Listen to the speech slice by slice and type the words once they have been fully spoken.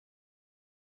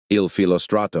Il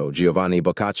Filostrato, Giovanni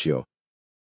Boccaccio,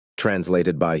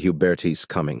 translated by Hubertis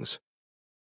Cummings,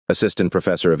 Assistant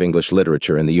Professor of English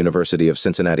Literature in the University of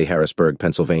Cincinnati, Harrisburg,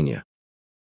 Pennsylvania.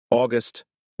 August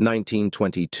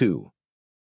 1922.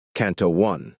 Canto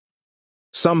 1.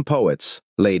 Some poets,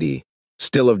 lady,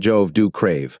 still of Jove do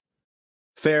crave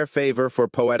fair favor for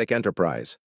poetic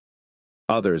enterprise.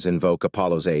 Others invoke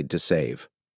Apollo's aid to save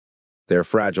their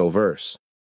fragile verse.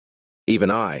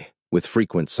 Even I, with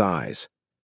frequent sighs,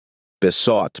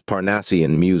 besought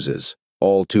Parnassian muses,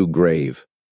 all too grave,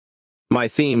 my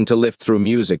theme to lift through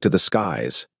music to the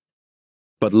skies.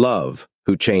 But love,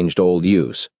 who changed old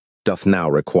use, doth now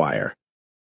require.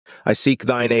 I seek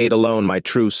thine aid alone my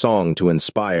true song to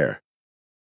inspire.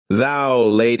 Thou,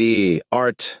 lady,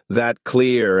 art that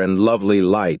clear and lovely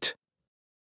light,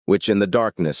 which in the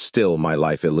darkness still my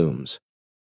life illumes.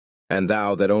 And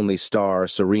thou that only star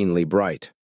serenely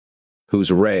bright,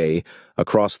 whose ray,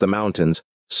 across the mountains,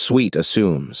 sweet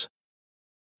assumes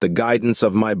the guidance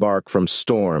of my bark from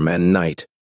storm and night,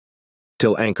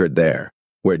 till anchored there,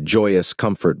 where joyous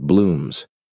comfort blooms.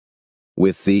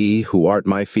 With thee, who art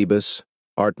my Phoebus,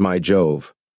 art my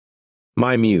Jove,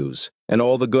 my muse, and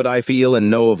all the good I feel and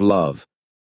know of love.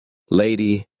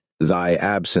 Lady, thy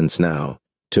absence now,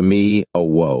 to me a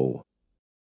woe,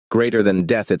 greater than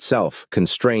death itself,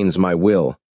 constrains my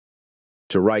will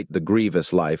to write the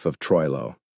grievous life of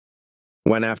Troilo,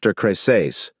 when after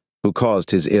Chryseis, who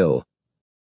caused his ill,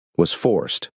 was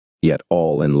forced, yet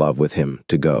all in love with him,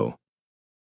 to go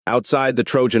outside the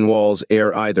Trojan walls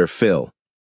ere either fill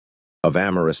of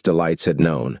amorous delights had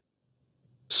known.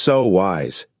 So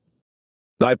wise,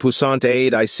 thy puissant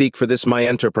aid I seek for this my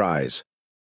enterprise.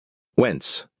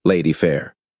 Whence, lady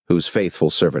fair, whose faithful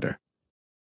servitor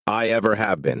I ever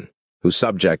have been, whose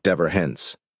subject ever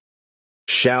hence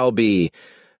shall be,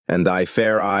 and thy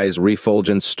fair eyes'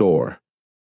 refulgent store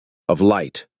of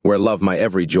light, where love my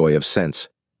every joy of sense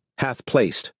hath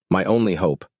placed, my only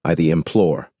hope, I thee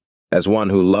implore, as one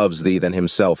who loves thee than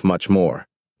himself much more.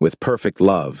 With perfect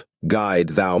love, guide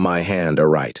thou my hand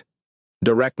aright.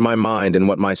 Direct my mind in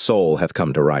what my soul hath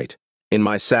come to write. In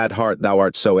my sad heart thou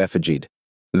art so effigied,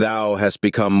 thou hast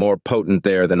become more potent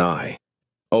there than I.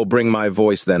 O bring my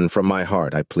voice then from my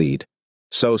heart, I plead.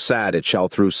 So sad it shall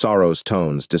through sorrow's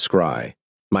tones descry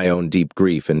my own deep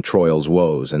grief in Troil's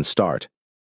woes and start.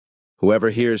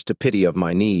 Whoever hears to pity of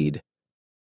my need,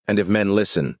 and if men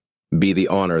listen, be the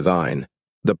honor thine.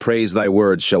 The praise thy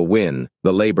words shall win,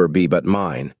 the labor be but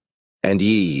mine. And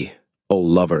ye, O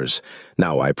lovers,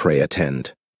 now I pray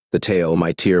attend the tale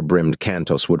my tear-brimmed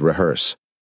cantos would rehearse.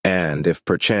 And if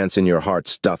perchance in your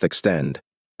hearts doth extend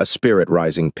a spirit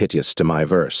rising piteous to my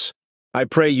verse, I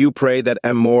pray you pray that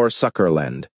more succor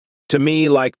lend to me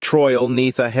like Troil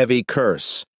neath a heavy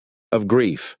curse of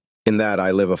grief, in that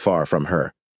I live afar from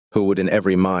her, who would in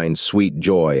every mind sweet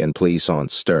joy and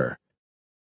pleasance stir.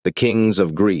 The kings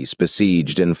of Greece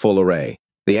besieged in full array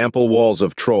the ample walls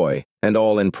of Troy, and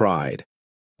all in pride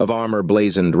of armor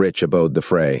blazoned rich abode the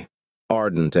fray,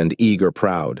 ardent and eager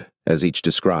proud, as each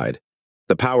descried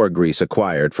the power Greece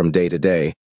acquired from day to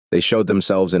day. They showed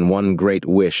themselves in one great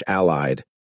wish allied,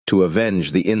 to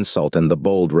avenge the insult and the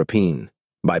bold rapine,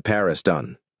 by Paris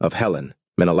done, of Helen,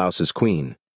 Menelaus's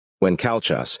queen, when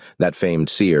Calchas, that famed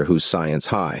seer whose science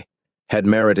high, had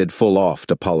merited full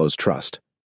oft Apollo's trust,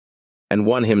 and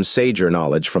won him sager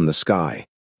knowledge from the sky,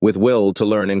 with will to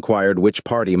learn inquired which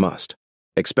party must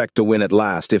expect to win at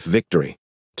last, if victory,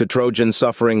 to Trojan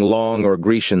suffering long or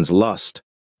Grecians' lust.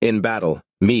 In battle,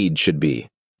 mead should be,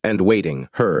 and waiting,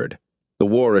 heard, the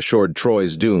war assured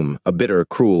Troy's doom, a bitter,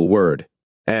 cruel word,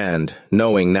 and,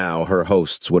 knowing now her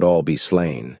hosts would all be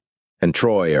slain, and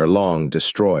Troy ere long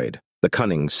destroyed, the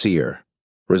cunning seer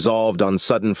resolved on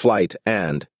sudden flight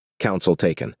and, counsel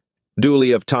taken,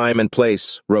 duly of time and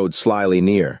place, rode slyly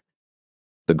near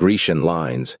the Grecian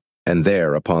lines, and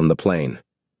there upon the plain,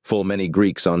 full many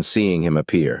Greeks on seeing him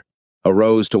appear,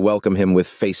 arose to welcome him with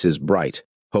faces bright,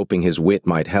 hoping his wit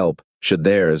might help, should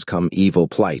theirs come evil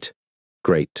plight.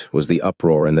 Great was the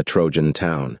uproar in the Trojan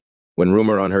town, when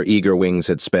rumor on her eager wings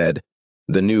had sped,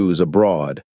 the news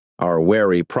abroad, our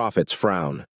wary prophets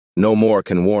frown, no more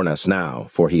can warn us now,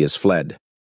 for he is fled,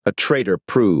 a traitor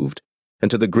proved, and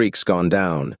to the Greeks gone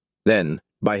down, then,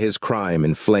 by his crime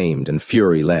inflamed and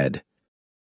fury led.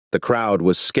 The crowd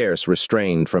was scarce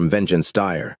restrained from vengeance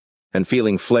dire, and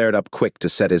feeling flared up quick to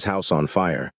set his house on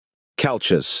fire.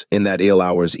 Calchas, in that ill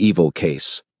hour's evil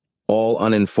case, all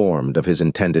uninformed of his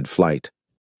intended flight,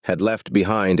 had left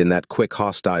behind in that quick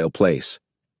hostile place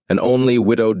an only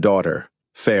widowed daughter,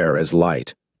 fair as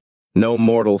light, no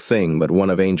mortal thing but one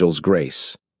of angels'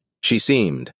 grace. She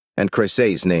seemed, and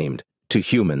Chryseis named, to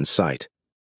human sight.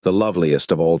 the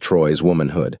loveliest of all Troy's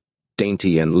womanhood,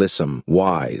 dainty and lissom,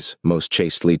 wise, most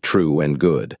chastely true and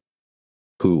good,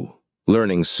 who,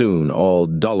 learning soon all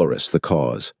dolorous the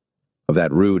cause of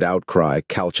that rude outcry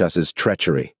Calchas's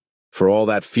treachery, for all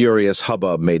that furious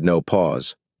hubbub made no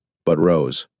pause, but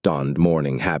rose, donned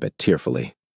mourning habit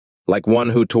tearfully, like one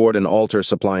who toward an altar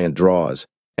suppliant draws,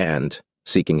 and,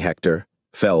 seeking Hector,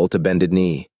 fell to bended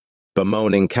knee,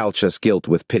 bemoaning Calchas' guilt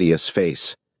with piteous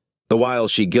face, the while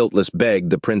she guiltless begged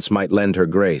the prince might lend her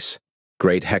grace.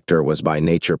 Great Hector was by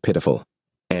nature pitiful,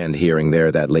 and hearing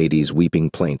there that lady's weeping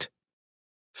plaint,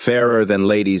 fairer than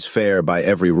ladies fair by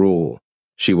every rule,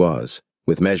 she was,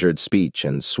 with measured speech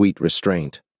and sweet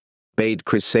restraint, bade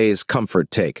Chryseis comfort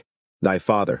take, thy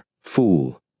father,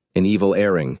 fool, in evil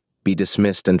erring, be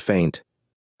dismissed and faint.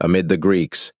 Amid the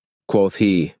Greeks, quoth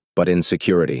he, but in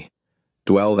security,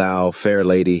 dwell thou, fair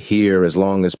lady, here as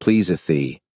long as pleaseth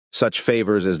thee, such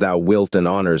favors as thou wilt and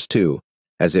honors too,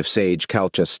 as if sage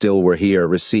Calchas still were here,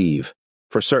 receive,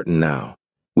 for certain now,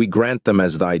 we grant them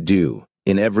as thy due,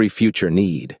 in every future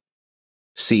need.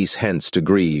 Cease hence to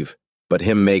grieve, but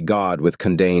him may God with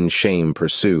condained shame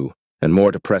pursue, and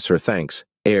more to press her thanks,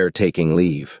 ere taking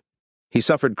leave. He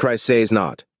suffered Chryseis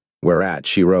not, whereat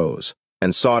she rose,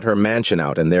 and sought her mansion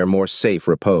out and there more safe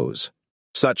repose.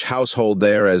 Such household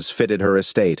there as fitted her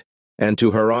estate, and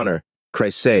to her honor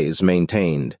Chryseis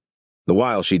maintained, the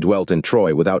while she dwelt in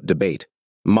Troy without debate,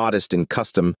 modest in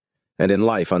custom and in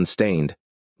life unstained,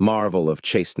 marvel of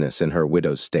chasteness in her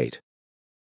widow's state.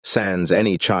 Sans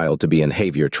any child to be in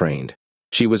behavior trained,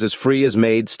 she was as free as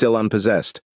maid still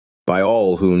unpossessed, by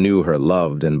all who knew her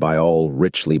loved and by all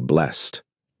richly blessed.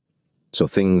 So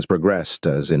things progressed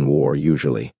as in war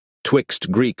usually,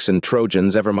 twixt Greeks and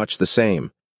Trojans ever much the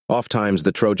same. Ofttimes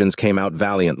the Trojans came out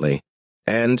valiantly,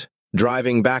 and,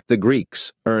 driving back the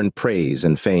Greeks, earned praise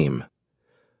and fame.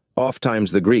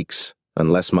 Ofttimes the Greeks,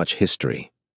 unless much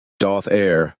history, doth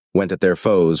err, went at their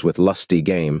foes with lusty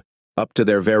game, up to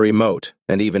their very moat,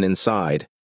 and even inside.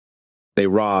 They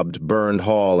robbed, burned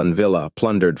hall and villa,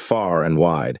 plundered far and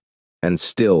wide, and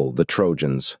still the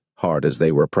Trojans, hard as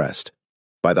they were pressed,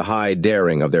 by the high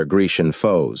daring of their Grecian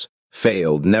foes,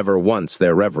 failed never once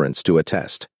their reverence to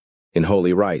attest, in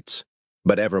holy rites,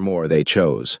 but evermore they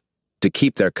chose to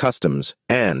keep their customs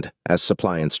and, as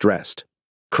suppliants dressed,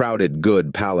 crowded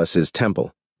good Pallas's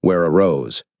temple, where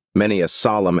arose many a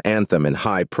solemn anthem in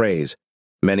high praise,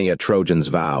 many a Trojan's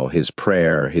vow, his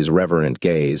prayer, his reverent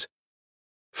gaze.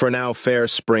 For now fair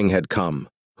spring had come,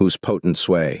 whose potent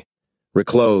sway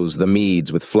reclose the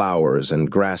meads with flowers and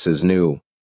grasses new,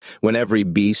 when every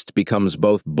beast becomes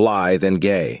both blithe and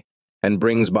gay, and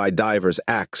brings by divers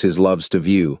acts his loves to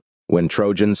view, when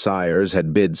Trojan sires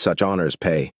had bid such honors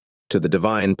pay to the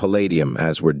divine Palladium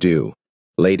as were due.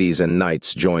 Ladies and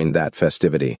knights joined that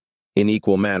festivity, in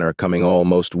equal manner coming all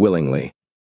most willingly.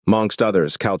 Mongst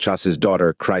others Calchas's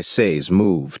daughter Chryseis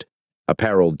moved,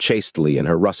 apparelled chastely in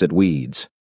her russet weeds,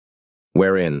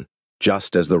 wherein,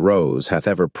 just as the rose hath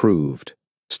ever proved,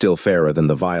 still fairer than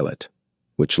the violet,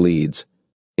 which leads,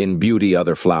 in beauty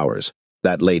other flowers,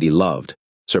 that lady loved,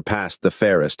 surpassed the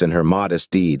fairest in her modest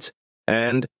deeds,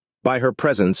 and, by her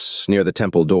presence near the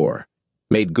temple door,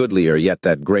 made goodlier yet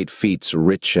that great feat's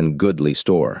rich and goodly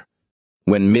store,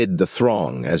 when mid the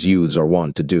throng, as youths are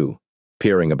wont to do,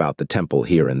 peering about the temple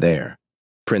here and there,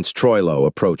 Prince Troilo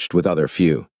approached with other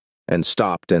few, and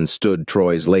stopped and stood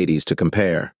Troy's ladies to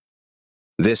compare.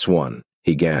 This one,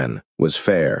 he 'gan, was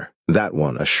fair, that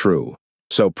one a shrew,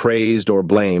 so praised or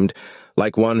blamed,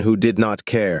 like one who did not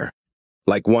care,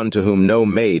 like one to whom no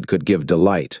maid could give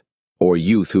delight, or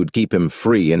youth who'd keep him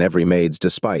free in every maid's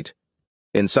despite.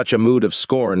 In such a mood of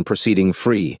scorn proceeding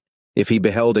free, if he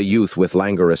beheld a youth with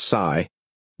languorous sigh,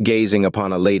 gazing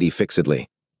upon a lady fixedly,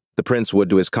 the prince would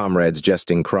to his comrades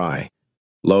jesting cry,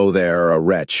 Lo there a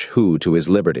wretch who to his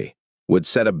liberty would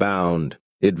set a bound,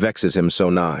 it vexes him so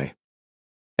nigh.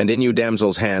 And in you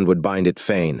damsel's hand would bind it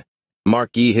fain.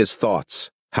 Mark ye his thoughts,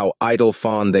 how idle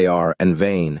fond they are and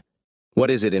vain.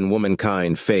 What is it in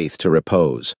womankind faith to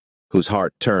repose, whose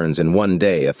heart turns in one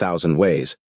day 1,000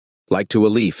 ways, like to a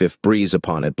leaf if breeze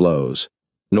upon it blows,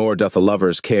 nor doth a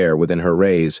lover's care within her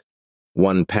raise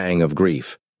one pang of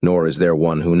grief, nor is there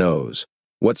one who knows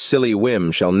what silly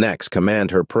whim shall next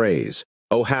command her praise.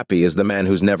 Oh, happy is the man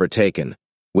who's never taken,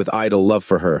 with idle love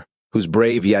for her, who's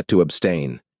brave yet to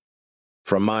abstain.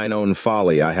 From mine own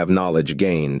folly I have knowledge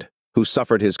gained, who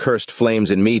suffered his cursed flames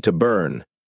in me to burn.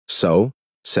 So,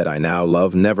 said I now,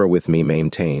 love never with me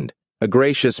maintained, a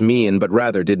gracious mien but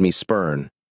rather did me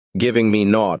spurn. Giving me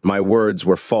naught, my words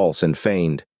were false and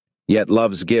feigned. Yet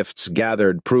love's gifts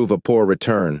gathered prove a poor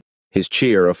return, his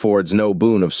cheer affords no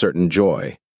boon of certain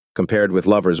joy. compared with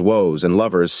lovers' woes and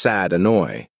lovers' sad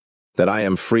annoy. That I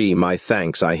am free, my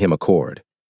thanks I him accord,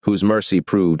 whose mercy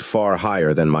proved far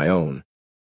higher than my own.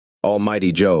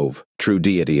 Almighty Jove, true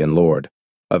deity and Lord,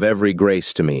 of every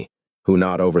grace to me, who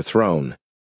not overthrown,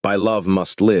 by love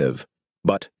must live,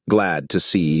 but glad to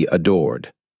see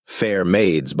adored. Fair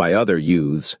maids by other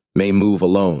youths may move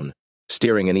alone,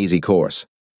 steering an easy course,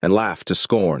 and laugh to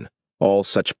scorn all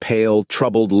such pale,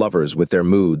 troubled lovers with their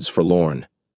moods forlorn.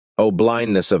 O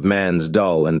blindness of man's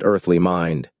dull and earthly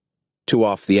mind! Too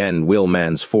oft the end will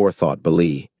man's forethought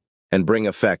belie, and bring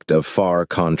effect of far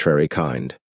contrary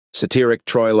kind. Satiric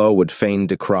Troilo would fain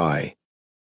decry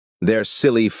their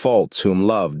silly faults whom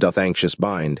love doth anxious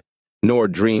bind, nor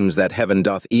dreams that heaven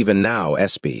doth even now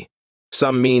espy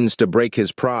some means to break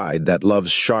his pride that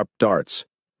love's sharp darts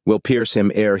will pierce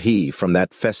him ere he from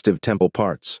that festive temple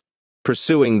parts.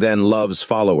 Pursuing then love's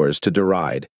followers to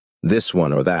deride this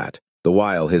one or that, the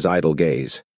while his idle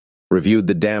gaze reviewed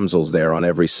the damsels there on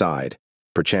every side,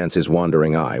 perchance his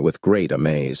wandering eye with great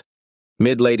amaze.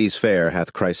 Mid ladies fair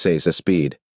hath Chryseis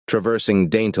espied, traversing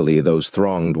daintily those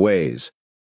thronged ways.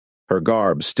 Her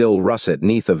garb still russet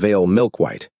neath a veil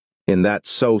milk-white, in that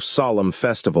so solemn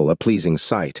festival a pleasing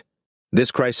sight.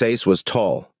 This Chryseis was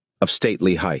tall, of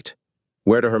stately height,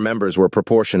 where to her members were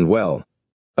proportioned well.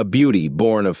 A beauty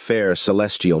born of fair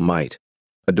celestial might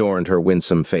adorned her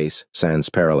winsome face sans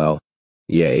parallel.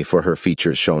 Yea, for her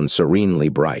features shone serenely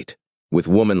bright, with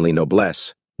womanly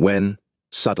noblesse, when,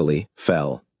 subtly,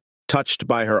 fell, touched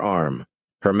by her arm,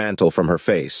 her mantle from her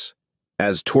face,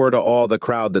 as 'twere to awe the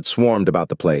crowd that swarmed about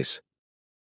the place.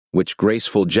 Which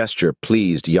graceful gesture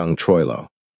pleased young Troilo,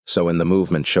 so in the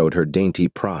movement showed her dainty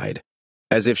pride,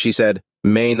 as if she said,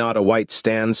 "May not a wight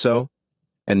stand so?"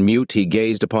 And mute he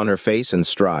gazed upon her face and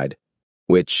stride,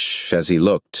 which, as he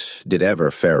looked, did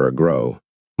ever fairer grow,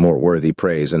 more worthy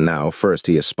praise, and now first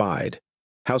he espied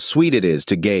how sweet it is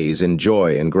to gaze in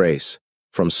joy and grace,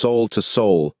 from soul to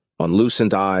soul, on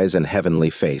lucent eyes and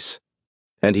heavenly face.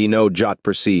 And he no jot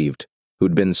perceived,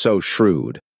 who'd been so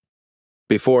shrewd,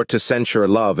 before to censure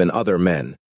love in other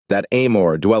men, that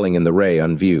Amor dwelling in the ray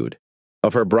unviewed,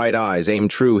 of her bright eyes aimed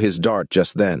true his dart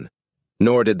just then,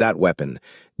 nor did that weapon,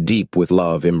 deep with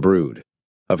love imbrued,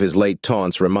 of his late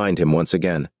taunts remind him once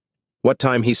again, what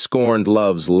time he scorned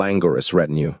love's languorous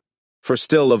retinue. For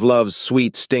still of love's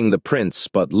sweet sting the prince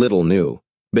but little knew,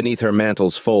 beneath her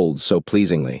mantle's folds so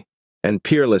pleasingly, and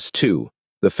peerless too,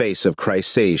 the face of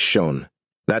Chryseis shone,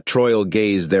 that Troil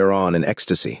gazed thereon in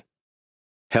ecstasy,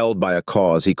 held by a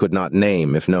cause he could not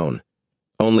name if known.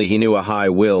 Only he knew a high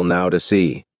will now to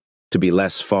see, to be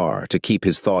less far, to keep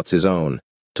his thoughts his own,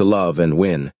 to love and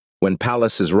win. When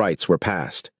Pallas's rites were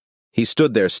past, he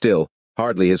stood there still,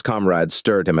 hardly his comrades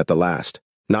stirred him at the last,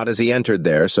 not as he entered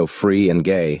there so free and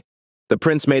gay. The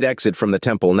prince made exit from the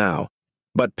temple now,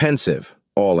 but pensive,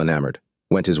 all enamored,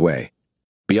 went his way,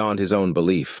 beyond his own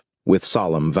belief, with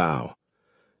solemn vow,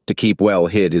 to keep well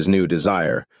hid his new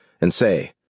desire, and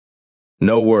say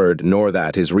no word nor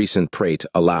that his recent prate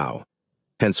allow,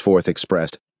 henceforth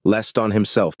expressed, lest on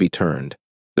himself be turned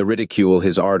the ridicule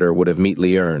his ardor would have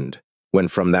meetly earned, when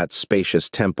from that spacious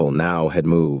temple now had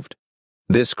moved.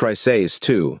 This Chryseis,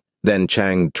 too, then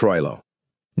changed Troilo,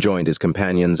 joined his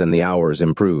companions, and the hours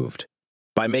improved,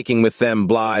 by making with them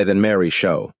blithe and merry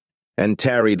show, and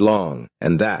tarried long,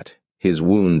 and that, his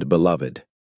wound beloved,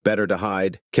 better to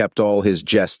hide, kept all his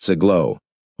jests aglow,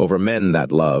 over men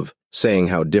that love, saying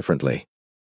how differently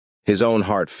his own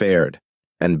heart fared,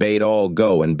 and bade all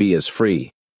go and be as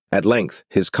free. At length,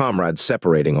 his comrades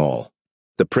separating all,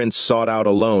 the prince sought out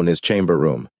alone his chamber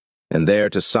room, and there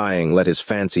to sighing let his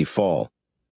fancy fall,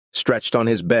 stretched on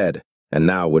his bed, and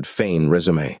now would fain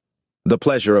resume the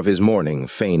pleasure of his morning,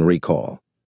 fain recall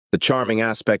the charming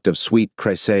aspect of sweet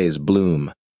Chryseis'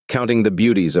 bloom, counting the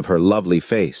beauties of her lovely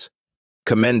face,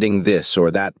 commending this or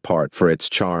that part for its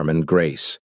charm and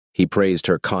grace. He praised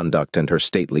her conduct and her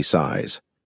stately size,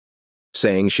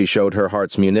 saying she showed her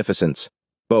heart's munificence,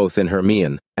 both in her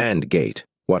mien and gait,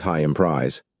 what high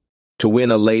emprise, to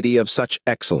win a lady of such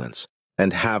excellence,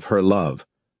 and have her love,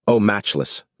 O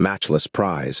matchless, matchless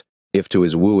prize, if to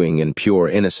his wooing in pure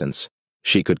innocence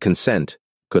she could consent,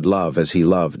 could love as he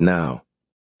loved now.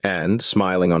 And,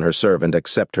 smiling on her servant,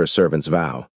 accept her servant's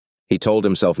vow. He told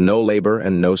himself no labor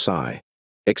and no sigh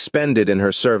expended in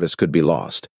her service could be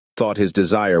lost, thought his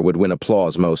desire would win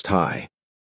applause most high.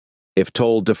 If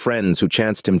told to friends who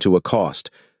chanced him to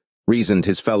accost, reasoned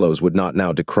his fellows would not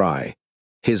now decry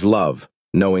his love,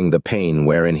 knowing the pain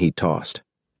wherein he tossed.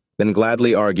 Then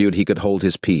gladly argued he could hold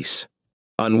his peace,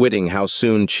 unwitting how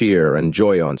soon cheer and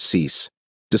joyance cease.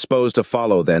 Disposed to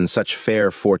follow then such fair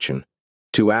fortune,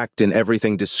 to act in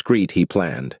everything discreet he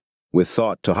planned, with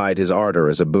thought to hide his ardor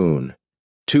as a boon.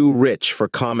 Too rich for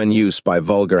common use by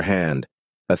vulgar hand,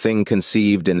 a thing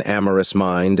conceived in amorous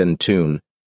mind and tune.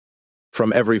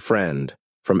 From every friend,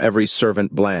 from every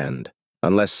servant bland,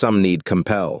 unless some need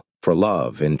compel, for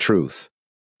love, in truth,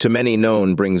 to many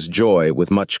known brings joy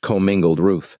with much commingled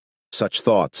ruth. Such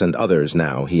thoughts and others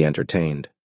now he entertained.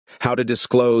 How to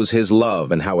disclose his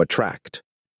love and how attract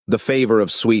the favor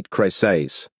of sweet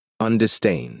Chryseis,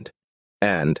 undisdained,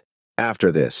 and,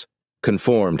 after this,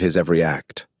 conformed his every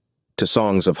act to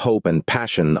songs of hope and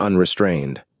passion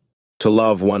unrestrained. To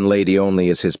love one lady only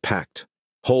is his pact,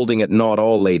 holding at naught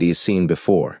all ladies seen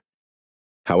before.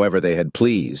 However they had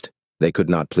pleased, they could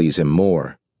not please him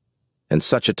more. And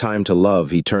such a time to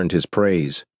love he turned his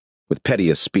praise, with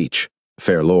piteous speech,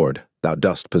 fair lord, thou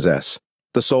dost possess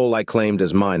the soul I claimed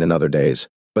as mine in other days,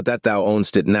 but that thou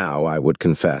own'st it now, I would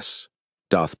confess,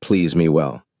 doth please me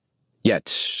well.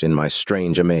 Yet, in my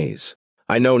strange amaze,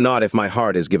 I know not if my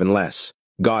heart is given less,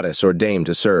 goddess or dame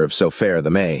to serve so fair the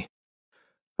May.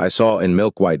 I saw in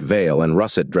milk-white veil and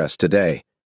russet dress today.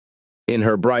 In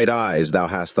her bright eyes thou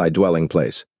hast thy dwelling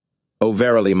place. O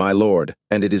verily, my lord,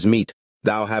 and it is meet,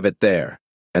 thou have it there,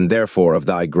 and therefore of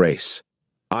thy grace.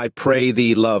 I pray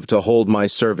thee, love, to hold my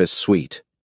service sweet.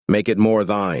 Make it more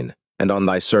thine, and on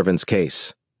thy servant's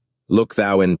case. Look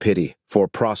thou in pity, for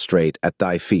prostrate at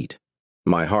thy feet.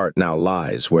 My heart now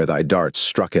lies where thy darts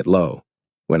struck it low,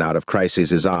 when out of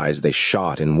Chryseis' eyes they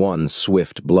shot in one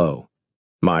swift blow.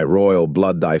 My royal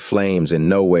blood thy flames in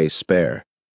no way spare,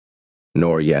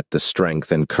 nor yet the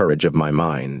strength and courage of my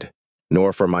mind,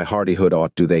 nor for my hardihood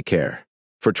aught do they care.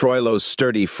 For Troilo's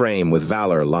sturdy frame with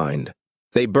valor lined,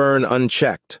 they burn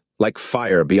unchecked, like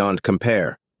fire beyond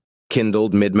compare,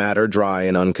 kindled mid-matter dry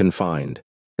and unconfined.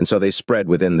 And so they spread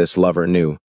within this lover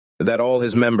new, that all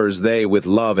his members they with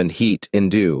love and heat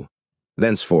endue,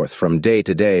 thenceforth from day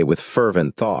to day with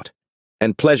fervent thought,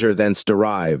 and pleasure thence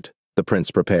derived, the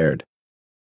prince prepared.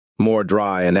 More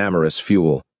dry and amorous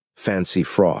fuel, fancy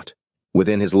fraught,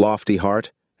 within his lofty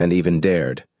heart, and even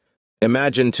dared.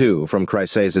 Imagine, too, from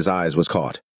Chryseis' eyes was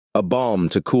caught, a balm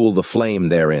to cool the flame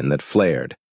therein that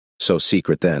flared. So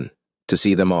secret then, to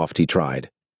see them oft he tried,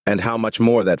 and how much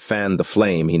more that fanned the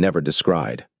flame he never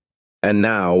descried. And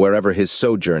now, wherever his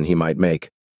sojourn he might make,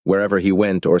 wherever he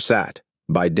went or sat,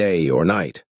 by day or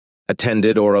night,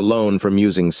 attended or alone for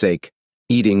musing's sake,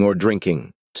 eating or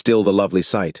drinking, still the lovely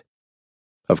sight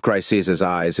of Chryseis'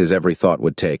 eyes his every thought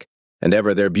would take, and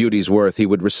ever their beauty's worth he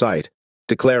would recite,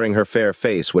 declaring her fair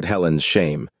face would Helen's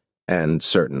shame, and,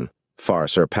 certain, far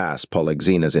surpass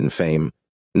Polyxena's in fame.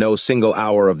 No single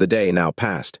hour of the day now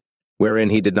passed, wherein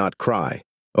he did not cry,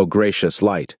 O gracious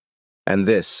light, and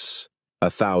this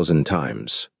 1,000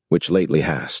 times, which lately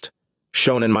hast,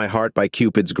 shone in my heart by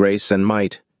Cupid's grace and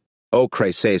might. O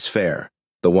Chryseis fair,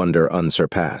 the wonder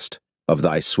unsurpassed, of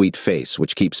thy sweet face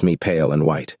which keeps me pale and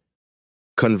white.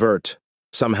 Convert,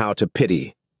 somehow to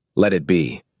pity, let it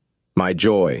be, my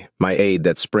joy, my aid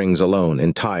that springs alone,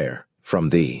 entire, from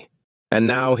thee. And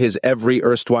now his every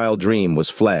erstwhile dream was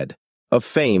fled, of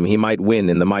fame he might win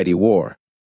in the mighty war,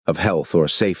 of health or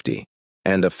safety,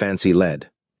 and of fancy led.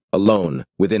 Alone,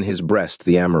 within his breast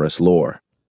the amorous lore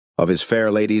of his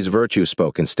fair lady's virtue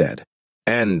spoke instead,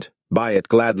 and, by it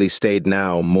gladly stayed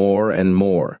now more and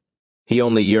more. He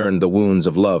only yearned the wounds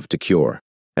of love to cure,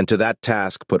 and to that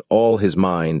task put all his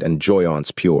mind and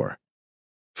joyaunce pure.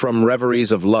 From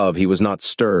reveries of love he was not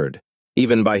stirred,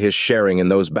 even by his sharing in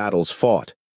those battles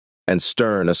fought, and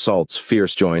stern assaults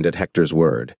fierce joined at Hector's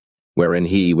word, wherein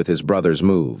he with his brothers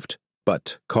moved,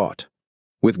 but caught.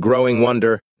 With growing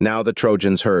wonder, now the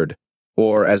Trojans heard,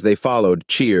 or as they followed,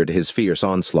 cheered his fierce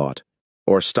onslaught,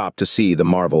 or stopped to see the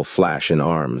marvel flash in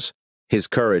arms. His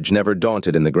courage never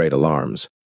daunted in the great alarms,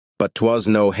 but 'twas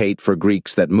no hate for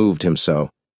Greeks that moved him so,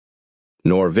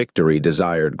 nor victory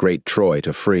desired great Troy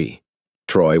to free,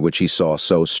 Troy which he saw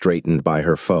so straitened by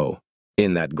her foe,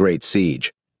 in that great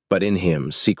siege, but in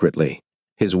him, secretly,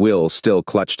 his will still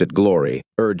clutched at glory,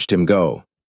 urged him go,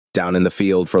 down in the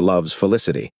field for love's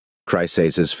felicity.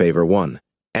 Chryseis' favor won,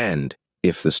 and,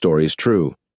 if the story's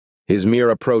true, his mere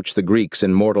approach the Greeks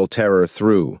in mortal terror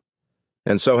threw,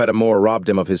 and so had a more robbed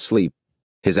him of his sleep,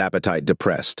 his appetite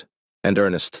depressed, and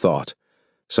earnest thought,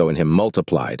 so in him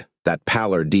multiplied, that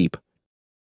pallor deep,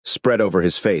 spread over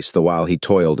his face the while he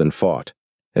toiled and fought,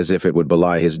 as if it would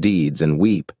belie his deeds and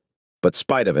weep, but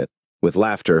spite of it, with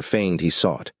laughter feigned he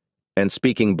sought, and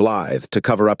speaking blithe to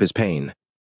cover up his pain,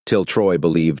 till Troy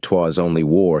believed 'twas only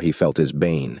war he felt his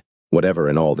bane. Whatever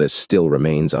in all this still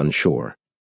remains unsure.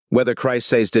 Whether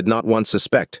Chryseis did not once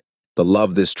suspect the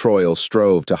love this Troil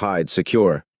strove to hide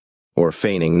secure, or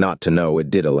feigning not to know it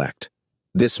did elect,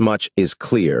 This much is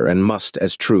clear, and must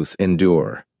as truth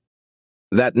endure.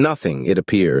 That nothing, it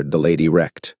appeared, the lady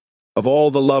recked of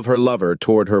all the love her lover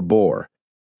toward her bore,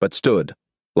 but stood,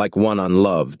 like one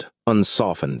unloved,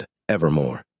 unsoftened,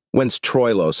 evermore. Whence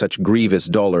Troilo such grievous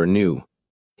dolour knew,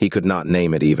 he could not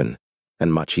name it even,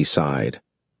 and much he sighed,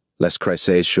 lest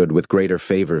Chryses should with greater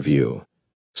favour view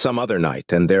some other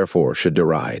knight, and therefore should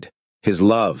deride his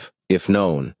love, if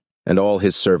known, and all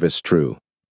his service true,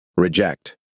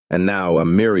 reject. And now a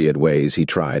myriad ways he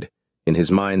tried, in his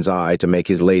mind's eye, to make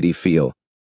his lady feel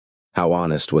how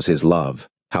honest was his love,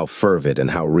 how fervid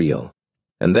and how real.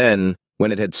 And then,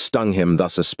 when it had stung him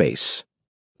thus a space,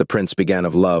 the prince began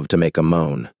of love to make a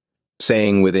moan,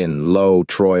 saying within, Lo,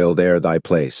 Troil, there thy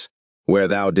place, where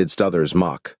thou didst others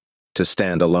mock, to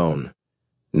stand alone.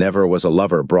 Never was a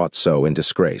lover brought so in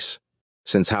disgrace,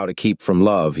 since how to keep from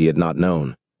love he had not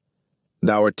known.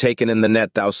 Thou art taken in the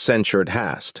net thou censured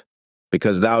hast,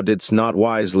 because thou didst not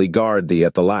wisely guard thee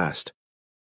at the last.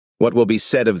 What will be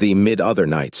said of thee mid other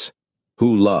knights,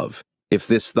 who love, if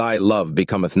this thy love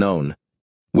becometh known?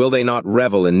 Will they not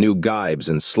revel in new gibes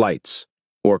and slights,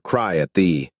 or cry at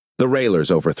thee, the railers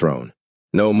overthrown?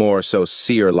 No more so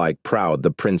seer-like proud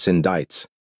the prince indicts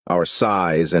our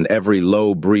sighs and every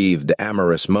low-breathed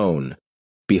amorous moan.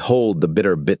 Behold the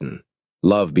bitter bitten,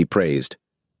 love be praised,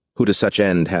 who to such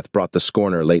end hath brought the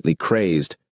scorner lately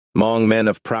crazed. Mong men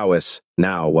of prowess,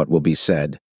 now what will be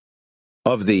said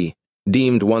of thee,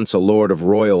 deemed once a lord of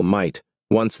royal might?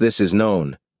 Once this is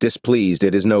known, displeased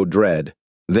it is no dread.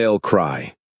 They'll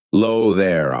cry, Lo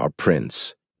there our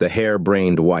prince, the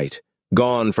hair-brained wight,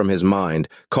 gone from his mind,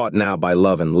 caught now by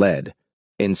love and led,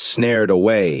 ensnared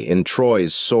away in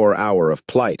Troy's sore hour of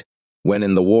plight, when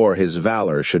in the war his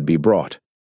valor should be brought.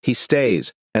 He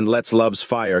stays, and lets love's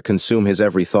fire consume his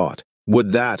every thought.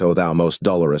 Would that, O thou most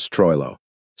dolorous Troilo,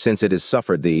 since it is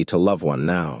suffered thee to love one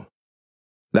now,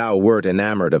 thou wert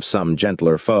enamored of some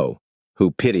gentler foe,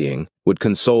 who, pitying, would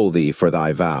console thee for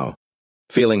thy vow,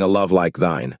 feeling a love like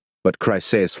thine, but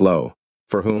Chryses lo,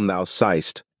 for whom thou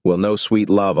sighst, will no sweet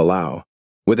love allow.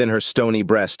 Within her stony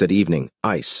breast at evening,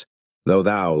 ice, though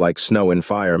thou, like snow in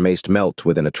fire, mayst melt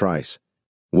within a trice.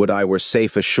 Would I were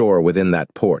safe ashore within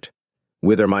that port,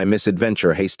 whither my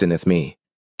misadventure hasteneth me.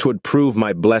 'Twould prove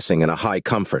my blessing and a high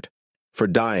comfort, for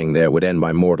dying there would end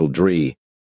my mortal dree.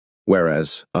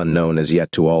 Whereas, unknown as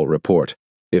yet to all report,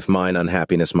 if mine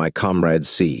unhappiness my comrades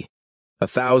see,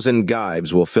 1,000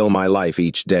 gibes will fill my life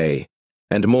each day,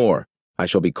 and more, I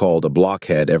shall be called a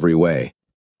blockhead every way.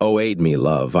 O aid me,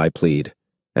 love, I plead,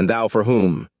 and thou for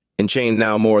whom, enchained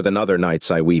now more than other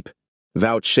nights I weep,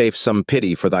 vouchsafe some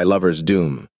pity for thy lover's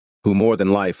doom, who more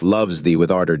than life loves thee with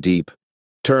ardor deep.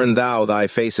 Turn thou thy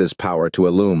face's power to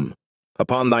illume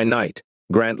upon thy knight,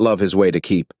 grant love his way to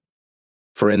keep.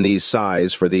 For in these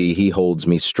sighs for thee he holds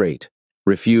me straight.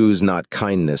 Refuse not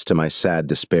kindness to my sad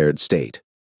despaired state.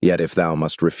 Yet if thou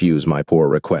must refuse my poor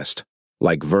request,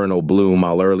 like vernal bloom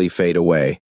I'll early fade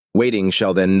away. Waiting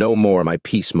shall then no more my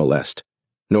peace molest,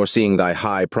 nor seeing thy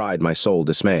high pride my soul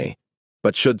dismay.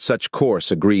 But should such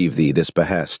course aggrieve thee this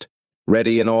behest,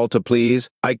 ready in all to please,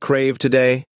 I crave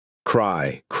today,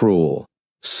 cry, cruel,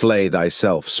 slay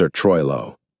thyself, Sir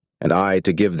Troilo, and I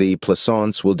to give thee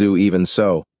plaisance will do even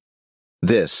so.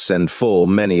 This and full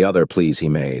many other pleas he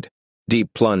made, deep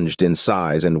plunged in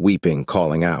sighs and weeping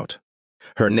calling out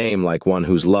her name like one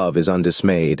whose love is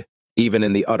undismayed, even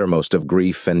in the uttermost of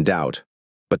grief and doubt.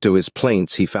 But to his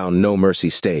plaints he found no mercy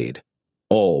stayed.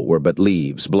 All were but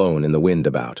leaves blown in the wind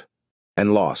about,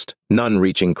 and lost, none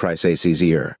reaching Chryses'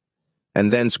 ear.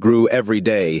 And thence grew every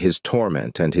day his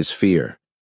torment and his fear.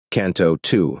 Canto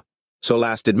 2. So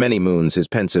lasted many moons his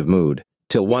pensive mood,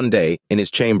 till one day, in his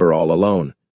chamber all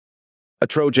alone, a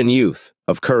Trojan youth,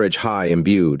 of courage high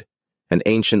imbued, an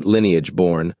ancient lineage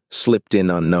born, slipped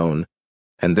in unknown,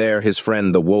 and there his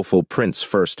friend the woeful prince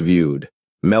first viewed,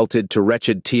 melted to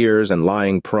wretched tears and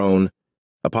lying prone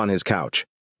upon his couch.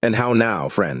 And how now,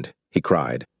 friend, he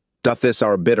cried, doth this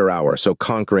our bitter hour so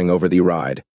conquering over thee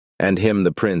ride? And him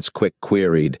the prince quick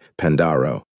queried,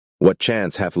 Pandaro, what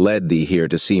chance hath led thee here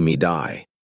to see me die?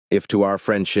 If to our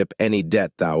friendship any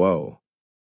debt thou owe,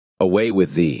 away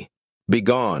with thee,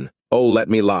 begone, oh let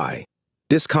me lie,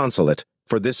 disconsolate,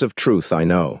 for this of truth I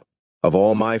know. Of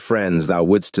all my friends thou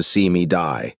wouldst to see me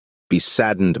die, be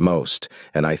saddened most,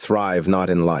 and I thrive not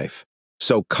in life.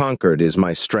 So conquered is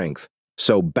my strength,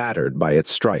 so battered by its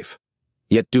strife.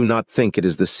 Yet do not think it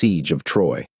is the siege of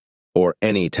Troy, or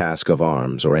any task of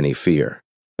arms or any fear,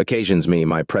 occasions me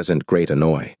my present great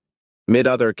annoy. Mid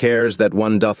other cares that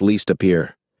one doth least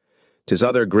appear, 'tis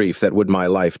other grief that would my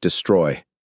life destroy.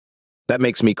 That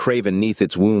makes me craven neath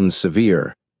its wounds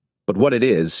severe. But what it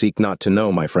is, seek not to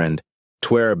know, my friend.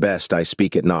 'Twere best I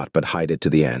speak it not, but hide it to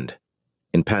the end.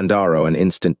 In Pandaro an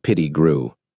instant pity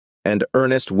grew, and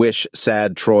earnest wish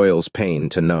sad Troil's pain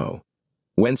to know.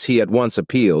 Whence he at once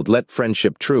appealed, let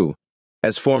friendship true,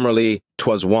 as formerly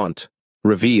 'twas wont,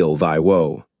 reveal thy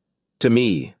woe. To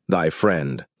me, thy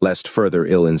friend, lest further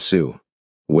ill ensue.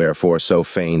 Wherefore so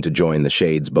fain to join the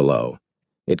shades below?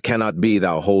 It cannot be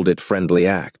thou hold it friendly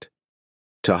act.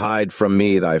 To hide from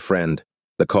me, thy friend,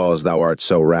 the cause thou art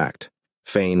so racked.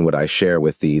 Fain would I share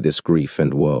with thee this grief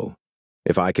and woe,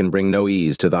 if I can bring no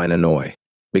ease to thine annoy,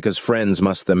 because friends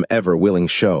must them ever willing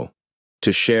show,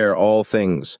 to share all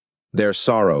things, their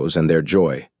sorrows and their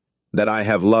joy. That I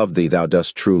have loved thee thou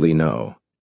dost truly know.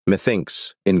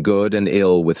 Methinks, in good and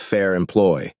ill with fair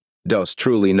employ, dost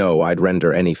truly know I'd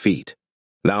render any feat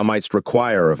thou mightst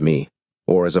require of me,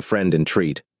 or as a friend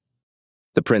entreat.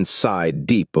 The prince sighed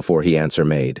deep before he answer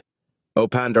made. O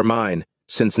Pandar mine,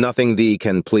 since nothing thee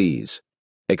can please,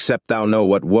 except thou know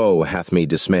what woe hath me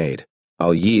dismayed,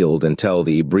 I'll yield and tell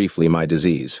thee briefly my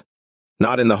disease,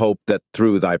 not in the hope that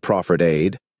through thy proffered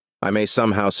aid I may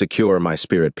somehow secure my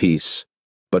spirit peace,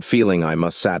 but feeling I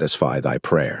must satisfy thy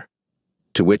prayer,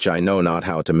 to which I know not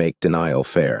how to make denial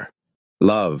fair.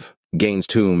 Love,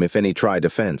 gainst whom, if any try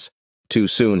defense, too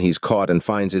soon he's caught and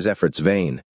finds his efforts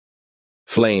vain.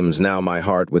 Flames now my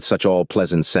heart with such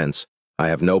all-pleasant sense, I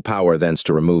have no power thence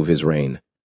to remove his reign.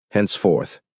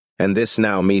 Henceforth, and this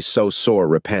now me so sore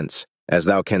repents, as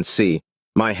thou canst see,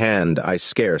 my hand I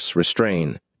scarce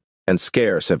restrain, and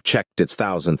scarce have checked its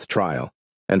thousandth trial,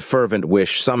 and fervent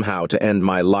wish somehow to end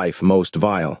my life most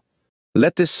vile.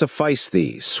 Let this suffice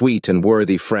thee, sweet and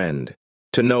worthy friend,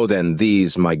 to know then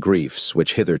these my griefs,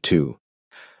 which hitherto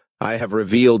I have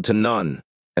revealed to none,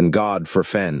 and God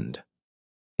forfend.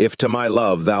 If to my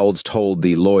love thou'ldst hold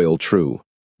thee loyal true,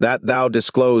 that thou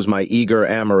disclose my eager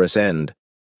amorous end,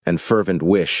 and fervent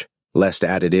wish, lest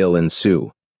added ill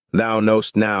ensue. Thou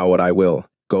know'st now what I will,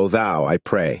 go thou, I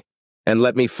pray, and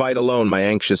let me fight alone my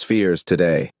anxious fears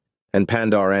today. And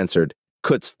Pandar answered,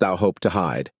 couldst thou hope to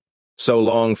hide so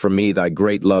long from me thy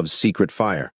great love's secret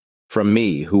fire, from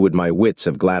me who would my wits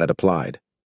have glad it applied,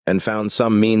 and found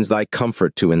some means thy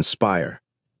comfort to inspire,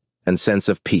 and sense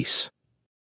of peace.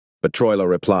 But Troilo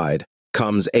replied,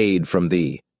 comes aid from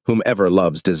thee, whom ever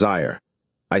love's desire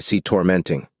I see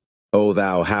tormenting. O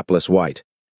thou hapless wight,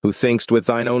 who think'st with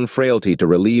thine own frailty to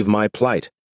relieve my plight.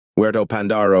 Whereto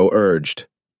Pandaro urged,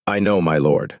 I know, my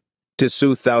lord, 'tis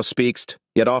sooth thou speak'st,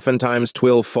 yet oftentimes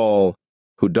 'twill fall,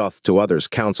 who doth to others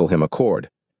counsel him accord,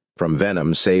 from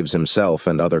venom saves himself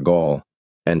and other gall,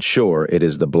 and sure it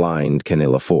is the blind can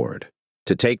ill afford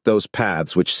to take those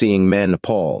paths which seeing men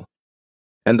appall.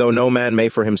 And though no man may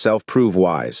for himself prove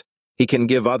wise, he can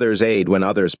give others aid when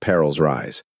others' perils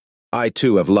rise. I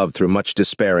too have loved through much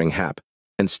despairing hap,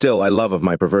 and still I love of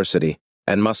my perversity,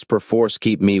 and must perforce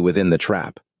keep me within the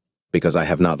trap, because I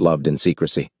have not loved in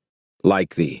secrecy,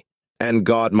 like thee, and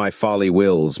God my folly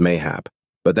wills, mayhap,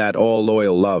 but that all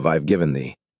loyal love I've given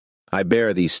thee, I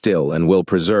bear thee still, and will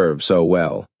preserve so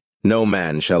well, no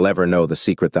man shall ever know the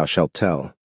secret thou shalt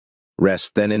tell.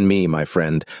 Rest then in me, my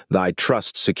friend, thy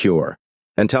trust secure,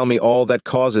 and tell me all that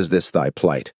causes this thy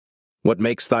plight, what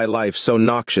makes thy life so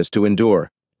noxious to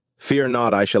endure. Fear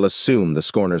not I shall assume the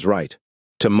scorner's right,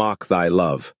 to mock thy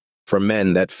love, for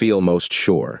men that feel most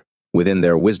sure, within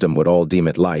their wisdom would all deem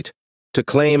it light. To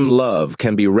claim love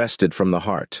can be wrested from the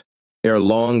heart, ere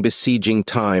long besieging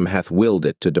time hath willed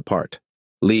it to depart.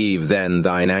 Leave then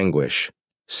thine anguish,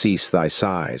 cease thy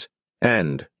sighs,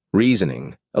 and,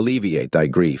 reasoning, alleviate thy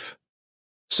grief.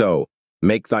 So,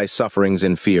 make thy sufferings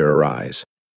in fear arise,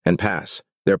 and pass,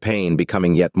 their pain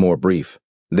becoming yet more brief.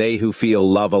 They who feel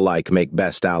love alike make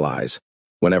best allies.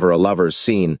 Whenever a lover's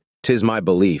seen, 'tis my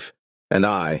belief, and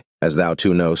I, as thou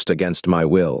too know'st, against my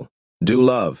will, do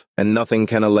love, and nothing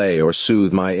can allay or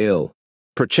soothe my ill.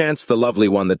 Perchance the lovely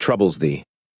one that troubles thee,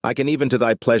 I can even to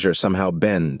thy pleasure somehow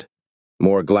bend.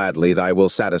 More gladly thy will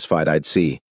satisfied I'd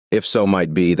see, if so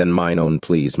might be, than mine own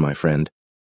pleased, my friend.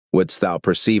 Wouldst thou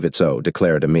perceive it so,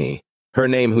 declare to me, her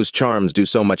name whose charms do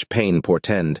so much pain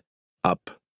portend.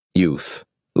 Up, youth,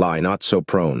 lie not so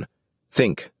prone,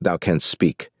 think thou canst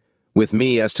speak. With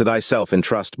me as to thyself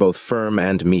entrust both firm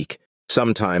and meek.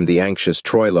 Sometime the anxious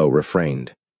Troilo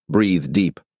refrained, breathed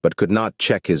deep, but could not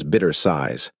check his bitter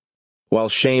sighs, while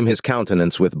shame his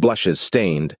countenance with blushes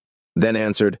stained, then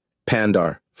answered,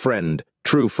 Pandar, friend,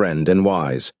 true friend and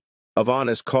wise, of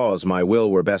honest cause my will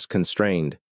were best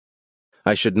constrained.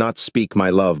 I should not speak my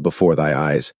love before thy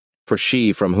eyes, for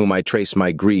she from whom I trace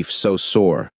my grief so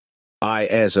sore, I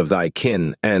as of thy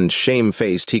kin, and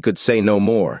shamefaced he could say no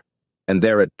more, and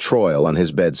there at Troil on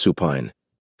his bed supine,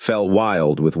 fell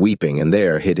wild with weeping, and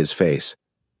there hid his face.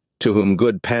 To whom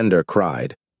good Pandar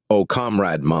cried, O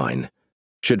comrade mine,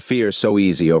 should fear so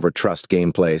easy over trust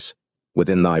gain place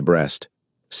within thy breast,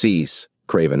 cease,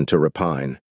 craven, to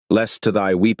repine, lest to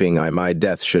thy weeping I my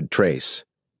death should trace.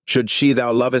 Should she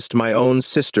thou lovest my own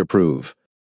sister prove,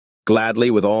 gladly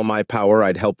with all my power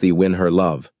I'd help thee win her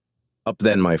love. Up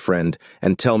then, my friend,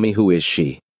 and tell me who is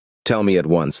she. Tell me at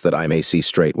once, that I may see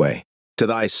straightway. To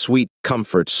thy sweet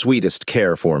comfort, sweetest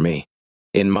care for me.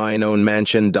 In mine own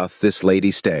mansion doth this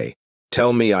lady stay.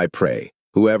 Tell me, I pray,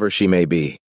 whoever she may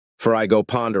be. For I go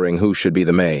pondering who should be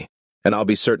the May, and I'll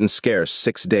be certain scarce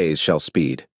 6 days shall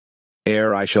speed,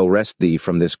 ere I shall wrest thee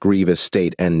from this grievous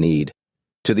state and need.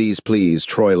 To these pleas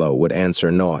Troilo would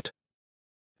answer naught,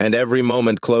 and every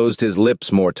moment closed his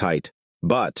lips more tight.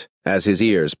 But, as his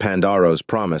ears Pandaro's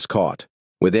promise caught,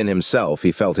 within himself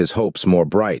he felt his hopes more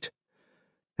bright.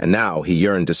 And now he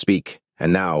yearned to speak,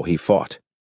 and now he fought,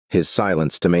 his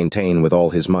silence to maintain with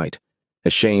all his might,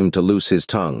 ashamed to loose his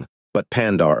tongue, but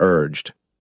Pandar urged.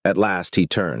 At last he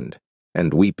turned,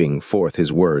 and weeping forth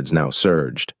his words now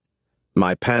surged.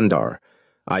 My Pandar,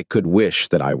 I could wish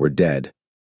that I were dead,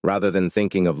 rather than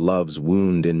thinking of love's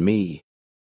wound in me.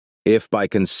 If by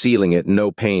concealing it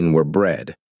no pain were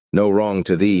bred, no wrong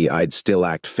to thee I'd still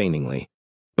act feigningly.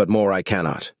 But more I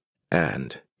cannot,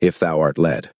 and, if thou art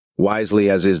led, wisely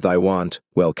as is thy wont,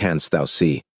 well canst thou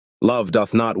see. Love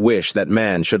doth not wish that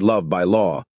man should love by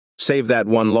law, save that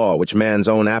one law which man's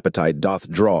own appetite doth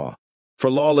draw. For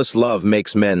lawless love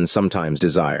makes men sometimes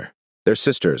desire their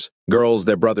sisters, girls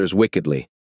their brothers wickedly,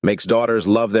 makes daughters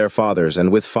love their fathers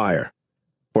and with fire.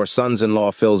 For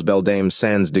sons-in-law fills beldames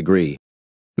sans degree,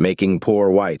 making poor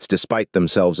wights despite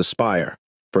themselves aspire,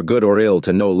 for good or ill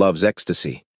to know love's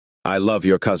ecstasy. I love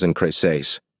your cousin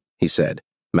Chryses, he said,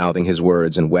 mouthing his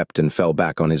words, and wept and fell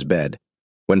back on his bed.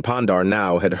 When Pandar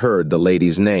now had heard the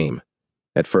lady's name,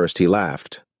 at first he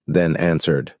laughed, then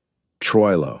answered,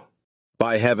 Troilo.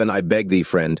 By heaven I beg thee,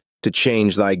 friend, to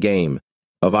change thy game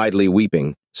of idly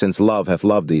weeping, since love hath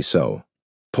loved thee so,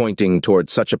 pointing toward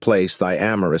such a place thy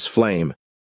amorous flame.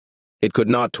 It could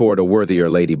not toward a worthier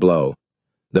lady blow.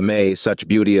 The May such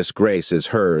beauteous grace is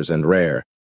hers and rare.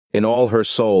 In all her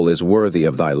soul is worthy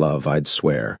of thy love, I'd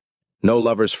swear. No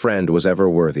lover's friend was ever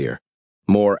worthier,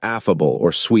 more affable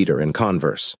or sweeter in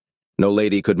converse. No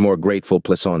lady could more grateful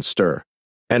pleasance stir,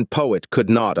 and poet could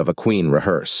not of a queen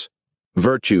rehearse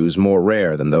virtues more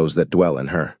rare than those that dwell in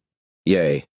her.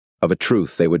 Yea, of a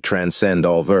truth they would transcend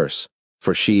all verse,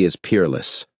 for she is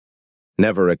peerless.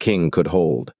 Never a king could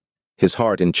hold his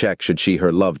heart in check should she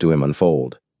her love to him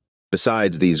unfold.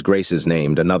 Besides these graces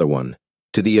named, another one,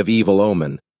 to thee of evil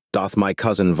omen, doth my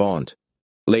cousin vaunt.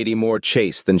 Lady more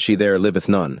chaste than she there liveth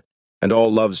none, and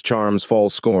all love's charms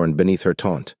fall scorned beneath her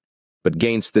taunt. But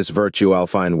gainst this virtue I'll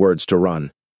find words to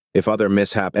run, if other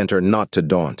mishap enter not to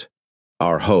daunt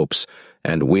our hopes,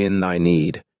 and win thy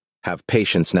need. Have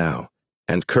patience now,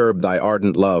 and curb thy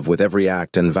ardent love with every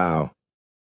act and vow.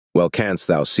 Well canst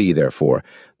thou see, therefore,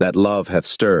 that love hath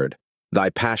stirred thy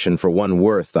passion for one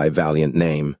worth thy valiant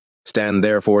name. Stand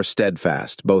therefore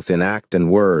steadfast, both in act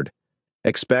and word.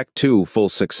 Expect, too, full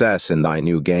success in thy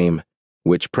new game,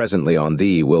 which presently on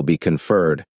thee will be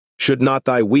conferred. Should not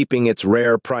thy weeping its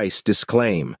rare price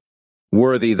disclaim?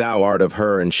 Worthy thou art of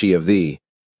her and she of thee,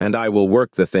 and I will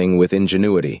work the thing with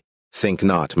ingenuity. Think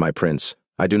not, my prince,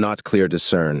 I do not clear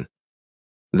discern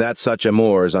that such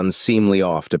amours unseemly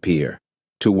oft appear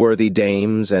to worthy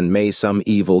dames, and may some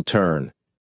evil turn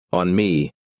on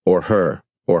me, or her,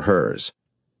 or hers.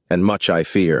 And much I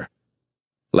fear,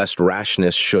 lest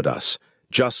rashness should us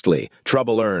justly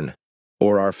trouble earn,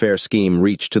 or our fair scheme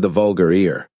reach to the vulgar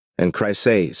ear, and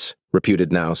Chryses,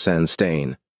 reputed now sans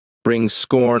stain, brings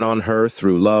scorn on her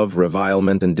through love,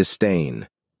 revilement, and disdain.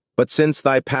 But since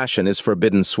thy passion is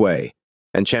forbidden sway,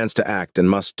 and chance to act, and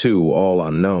must too, all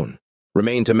unknown,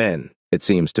 remain to men, it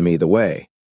seems to me, the way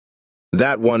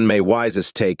that one may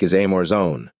wisest take is Amor's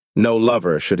own. No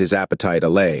lover should his appetite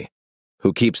allay,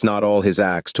 who keeps not all his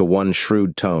acts to one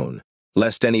shrewd tone,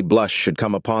 lest any blush should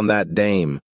come upon that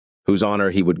dame, whose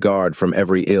honor he would guard from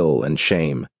every ill and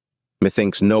shame.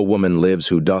 Methinks no woman lives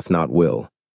who doth not will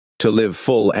to live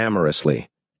full amorously.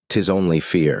 'Tis only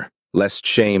fear lest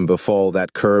shame befall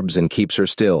that curbs and keeps her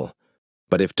still.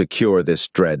 But if to cure this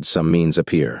dread some means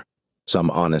appear, some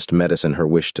honest medicine her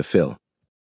wish to fill.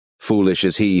 Foolish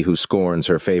is he who scorns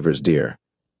her favors dear.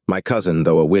 My cousin,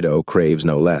 though a widow, craves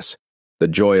no less the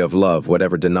joy of love,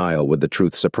 whatever denial would the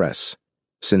truth suppress.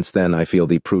 Since then I feel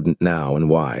thee prudent now and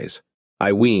wise,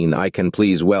 I ween I can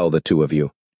please well the two of you,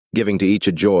 giving to each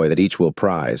a joy that each will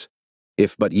prize,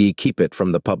 if but ye keep it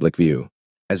from the public view.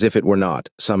 As if it were not,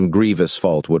 some grievous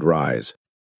fault would rise,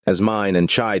 as mine, and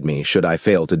chide me should I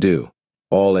fail to do.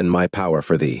 all in my power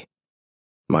for thee.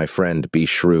 My friend, be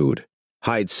shrewd.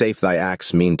 Hide safe thy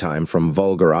acts meantime from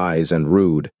vulgar eyes and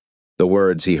rude. The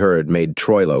words he heard made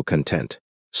Troilo content.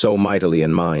 So mightily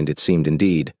in mind it seemed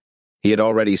indeed. He had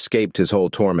already scaped his whole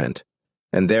torment,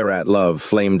 and thereat love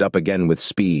flamed up again with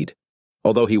speed,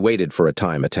 although he waited for a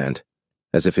time attent,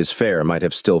 as if his fare might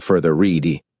have still further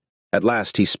reed. At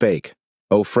last he spake,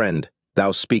 O friend,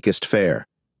 thou speakest fair,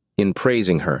 in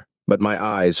praising her, but my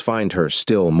eyes find her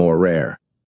still more rare.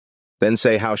 Then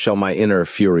say, how shall my inner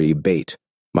fury bate,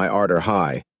 my ardor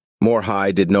high, more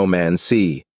high did no man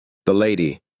see, the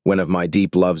lady, when of my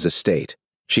deep love's estate,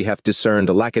 she hath discerned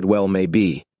alack it well may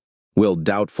be, will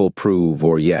doubtful prove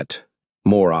or yet,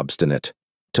 more obstinate,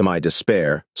 to my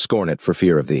despair, scorn it for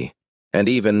fear of thee, and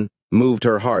even moved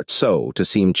her heart so to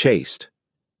seem chaste.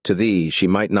 To thee she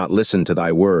might not listen to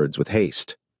thy words with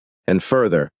haste. And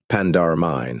further, Pandar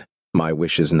mine, my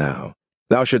wish is now,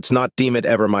 thou shouldst not deem it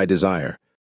ever my desire.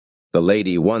 The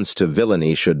lady once to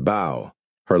villainy should bow,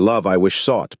 her love I wish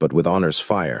sought but with honor's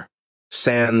fire.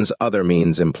 Sans other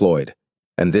means employed,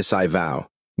 and this I vow,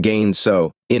 gained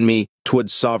so, in me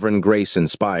 'twould sovereign grace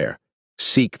inspire.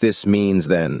 Seek this means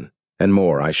then, and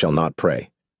more I shall not pray.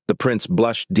 The prince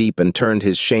blushed deep and turned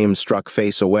his shame-struck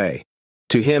face away.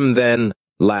 To him then,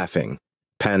 laughing,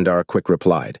 Pandar quick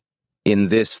replied, in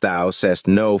this thou say'st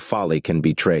no folly can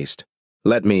be traced.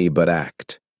 Let me but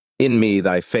act. In me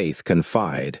thy faith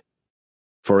confide.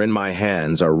 For in my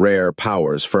hands are rare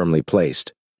powers firmly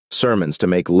placed, sermons to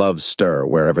make love stir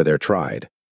wherever they're tried.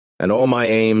 And all my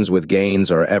aims with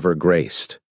gains are ever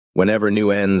graced, whenever new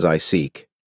ends I seek.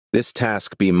 This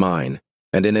task be mine,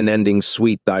 and in an ending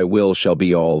sweet thy will shall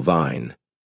be all thine.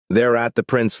 Thereat the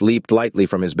prince leaped lightly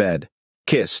from his bed,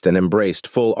 kissed and embraced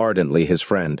full ardently his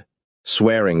friend,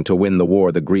 swearing to win the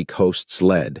war the Greek hosts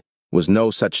led, was no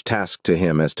such task to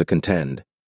him as to contend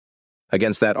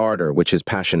against that ardor which his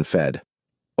passion fed.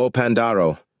 O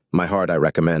Pandaro, my heart I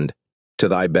recommend, to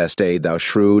thy best aid, thou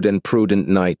shrewd and prudent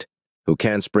knight, who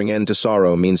canst bring end to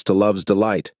sorrow means to love's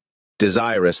delight.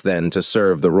 Desirous then to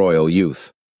serve the royal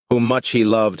youth, whom much he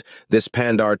loved, this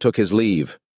Pandar took his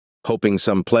leave, hoping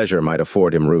some pleasure might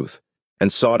afford him ruth,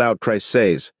 and sought out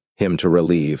Chryses, him to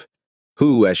relieve,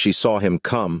 who, as she saw him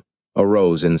come,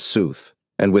 arose in sooth,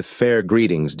 and with fair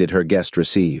greetings did her guest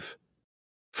receive.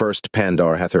 First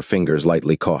Pandar hath her fingers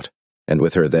lightly caught, and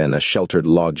with her then a sheltered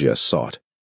loggia sought,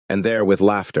 and there with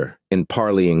laughter, in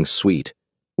parleying sweet,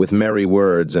 with merry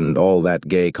words and all that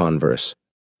gay converse,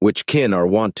 which kin are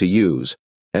wont to use,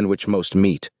 and which most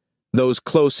meet, those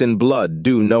close in blood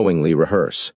do knowingly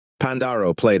rehearse.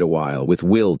 Pandaro played a while with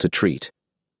will to treat,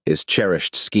 his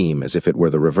cherished scheme as if it were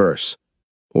the reverse,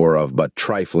 or of but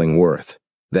trifling worth,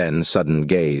 then sudden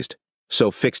gazed, so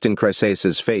fixed in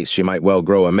Chryses' face she might well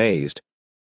grow amazed.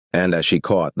 And as she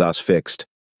caught, thus fixed,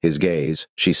 his gaze,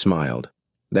 she smiled,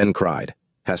 then cried,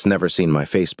 hast never seen my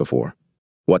face before?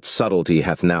 What subtlety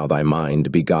hath now thy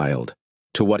mind beguiled?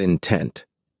 To what intent?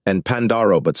 And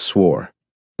Pandaro but swore,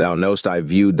 thou know'st I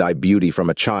viewed thy beauty from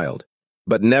a child,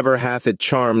 but never hath it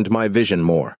charmed my vision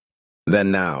more.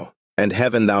 Then now, and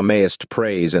heaven thou mayest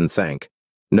praise and thank,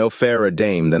 no fairer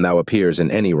dame than thou appears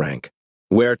in any rank.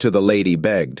 Whereto the lady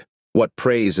begged, what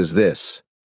praise is this?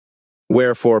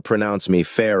 Wherefore pronounce me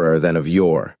fairer than of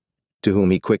yore? To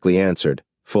whom he quickly answered,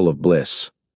 full of bliss,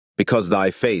 because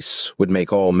thy face would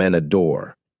make all men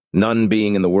adore, none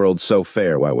being in the world so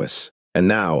fair, wis, and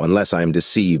now, unless I am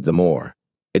deceived the more,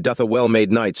 it doth a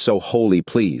well-made knight so wholly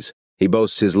please, he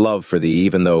boasts his love for thee,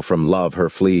 even though from love her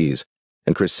flees,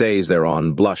 and Chryses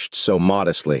thereon blushed so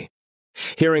modestly.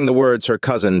 Hearing the words her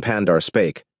cousin Pandar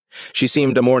spake, she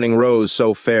seemed a morning rose,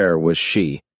 so fair was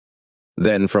she.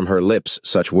 Then from her lips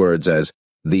such words as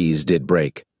these did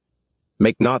break,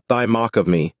 make not thy mock of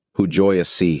me, who joyous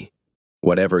see.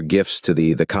 Whatever gifts to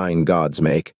thee the kind gods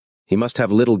make, he must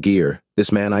have little gear,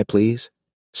 this man I please.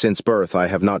 Since birth I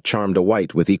have not charmed a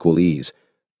wight with equal ease.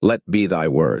 Let be thy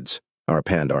words, our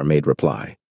Pandar made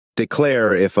reply.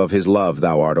 Declare if of his love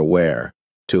thou art aware.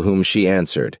 To whom she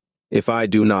answered, if I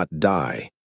do not die,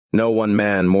 no one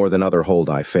man more than other hold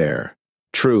I fair.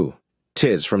 True,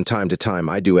 'tis from time to time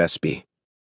I do espy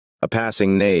a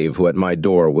passing knave who at my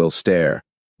door will stare,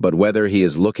 but whether he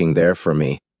is looking there for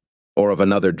me, or of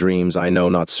another dreams I know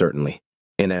not certainly.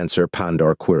 In answer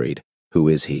Pandar queried, who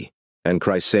is he? And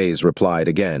Chryses replied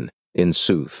again, in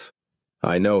sooth,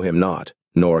 I know him not,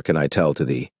 nor can I tell to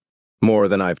thee more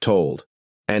than I've told,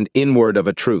 and inward of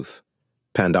a truth.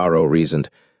 Pandaro reasoned,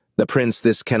 the prince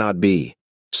this cannot be,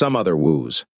 some other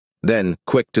woos. Then,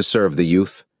 quick to serve the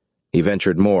youth, he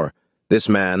ventured more, this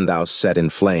man thou set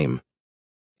in flame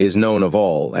is known of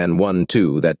all, and one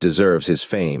too that deserves his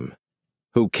fame.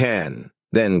 Who can,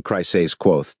 Then Chryses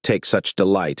quoth, "Take such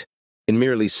delight in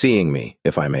merely seeing me,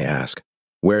 if I may ask,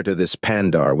 where to this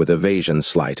Pandar with evasion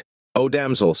slight? O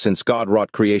damsel, since God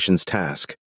wrought creation's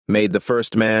task, made the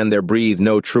first man there breathe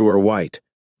no truer wight,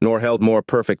 nor held more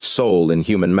perfect soul in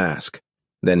human mask,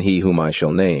 than he whom I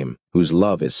shall name, whose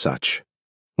love is such.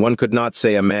 One could not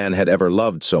say a man had ever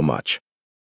loved so much.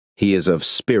 He is of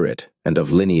spirit and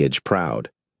of lineage proud,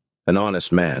 an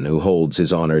honest man who holds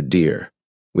his honor dear.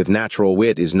 With natural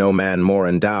wit is no man more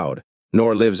endowed,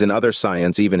 nor lives in other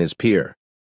science even his peer.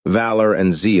 Valor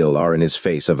and zeal are in his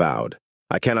face avowed.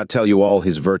 I cannot tell you all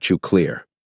his virtue clear.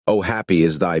 O happy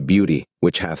is thy beauty,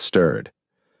 which hath stirred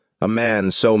a man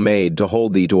so made to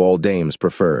hold thee to all dames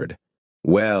preferred.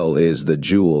 Well is the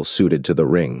jewel suited to the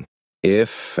ring,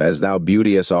 if, as thou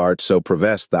beauteous art, so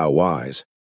prevest thou wise,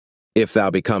 if thou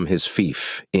become his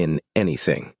fief in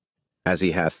anything. As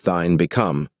he hath thine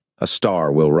become, a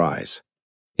star will rise.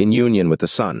 In union with the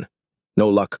sun, no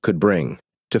luck could bring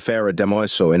to fairer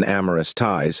demoiselle in amorous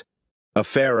ties. A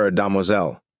fairer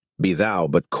damoiselle, be thou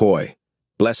but coy.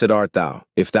 Blessed art thou,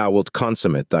 if thou wilt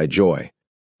consummate thy joy.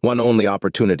 One only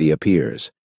opportunity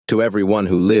appears to every one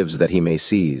who lives that he may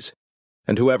seize,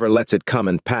 and whoever lets it come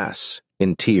and pass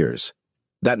in tears,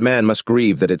 that man must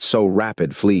grieve that it so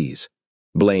rapid flees,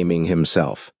 blaming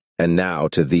himself, and now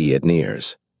to thee it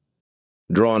nears.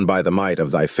 Drawn by the might of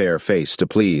thy fair face to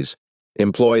please,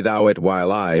 employ thou it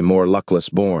while I, more luckless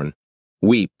born,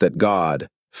 weep that God,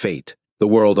 fate, the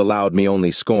world allowed me only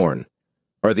scorn.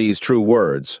 Are these true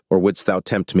words, or wouldst thou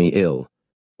tempt me ill?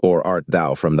 Or art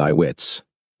thou from thy wits?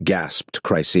 Gasped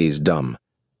Chryses dumb.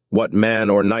 What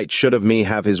man or knight should of me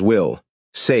have his will,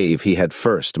 save he had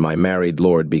first my married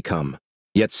lord become?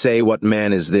 Yet say what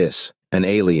man is this, an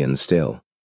alien still,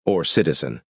 or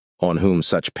citizen, on whom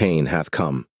such pain hath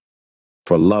come?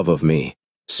 For love of me,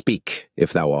 speak,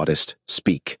 if thou oughtest,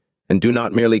 speak, and do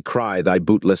not merely cry thy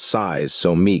bootless sighs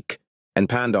so meek. And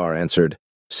Pandar answered,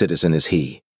 Citizen is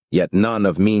he, yet none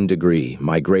of mean degree,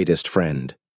 my greatest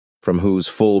friend, from whose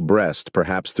full breast,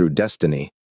 perhaps through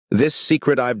destiny, this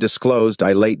secret I've disclosed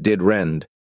I late did rend,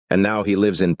 and now he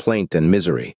lives in plaint and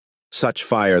misery. Such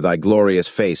fire thy glorious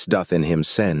face doth in him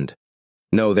send.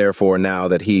 Know therefore now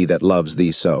that he that loves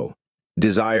thee so,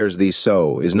 desires thee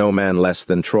so, is no man less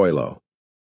than Troilo.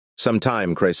 Some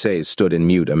time Chryses stood in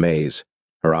mute amaze,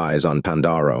 her eyes on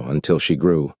Pandaro, until she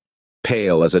grew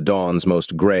pale as a dawn's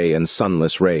most gray and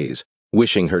sunless rays,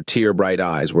 wishing her tear-bright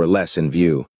eyes were less in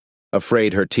view,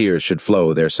 afraid her tears should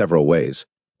flow their several ways,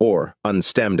 or,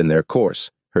 unstemmed in their course,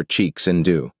 her cheeks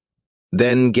indew.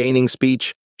 Then, gaining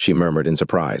speech, she murmured in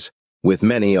surprise, with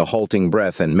many a halting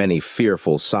breath and many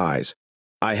fearful sighs,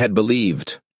 I had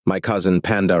believed, my cousin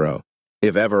Pandaro,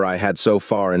 if ever I had so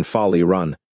far in folly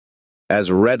run, as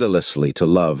readilessly to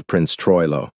love Prince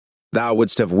Troilo, thou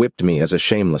wouldst have whipped me as a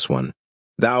shameless one.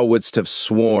 Thou wouldst have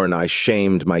sworn I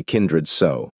shamed my kindred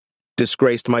so,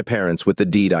 disgraced my parents with the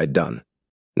deed I'd done.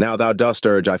 Now thou dost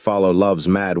urge I follow love's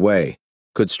mad way.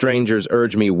 Could strangers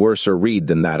urge me worser rede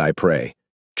than that, I pray?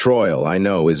 Troil, I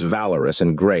know, is valorous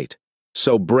and great.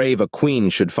 So brave a queen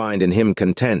should find in him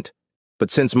content. But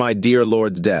since my dear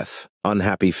lord's death,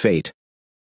 unhappy fate,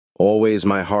 always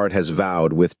my heart has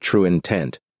vowed with true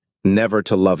intent, never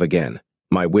to love again.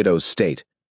 My widow's state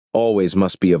always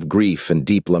must be of grief and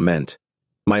deep lament.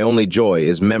 My only joy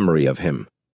is memory of him.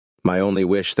 My only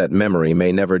wish that memory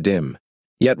may never dim.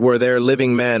 Yet were there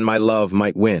living man my love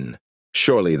might win,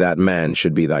 surely that man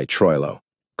should be thy Troilo,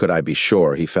 could I be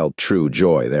sure he felt true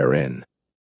joy therein.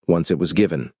 Once it was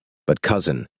given, but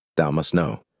cousin, thou must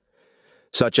know,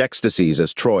 such ecstasies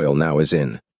as Troil now is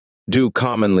in, do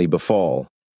commonly befall,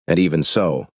 and even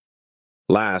so,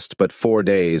 last but 4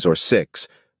 days or 6,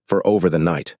 for over the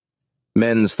night.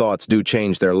 Men's thoughts do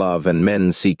change their love, and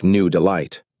men seek new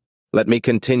delight. Let me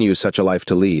continue such a life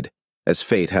to lead, as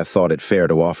fate hath thought it fair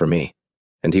to offer me,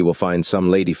 and he will find some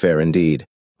lady fair indeed,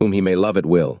 whom he may love at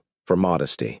will, for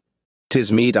modesty.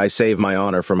 'Tis meet I save my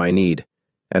honor for my need,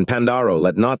 and Pandaro,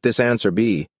 let not this answer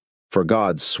be, for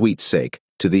God's sweet sake,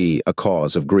 to thee a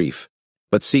cause of grief,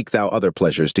 but seek thou other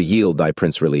pleasures to yield thy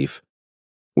prince relief.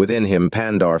 Within him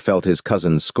Pandar felt his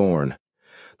cousin's scorn,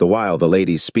 the while the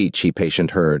lady's speech he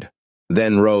patient heard,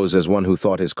 then rose as one who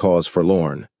thought his cause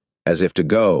forlorn, as if to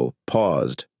go,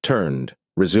 paused, turned,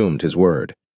 resumed his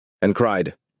word, and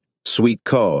cried, Sweet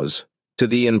cause, to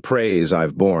thee in praise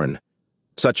I've borne,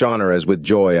 such honor as with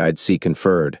joy I'd see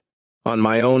conferred, on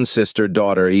my own sister,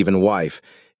 daughter, even wife,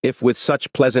 if with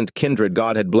such pleasant kindred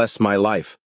God had blessed my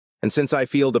life, and since I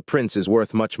feel the prince is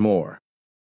worth much more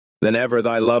than ever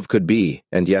thy love could be,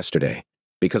 and yesterday,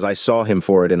 because I saw him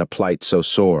for it in a plight so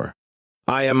sore.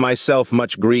 I am myself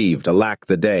much grieved, alack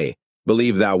the day,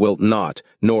 Believe thou wilt not,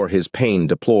 nor his pain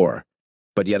deplore.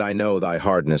 But yet I know thy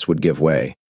hardness would give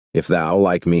way, if thou,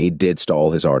 like me, didst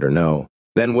all his ardor know.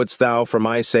 Then wouldst thou, for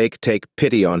my sake, take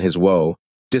pity on his woe,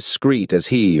 discreet as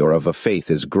he or of a faith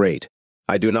is great.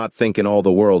 I do not think in all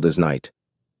the world is knight,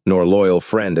 nor loyal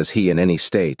friend as he in any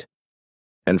state.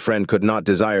 And friend could not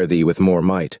desire thee with more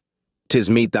might. 'Tis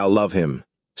meet thou love him,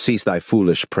 cease thy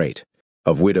foolish prate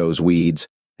of widows' weeds,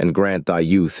 and grant thy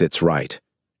youth its right.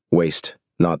 Waste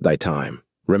not thy time,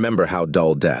 remember how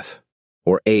dull death,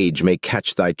 or age may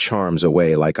catch thy charms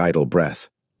away like idle breath.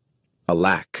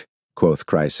 Alack, quoth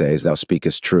Chryses, thou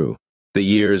speakest true. The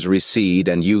years recede,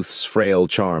 and youth's frail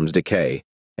charms decay,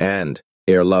 and,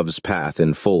 ere love's path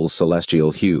in full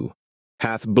celestial hue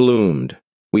hath bloomed,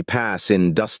 we pass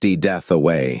in dusty death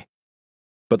away.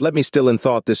 But let me still in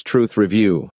thought this truth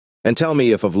review, and tell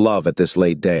me if of love at this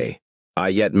late day I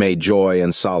yet may joy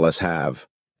and solace have,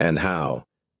 and how,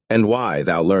 and why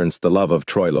thou learn'st the love of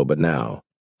Troilo but now.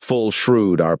 Full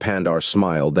shrewd our Pandar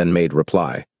smiled, then made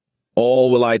reply. All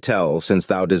will I tell, since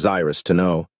thou desirest to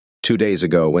know. 2 days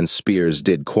ago, when spears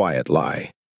did quiet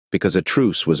lie, because a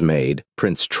truce was made,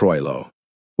 Prince Troilo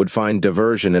would find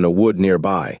diversion in a wood near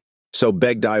by, so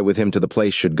begged I with him to the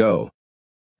place should go.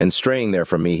 And straying there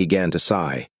from me, he 'gan to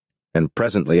sigh, and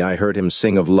presently I heard him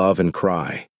sing of love and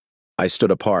cry. I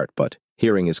stood apart, but,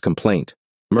 hearing his complaint,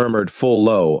 murmured full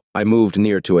low, I moved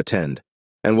near to attend,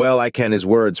 and well I can his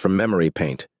words from memory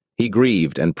paint. He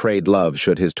grieved, and prayed love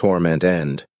should his torment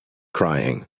end,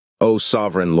 crying, O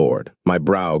sovereign Lord, my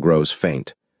brow grows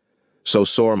faint. So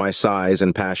sore my sighs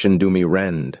and passion do me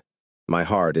rend. My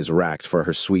heart is racked for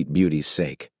her sweet beauty's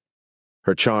sake.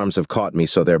 Her charms have caught me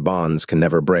so their bonds can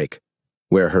never break.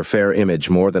 Where her fair image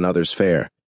more than others fair,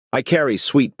 I carry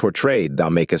sweet portrayed thou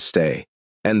makest stay,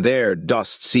 and there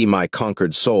dost see my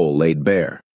conquered soul laid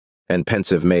bare, and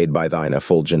pensive made by thine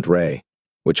effulgent ray,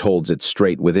 which holds it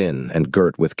straight within and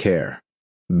girt with care,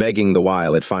 begging the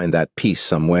while it find that peace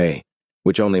some way,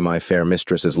 which only my fair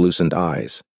mistress's lucent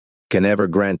eyes can ever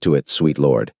grant to it, sweet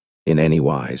Lord, in any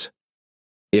wise.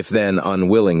 If then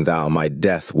unwilling thou my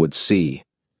death wouldst see,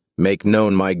 make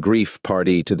known my grief,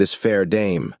 pardie, to this fair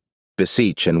dame,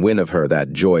 beseech and win of her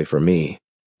that joy for me,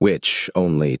 which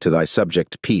only to thy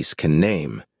subject peace can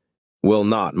name. Will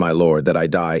not, my lord, that I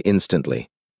die instantly,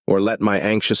 or let my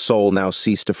anxious soul now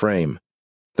cease to frame.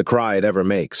 The cry it ever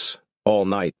makes, all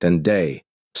night and day,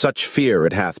 such fear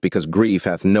it hath because grief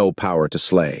hath no power to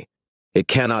slay. It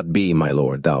cannot be, my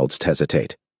lord, thou'dst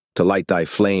hesitate, to light thy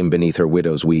flame beneath her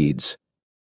widow's weeds.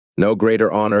 No greater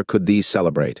honor could thee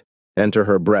celebrate. Enter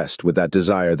her breast with that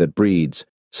desire that breeds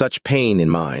such pain in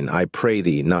mine, I pray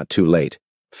thee not too late.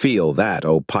 Feel that,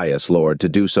 O pious Lord, to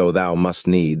do so thou must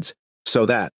needs, so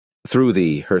that, through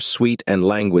thee, her sweet and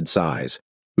languid sighs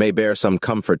may bear some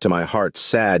comfort to my heart's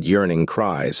sad yearning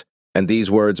cries. And these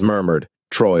words murmured,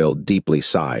 Troil deeply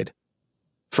sighed.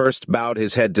 First bowed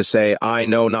his head to say, I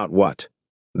know not what.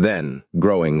 Then,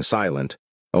 growing silent,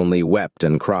 only wept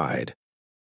and cried.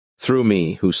 Through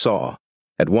me, who saw,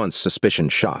 at once suspicion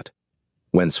shot,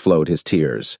 whence flowed his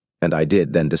tears, and I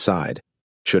did then decide,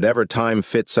 should ever time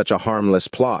fit such a harmless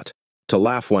plot, to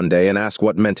laugh one day and ask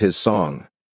what meant his song,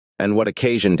 and what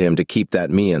occasioned him to keep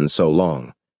that mien so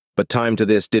long. But time to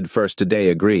this did first today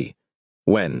agree,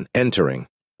 when, entering,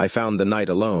 I found the knight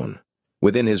alone,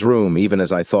 within his room even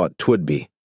as I thought 'twould be.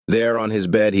 There on his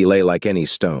bed he lay like any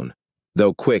stone,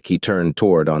 though quick he turned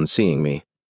toward on seeing me,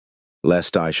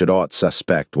 lest I should aught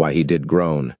suspect why he did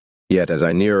groan. Yet as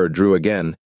I nearer drew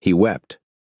again, he wept,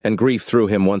 and grief through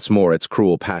him once more its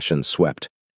cruel passions swept.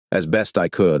 As best I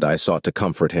could, I sought to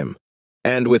comfort him,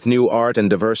 and with new art and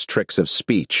diverse tricks of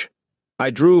speech, I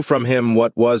drew from him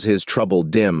what was his trouble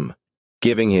dim,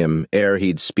 giving him, ere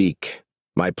he'd speak,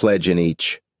 my pledge in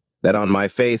each, that on my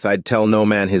faith I'd tell no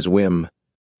man his whim.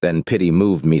 Then pity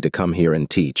moved me to come here and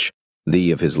teach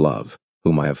thee of his love,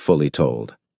 whom I have fully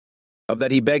told. Of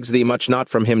that he begs thee much not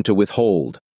from him to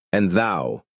withhold, and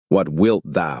thou, what wilt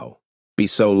thou? Be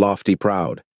so lofty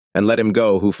proud, and let him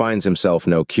go who finds himself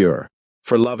no cure.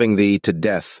 For loving thee to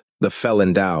death, the fell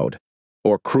endowed,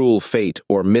 or cruel fate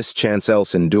or mischance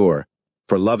else endure,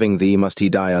 for loving thee must he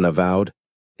die unavowed?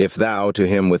 If thou to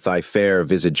him with thy fair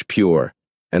visage pure,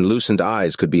 and lucent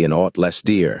eyes could be in aught less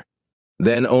dear,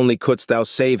 then only couldst thou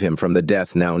save him from the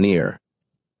death now near.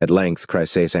 At length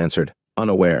Chryses answered,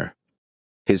 unaware.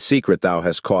 His secret thou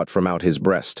hast caught from out his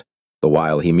breast, the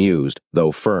while he mused,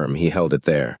 though firm he held it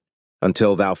there,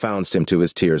 until thou foundst him to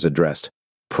his tears addressed,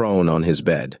 prone on his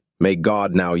bed. May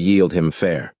God now yield him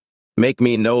fair. Make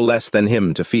me no less than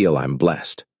him to feel I'm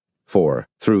blessed. For,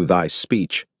 through thy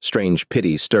speech, strange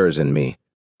pity stirs in me,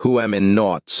 who am in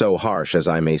naught so harsh as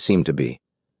I may seem to be.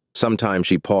 Sometime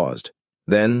she paused,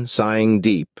 then, sighing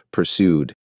deep,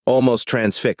 pursued, almost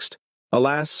transfixed,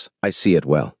 "Alas, I see it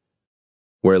well,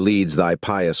 where leads thy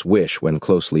pious wish when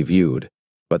closely viewed,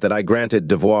 but that I granted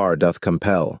devoir doth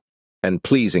compel, and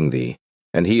pleasing thee,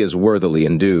 and he is worthily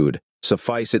endued,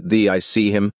 suffice it thee I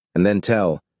see him, and then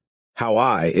tell, how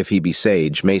I, if he be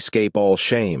sage, may scape all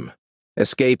shame,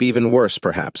 escape even worse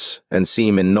perhaps, and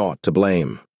seem in naught to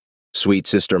blame." "Sweet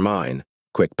sister mine,"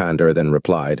 quick Pandar then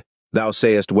replied, "thou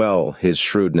sayest well, his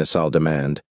shrewdness I'll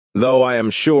demand, though I am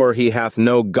sure he hath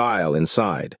no guile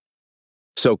inside.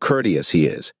 So courteous he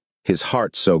is, his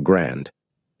heart so grand,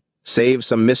 save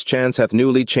some mischance hath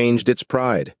newly changed its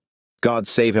pride. God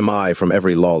save him I from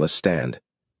every lawless stand.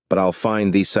 But I'll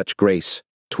find thee such grace,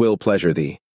 'twill pleasure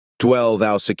thee. Dwell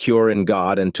thou secure in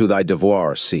God, and to thy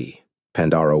devoir see."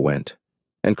 Pandaro went,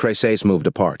 and Chryses moved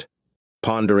apart,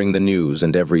 pondering the news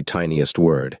and every tiniest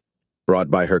word, brought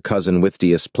by her cousin with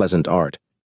pleasant art,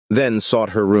 then sought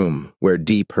her room, where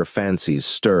deep her fancies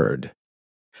stirred.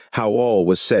 How all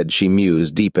was said she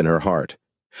mused deep in her heart.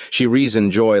 She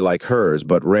reasoned joy like hers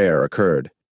but rare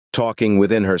occurred, talking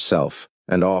within herself,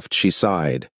 and oft she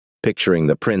sighed, picturing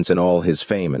the prince in all his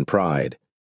fame and pride.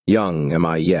 Young am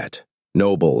I yet,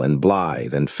 noble and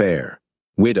blithe and fair,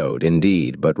 widowed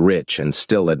indeed, but rich and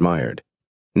still admired,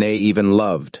 nay even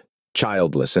loved,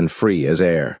 childless and free as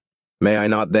air. May I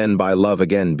not then by love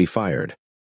again be fired?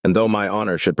 And though my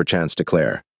honor should perchance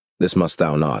declare, this must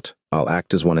thou not, I'll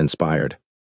act as one inspired.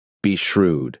 Be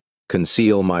shrewd,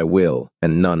 conceal my will,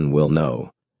 and none will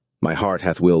know. My heart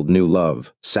hath willed new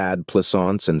love, sad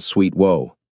plaisance and sweet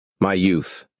woe. My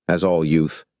youth, as all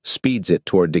youth, speeds it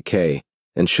toward decay,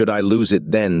 and should I lose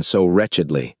it then so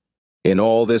wretchedly? In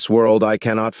all this world I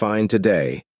cannot find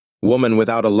today woman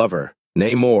without a lover,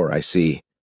 nay more, I see,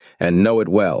 and know it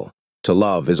well, to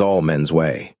love is all men's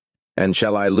way. And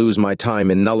shall I lose my time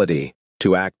in nullity?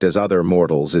 To act as other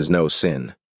mortals is no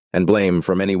sin, and blame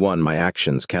from any one my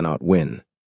actions cannot win.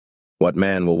 What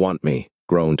man will want me,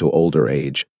 grown to older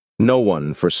age? No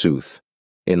one, forsooth,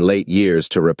 in late years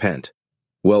to repent,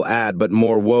 will add but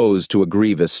more woes to a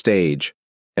grievous stage,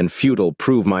 and futile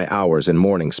prove my hours in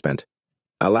mourning spent.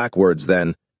 Alack words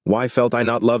then, why felt I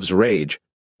not love's rage?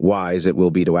 Wise it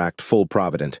will be to act full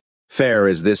provident. Fair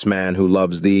is this man who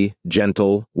loves thee,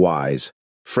 gentle, wise,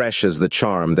 fresh as the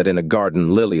charm that in a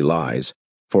garden lily lies,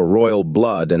 for royal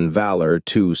blood and valor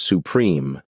too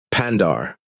supreme.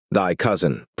 Pandar, thy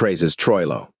cousin, praises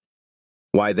Troilo.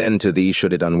 Why then to thee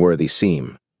should it unworthy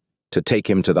seem, to take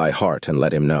him to thy heart and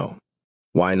let him know?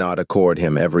 Why not accord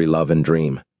him every love and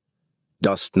dream?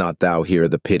 Dost not thou hear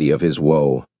the pity of his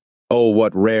woe? Oh,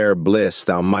 what rare bliss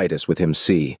thou mightest with him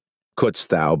see, couldst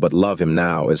thou but love him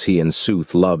now as he in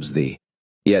sooth loves thee.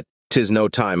 Yet 'tis no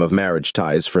time of marriage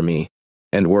ties for me,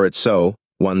 and were it so,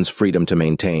 one's freedom to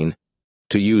maintain.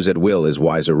 To use at will is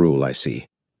wiser rule, I see.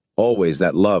 Always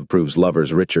that love proves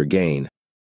lover's richer gain,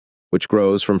 which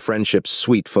grows from friendship's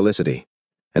sweet felicity,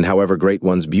 and however great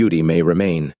one's beauty may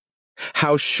remain.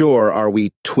 How sure are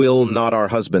we 'twill not our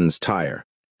husbands tire,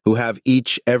 who have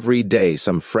each every day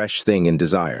some fresh thing in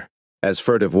desire, as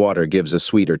furtive water gives a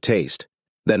sweeter taste,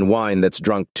 than wine that's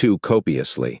drunk too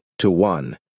copiously, to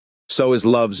one. So is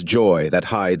love's joy that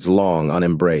hides long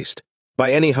unembraced,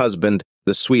 by any husband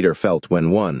the sweeter felt when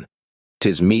won.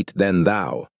 'Tis meet then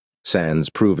thou, sans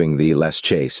proving thee less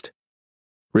chaste,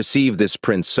 receive this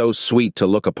prince so sweet to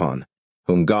look upon,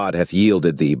 whom God hath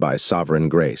yielded thee by sovereign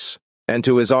grace, and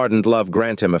to his ardent love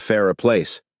grant him a fairer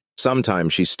place. Sometime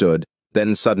she stood,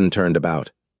 then sudden turned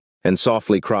about, and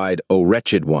softly cried, O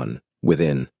wretched one,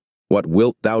 within, what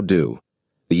wilt thou do?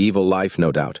 The evil life,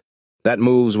 no doubt, that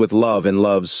moves with love in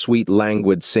love's sweet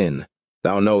languid sin,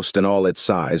 thou know'st in all its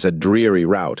sighs, a dreary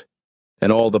rout,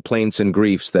 and all the plaints and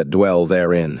griefs that dwell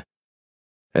therein.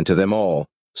 And to them all,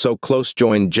 so close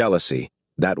joined jealousy,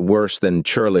 that worse than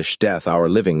churlish death our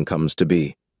living comes to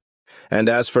be. And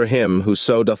as for him who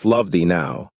so doth love thee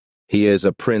now, he is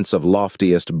a prince of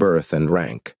loftiest birth and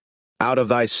rank. Out of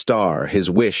thy star his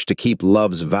wish to keep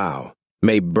love's vow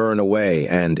may burn away,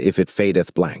 and if it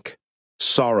fadeth blank,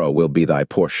 sorrow will be thy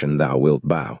portion, thou wilt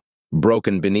bow,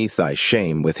 broken beneath thy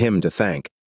shame, with him to thank,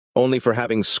 only for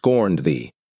having scorned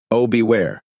thee. Oh,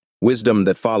 beware, wisdom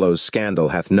that follows scandal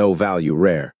hath no value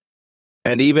rare.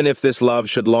 And even if this love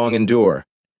should long endure,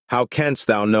 how canst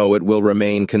thou know it will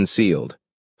remain concealed?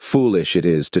 Foolish it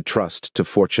is to trust to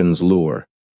fortune's lure,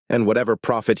 and whatever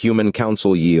profit human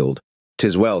counsel yield,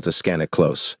 'tis well to scan it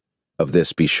close. Of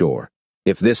this be sure,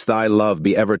 if this thy love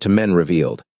be ever to men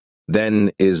revealed,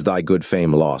 then is thy good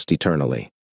fame lost eternally.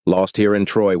 Lost here in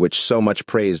Troy, which so much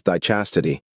praised thy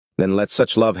chastity, then let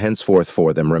such love henceforth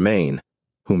for them remain,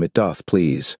 whom it doth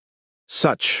please.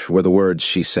 Such were the words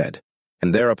she said,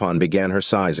 and thereupon began her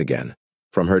sighs again,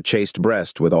 from her chaste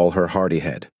breast with all her hardy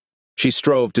head. She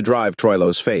strove to drive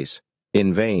Troilo's face,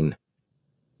 in vain.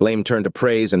 Blame turned to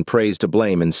praise and praise to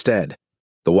blame instead,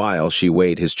 the while she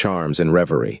weighed his charms in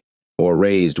reverie, or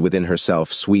raised within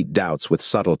herself sweet doubts with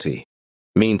subtlety.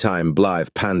 Meantime blithe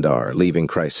Pandar, leaving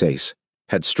Chryseis,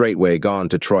 had straightway gone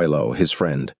to Troilo, his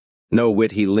friend. No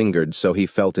whit he lingered, so he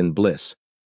felt in bliss.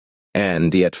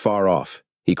 And, yet far off,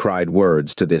 he cried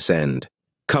words to this end.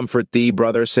 Comfort thee,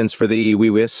 brother, since for thee we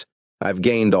wis, I've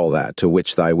gained all that to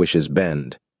which thy wishes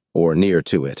bend, or near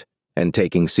to it, and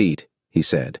taking seat, he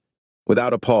said,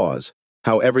 without a pause,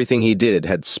 how everything he did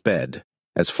had sped,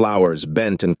 as flowers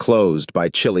bent and closed by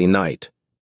chilly night,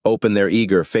 open their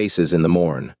eager faces in the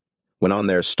morn, when on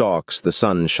their stalks the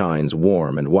sun shines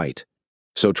warm and white.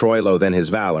 So Troilo then his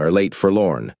valor, late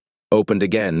forlorn, opened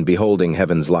again, beholding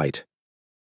heaven's light,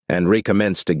 and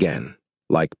recommenced again,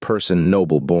 like person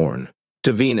noble born.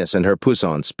 To Venus and her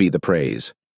puissance be the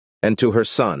praise, and to her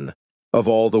son, of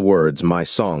all the words my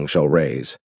song shall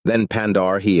raise. Then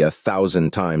Pandar he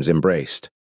 1,000 times embraced,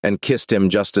 and kissed him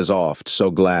just as oft,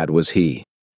 so glad was he,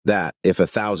 that, if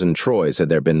 1,000 Troys had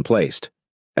there been placed,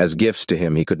 as gifts to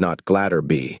him he could not gladder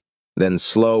be. Then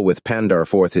slow with Pandar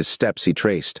forth his steps he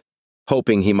traced,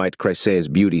 hoping he might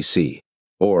Chryseis' beauty see,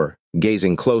 or,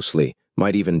 gazing closely,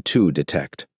 might even too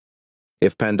detect,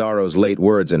 if Pandaro's late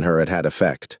words in her had had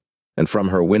effect, and from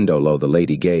her window low the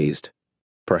lady gazed.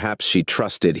 Perhaps she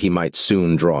trusted he might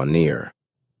soon draw near.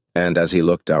 And as he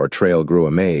looked our trail grew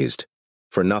amazed,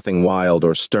 for nothing wild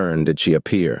or stern did she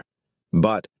appear,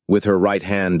 but, with her right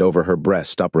hand over her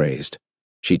breast upraised,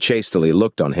 she chastely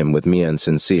looked on him with mien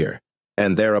sincere,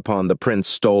 and thereupon the prince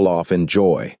stole off in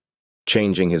joy,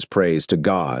 changing his praise to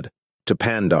God, to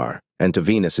Pandar, and to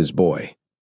Venus his boy.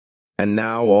 And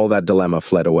now all that dilemma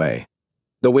fled away,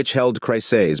 the which held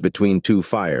Chryseis between two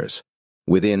fires.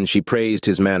 Within she praised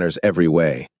his manners every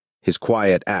way, his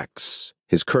quiet acts,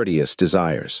 his courteous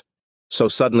desires. So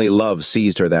suddenly love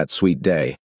seized her that sweet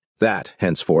day, that,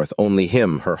 henceforth, only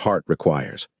him her heart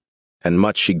requires. And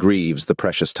much she grieves the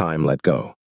precious time let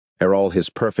go, ere all his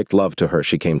perfect love to her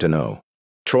she came to know.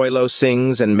 Troilo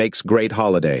sings and makes great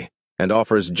holiday, and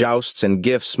offers jousts and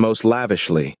gifts most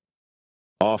lavishly.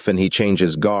 Often he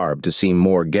changes garb to seem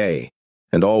more gay,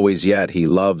 and always yet he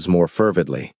loves more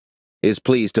fervidly, is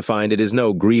pleased to find it is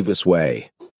no grievous way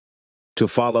to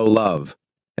follow love,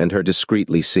 and her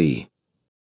discreetly see.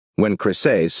 When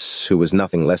Chryseis, who was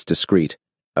nothing less discreet,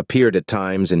 appeared at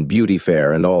times in beauty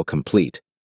fair and all complete,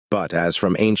 but as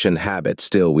from ancient habit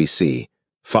still we see,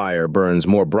 fire burns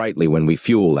more brightly when we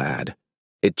fuel add.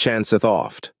 It chanceth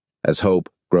oft, as hope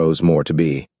grows more to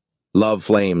be. Love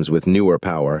flames with newer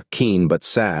power, keen but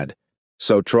sad.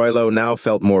 So Troilo now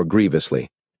felt more grievously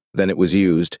than it was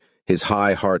used, his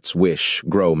high heart's wish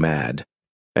grow mad,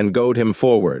 and goad him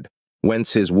forward,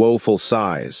 whence his woeful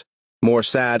sighs, more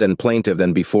sad and plaintive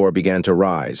than before, began to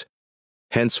rise.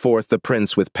 Henceforth the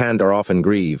prince with Pandar often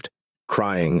grieved,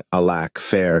 crying, Alack,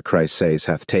 fair Chryseis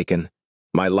hath taken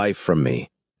my life from me,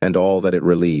 and all that it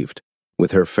relieved,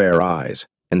 with her fair eyes,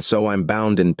 and so I'm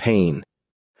bound in pain.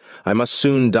 I must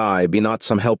soon die, be not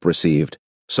some help received.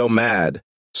 So mad,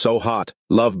 so hot,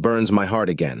 love burns my heart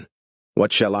again.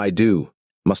 What shall I do?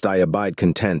 Must I abide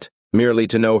content, merely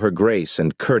to know her grace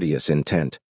and courteous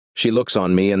intent? She looks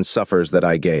on me and suffers that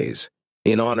I gaze.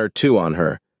 In honor too on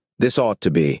her, this ought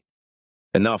to be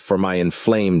enough for my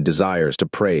inflamed desires to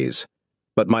praise.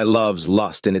 But my love's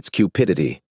lust in its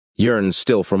cupidity yearns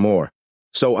still for more.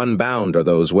 So unbound are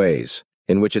those ways,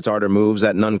 in which its ardor moves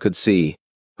that none could see,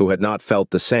 who had not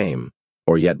felt the same,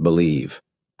 or yet believe,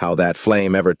 how that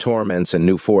flame ever torments and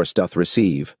new force doth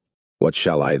receive. What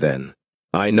shall I then?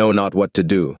 I know not what to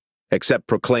do, except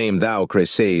proclaim thou,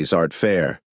 Chryseis, art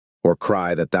fair, or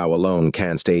cry that thou alone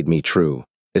canst aid me true,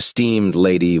 esteemed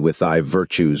lady with thy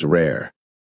virtues rare.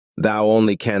 Thou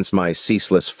only canst my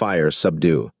ceaseless fire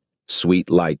subdue,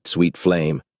 sweet light, sweet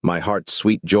flame, my heart's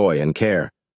sweet joy and care.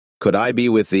 Could I be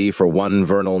with thee for one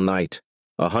vernal night,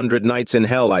 100 nights in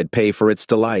hell I'd pay for its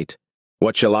delight.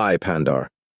 What shall I, Pandar?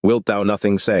 Wilt thou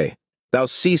nothing say? Thou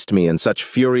seest me in such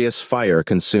furious fire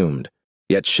consumed,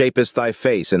 yet shapest thy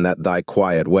face in that thy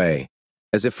quiet way,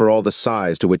 as if for all the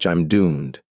sighs to which I'm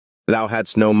doomed. Thou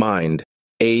hadst no mind.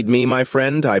 Aid me, my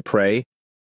friend, I pray.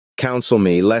 Counsel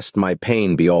me, lest my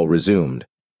pain be all resumed,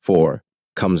 for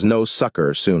comes no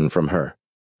succor soon from her.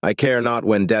 I care not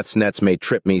when death's nets may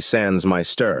trip me sans my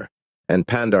stir. And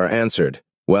Pandar answered,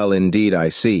 Well indeed I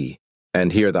see,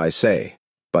 and hear thy say,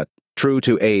 but true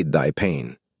to aid thy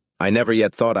pain. I never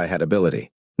yet thought I had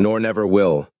ability, nor never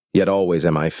will, yet always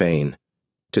am I fain,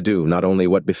 to do not only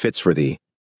what befits for thee,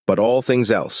 but all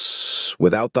things else, thus,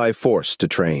 without thy force to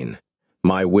train,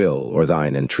 my will or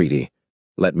thine entreaty,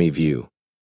 let me view.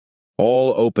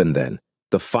 All open then,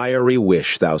 the fiery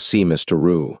wish thou seemest to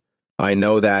rue. I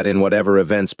know that in whatever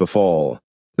events befall,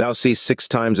 thou seest 6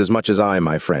 times as much as I,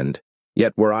 my friend.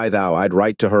 Yet were I thou, I'd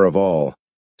write to her of all,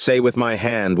 say with my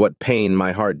hand what pain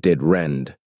my heart did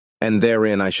rend, and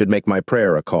therein I should make my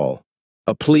prayer a call,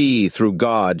 a plea through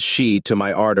God she to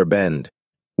my ardor bend,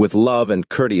 with love and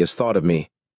courteous thought of me,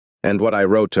 and what I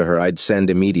wrote to her I'd send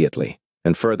immediately,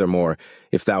 and furthermore,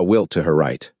 if thou wilt to her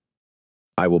write,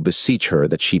 I will beseech her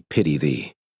that she pity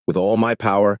thee, with all my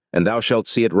power, and thou shalt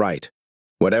see it right.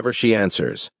 Whatever she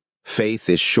answers, faith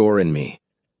is sure in me,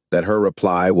 that her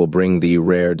reply will bring thee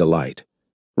rare delight.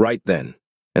 Write then,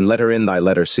 and let her in thy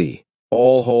letter see,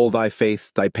 all whole thy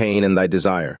faith, thy pain, and thy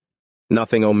desire.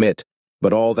 Nothing omit,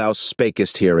 but all thou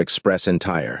spakest here express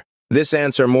entire. This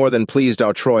answer more than pleased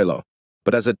our Troilo,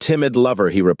 but as a timid lover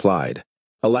he replied,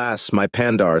 Alas, my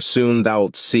Pandar, soon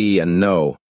thou'lt see and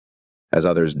know, as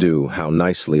others do, how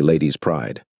nicely ladies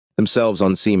pride themselves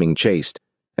on seeming chaste,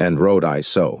 and wrote I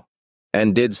so.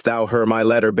 And didst thou her my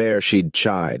letter bear, she'd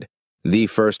chide thee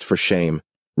first for shame,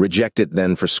 reject it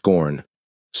then for scorn,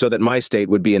 so that my state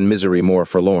would be in misery more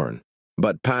forlorn.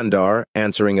 But Pandar,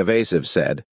 answering evasive,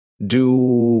 said,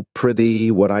 Do,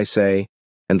 prithee, what I say,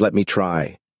 and let me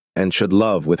try, and should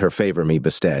love with her favor me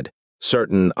bestead,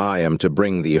 certain I am to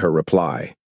bring thee her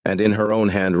reply, and in her own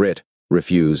hand writ,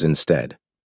 refuse instead.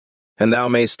 And thou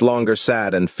mayst longer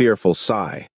sad and fearful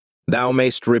sigh, thou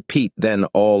mayst repeat then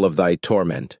all of thy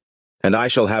torment, and I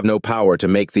shall have no power to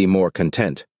make thee more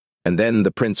content. And then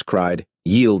the prince cried,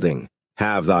 yielding,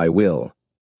 Have thy will.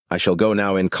 I shall go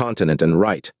now incontinent and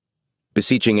write,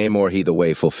 beseeching Amor he the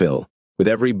way fulfill, with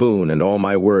every boon and all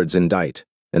my words indite.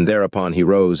 And thereupon he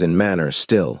rose in manner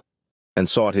still, and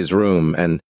sought his room,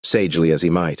 and, sagely as he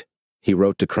might, he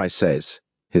wrote to Chryses,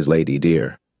 his lady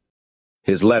dear.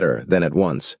 His letter then at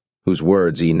once, whose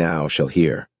words ye now shall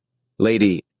hear.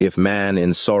 Lady, if man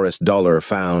in sorest dolour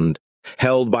found,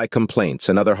 held by complaints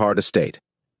and other hard estate,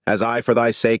 as I for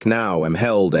thy sake now am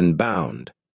held and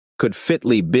bound, could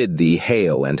fitly bid thee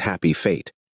hail and happy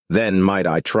fate, then might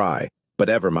I try, but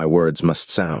ever my words must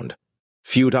sound.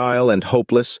 Futile and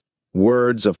hopeless,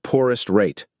 words of poorest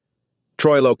rate.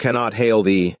 Troilo cannot hail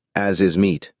thee, as is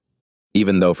meet,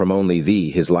 even though from only thee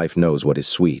his life knows what is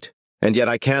sweet. And yet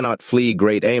I cannot flee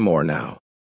great Amor now,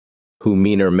 who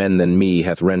meaner men than me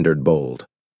hath rendered bold,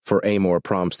 for Amor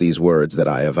prompts these words that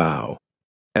I avow.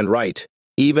 And write,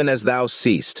 even as thou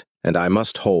seest, and I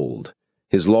must hold,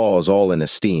 his laws all in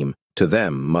esteem, to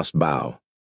them must bow.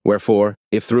 Wherefore,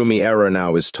 if through me error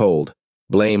now is told,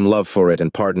 blame love for it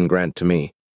and pardon grant to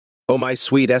me. O my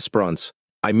sweet Esperance,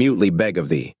 I mutely beg of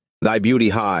thee, thy beauty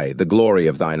high, the glory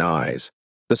of thine eyes,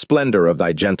 the splendor of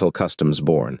thy gentle customs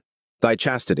born, thy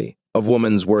chastity, of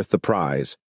woman's worth the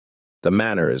prize, the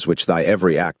manners which thy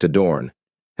every act adorn,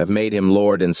 have made him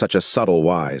lord in such a subtle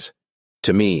wise,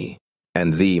 to me,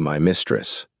 and thee my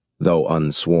mistress, though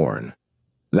unsworn,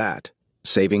 that,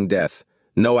 saving death,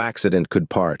 no accident could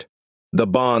part, the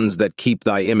bonds that keep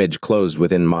thy image closed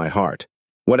within my heart.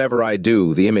 Whatever I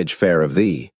do, the image fair of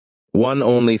thee, one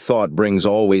only thought brings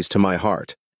always to my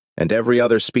heart, and every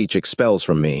other speech expels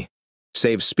from me,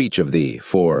 save speech of thee,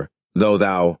 for, though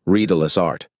thou readiless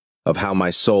art, of how my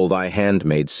soul thy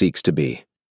handmaid seeks to be,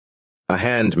 a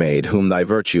handmaid whom thy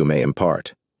virtue may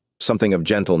impart, something of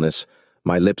gentleness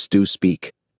my lips do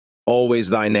speak, always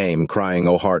thy name crying,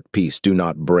 O heart, peace, do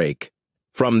not break.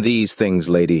 From these things,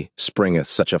 lady, springeth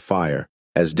such a fire,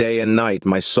 as day and night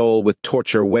my soul with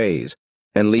torture weighs,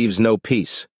 and leaves no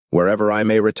peace, wherever I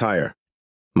may retire.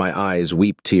 My eyes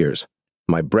weep tears,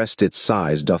 my breast its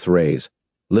sighs doth raise,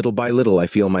 little by little I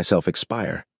feel myself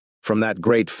expire, from that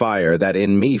great fire that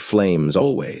in me flames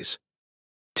always.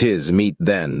 'Tis meet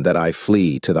then that I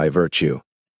flee to thy virtue,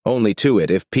 only to it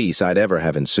if peace I'd ever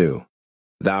have ensue.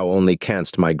 Thou only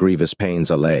canst my grievous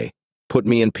pains allay, put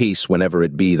me in peace whenever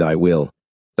it be thy will.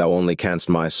 Thou only canst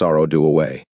my sorrow do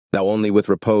away, thou only with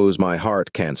repose my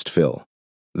heart canst fill.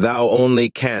 Thou only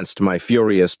canst my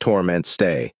furious torment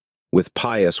stay, with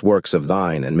pious works of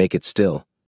thine and make it still.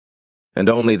 And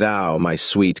only thou, my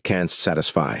sweet, canst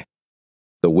satisfy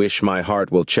the wish my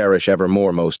heart will cherish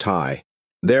evermore most high.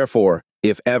 Therefore,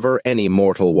 if ever any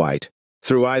mortal wight,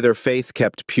 through either faith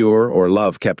kept pure or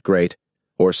love kept great,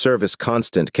 or service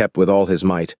constant kept with all his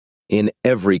might, in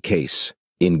every case,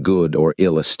 in good or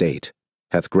ill estate,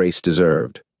 hath grace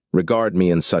deserved, regard me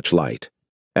in such light,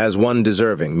 as one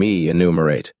deserving me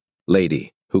enumerate,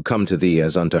 lady, who come to thee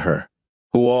as unto her,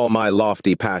 who all my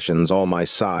lofty passions, all my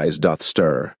sighs doth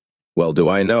stir. Well do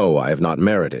I know I have not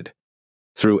merited,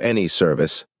 through any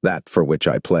service, that for which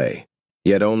I play.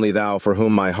 yet only thou for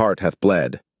whom my heart hath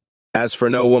bled. As for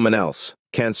no woman else,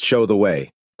 canst show the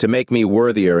way, to make me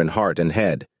worthier in heart and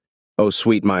head. O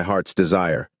sweet my heart's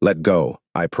desire, let go,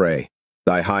 I pray,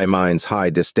 thy high mind's high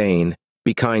disdain,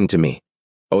 be kind to me.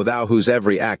 O thou whose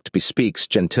every act bespeaks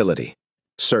gentility,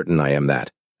 certain I am that,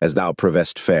 as thou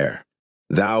provest fair,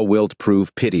 thou wilt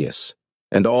prove piteous,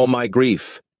 and all my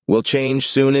grief will change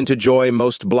soon into joy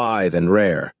most blithe and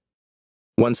rare.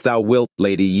 Once thou wilt,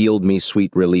 lady, yield me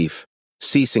sweet relief,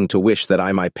 ceasing to wish that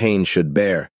I my pain should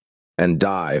bear, and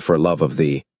die for love of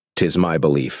thee, 'tis my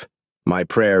belief. My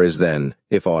prayer is then,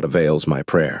 if aught avails my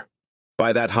prayer,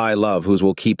 by that high love whose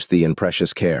will keeps thee in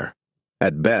precious care.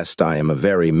 At best I am a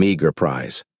very meagre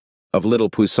prize, of little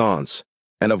puissance,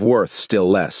 and of worth still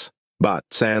less, but,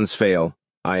 sans fail,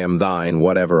 I am thine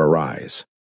whatever arise.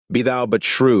 Be thou but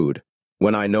shrewd,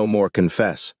 when I no more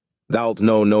confess, thou'lt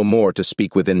know no more to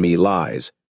speak within me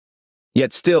lies.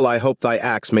 Yet still I hope thy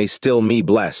acts may still me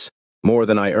bless, more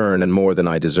than I earn and more than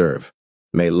I deserve.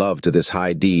 May love to this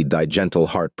high deed thy gentle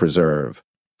heart preserve.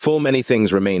 Full many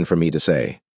things remain for me to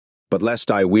say, but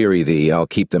lest I weary thee, I'll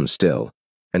keep them still,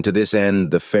 and to this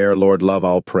end the fair Lord Love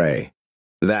I'll pray,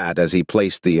 that, as he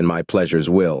placed thee in my pleasure's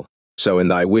will, so in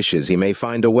thy wishes he may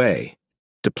find a way,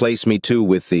 to place me too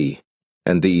with thee,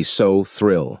 and thee so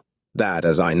thrill, that,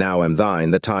 as I now am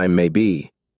thine, the time may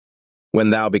be, when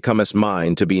thou becomest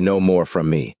mine to be no more from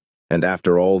me. And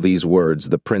after all these words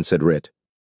the prince had writ,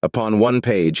 upon one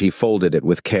page he folded it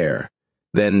with care,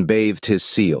 then bathed his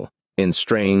seal, in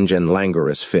strange and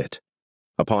languorous fit,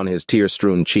 upon his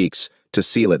tear-strewn cheeks, to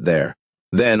seal it there.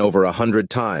 Then over 100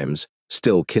 times,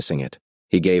 still kissing it,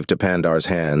 he gave to Pandar's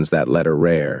hands that letter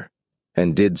rare,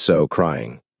 and did so,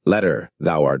 crying, Letter,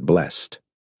 thou art blessed,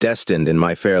 destined in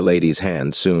my fair lady's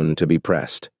hand soon to be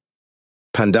pressed.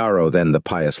 Pandaro then the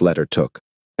pious letter took,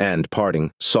 and,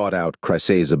 parting, sought out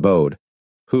Chryse's abode,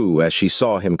 who, as she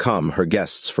saw him come, her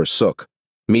guests forsook,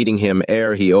 meeting him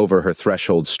ere he over her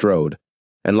threshold strode,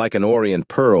 and like an orient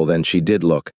pearl then she did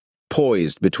look,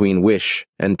 poised between wish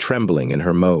and trembling in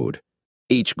her mode.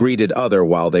 Each greeted other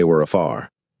while they were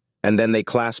afar, and then they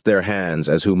clasped their hands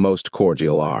as who most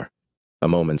cordial are. A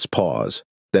moment's pause,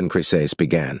 then Chryses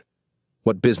began,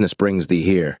 What business brings thee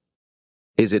here?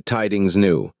 Is it tidings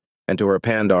new? And to her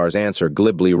Pandar's answer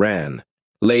glibly ran,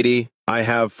 Lady, I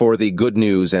have for thee good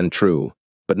news and true,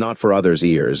 but not for others'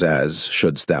 ears, as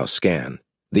shouldst thou scan.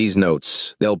 These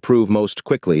notes, they'll prove most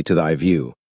quickly to thy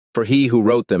view, for he who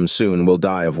wrote them soon will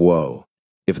die of woe,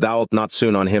 if thou'lt not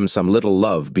soon on him some little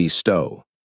love bestow.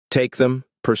 Take them,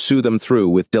 pursue them through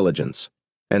with diligence,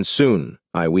 and soon,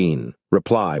 I ween,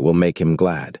 reply will make him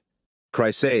glad.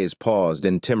 Chryses paused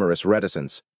in timorous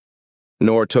reticence,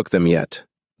 nor took them yet,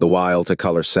 the while to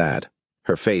color sad.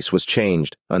 Her face was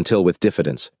changed, until with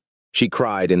diffidence she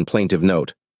cried in plaintive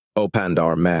note, O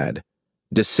Pandar mad,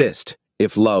 desist,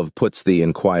 if love puts thee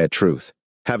in quiet truth.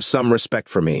 Have some respect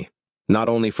for me, not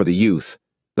only for the youth.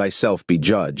 Thyself be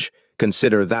judge,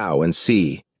 consider thou and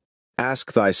see.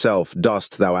 Ask thyself,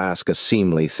 dost thou ask a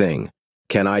seemly thing?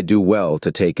 Can I do well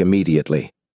to take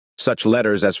immediately? Such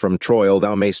letters as from Troil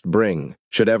thou mayst bring,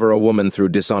 should ever a woman through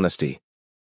dishonesty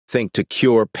think to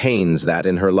cure pains that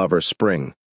in her lover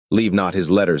spring. Leave not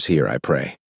his letters here, I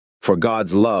pray. For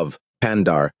God's love,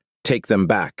 Pandar, take them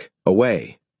back,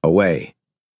 away, away.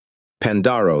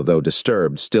 Pandaro, though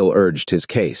disturbed, still urged his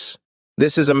case.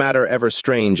 This is a matter ever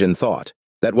strange in thought,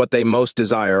 that what they most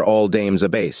desire all dames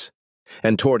abase,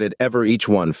 and toward it ever each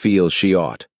one feels she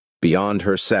ought, beyond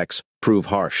her sex, prove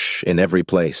harsh in every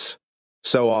place.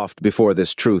 So oft before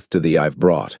this truth to thee I've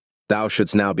brought, thou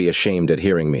shouldst now be ashamed at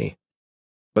hearing me.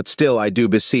 But still I do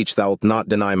beseech thou'lt not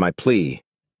deny my plea.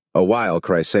 A while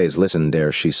Chryses listened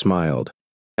ere she smiled,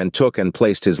 and took and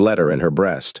placed his letter in her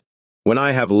breast. When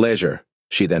I have leisure,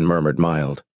 she then murmured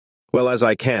mild, well as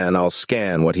I can I'll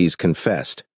scan what he's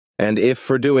confessed, and if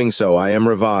for doing so I am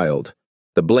reviled,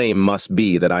 the blame must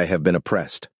be that I have been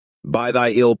oppressed. By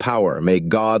thy ill power may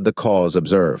God the cause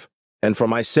observe, and for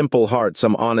my simple heart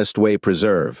some honest way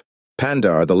preserve.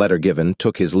 Pandar, the letter given,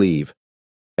 took his leave,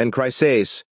 and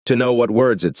Chryses, to know what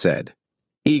words it said,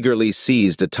 eagerly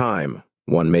seized a time,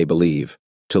 one may believe,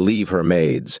 to leave her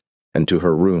maids, and to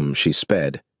her room she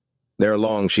sped. There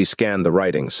long she scanned the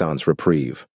writing sans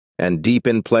reprieve, and deep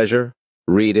in pleasure,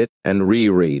 read it and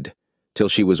reread, till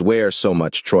she was where so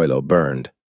much Troilo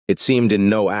burned. It seemed in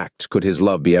no act could his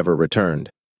love be ever returned.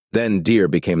 Then dear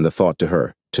became the thought to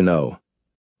her, to know.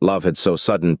 Love had so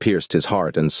sudden pierced his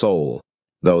heart and soul,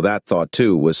 though that thought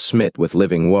too was smit with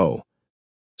living woe,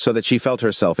 so that she felt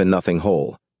herself in nothing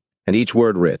whole, and each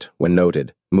word writ, when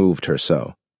noted, moved her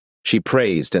so. She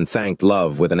praised and thanked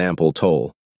love with an ample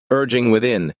toll, urging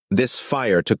within this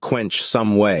fire to quench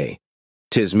some way,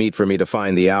 'Tis meet for me to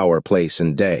find the hour, place,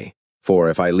 and day, for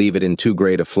if I leave it in too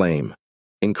great a flame,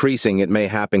 increasing it may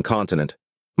hap incontinent,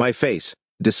 my face,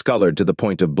 discolored to the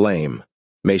point of blame,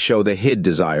 may show the hid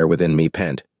desire within me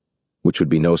pent, which would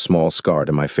be no small scar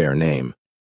to my fair name.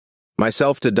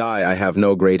 Myself to die I have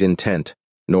no great intent,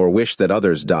 nor wish that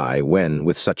others die, when,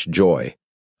 with such joy,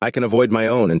 I can avoid my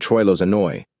own and Troilo's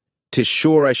annoy. 'Tis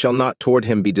sure I shall not toward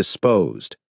him be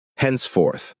disposed,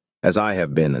 henceforth, as I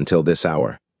have been until this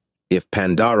hour. If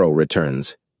Pandaro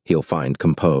returns, he'll find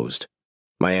composed.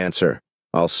 My answer,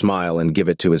 I'll smile and give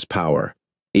it to his power,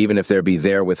 even if there be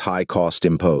there with high cost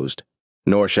imposed.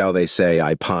 Nor shall they say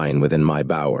I pine within my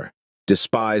bower,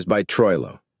 despised by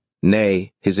Troilo,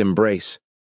 nay, his embrace.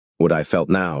 Would I felt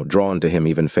now, drawn to him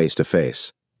even face to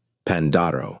face.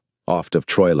 Pandaro, oft of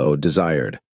Troilo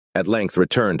desired, at length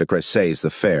returned to Chryses the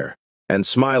fair, and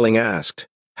smiling asked,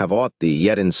 have aught thee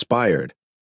yet inspired?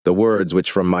 The words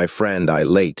which from my friend I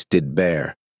late did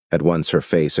bear, at once her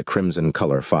face a crimson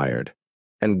color fired.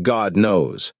 And God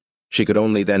knows, she could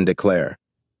only then declare,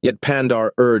 yet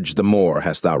Pandar urged the more,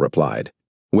 hast thou replied,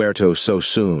 whereto so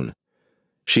soon?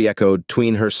 She echoed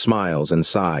 'tween her smiles and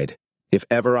sighed, if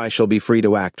ever I shall be free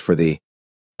to act for thee.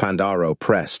 Pandaro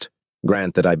pressed,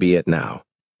 grant that I be it now,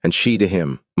 and she to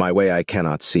him, my way I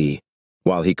cannot see,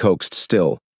 while he coaxed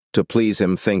still, to please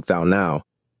him think thou now,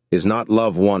 is not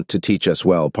love wont to teach us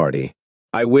well, party?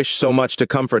 I wish so much to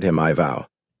comfort him, I vow.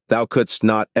 Thou couldst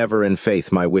not ever in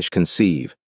faith my wish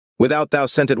conceive. Without thou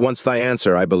sent at once thy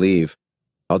answer, I believe.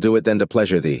 I'll do it then to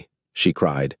pleasure thee, she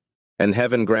cried, and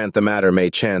heaven grant the matter may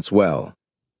chance well.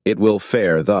 It will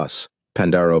fare thus,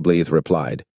 Pandaro blithe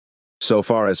replied, so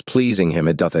far as pleasing him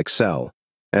it doth excel,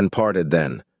 and parted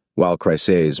then, while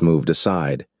Chryses moved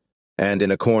aside, and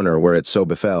in a corner where it so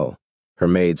befell, her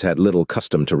maids had little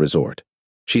custom to resort.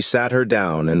 She sat her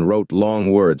down and wrote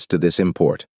long words to this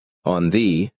import, on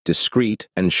thee, discreet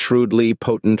and shrewdly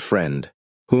potent friend,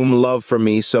 whom love for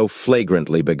me so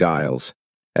flagrantly beguiles,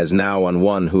 as now on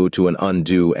one who to an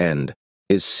undue end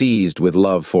is seized with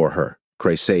love for her,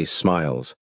 Chryses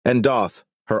smiles, and doth,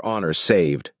 her honor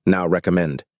saved, now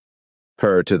recommend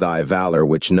her to thy valor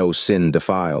which no sin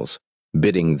defiles,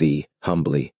 bidding thee,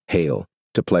 humbly, hail,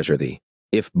 to pleasure thee,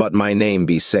 if but my name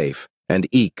be safe, and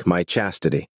eke my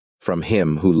chastity, from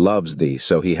him who loves thee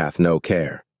so he hath no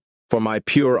care. For my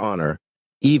pure honor,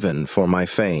 even for my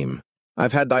fame,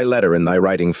 I've had thy letter in thy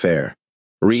writing fair,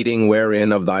 reading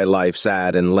wherein of thy life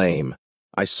sad and lame,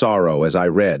 I sorrow as I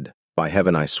read, by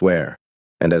heaven I swear,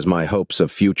 and as my hopes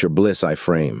of future bliss I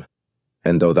frame.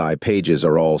 And though thy pages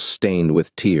are all stained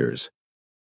with tears,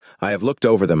 I have looked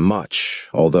over them much,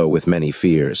 although with many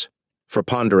fears, for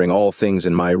pondering all things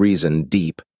in my reason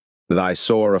deep, thy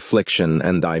sore affliction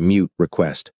and thy mute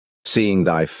request, seeing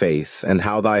thy faith and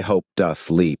how thy hope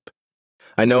doth leap.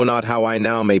 I know not how I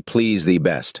now may please thee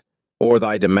best, or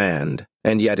thy demand,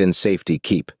 and yet in safety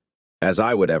keep, as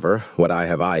I would ever, what I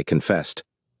have confessed,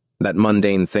 that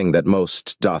mundane thing that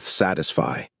most doth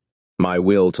satisfy, my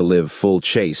will to live full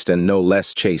chaste and no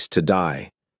less chaste to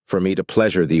die, for me to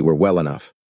pleasure thee were well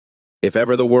enough, if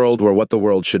ever the world were what the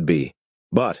world should be.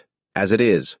 But, as it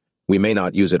is, we may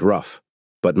not use it rough,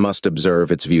 but must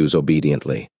observe its views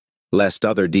obediently, lest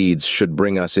other deeds should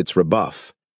bring us its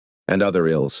rebuff, and other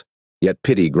ills, yet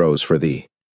pity grows for thee,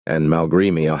 and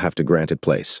malgré me I'll have to grant it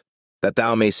place, that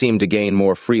thou may seem to gain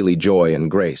more freely joy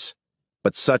and grace,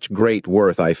 but such great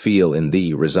worth I feel in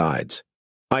thee resides.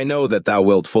 I know that thou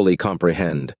wilt fully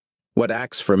comprehend, what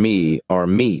acts for me are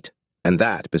meet, and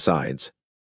that besides.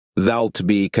 Thou'lt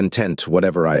be content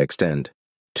whatever I extend,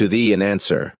 to thee in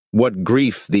answer, what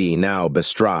grief thee now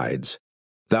bestrides.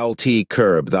 Thou'lt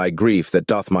curb thy grief that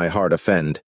doth my heart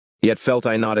offend, yet felt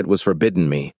I not it was forbidden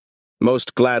me.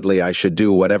 Most gladly I should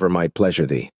do whatever might pleasure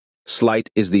thee. Slight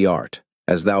is the art,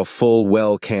 as thou full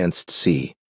well canst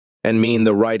see, and mean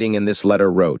the writing in this letter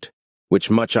wrote, which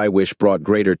much I wish brought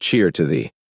greater cheer to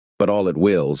thee, but all it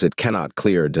wills it cannot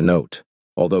clear denote,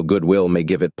 although good will may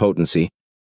give it potency,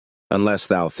 unless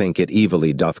thou think it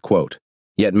evilly doth quote,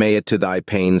 yet may it to thy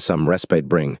pain some respite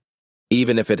bring,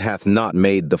 even if it hath not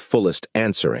made the fullest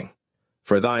answering.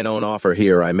 For thine own offer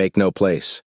here I make no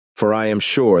place, for I am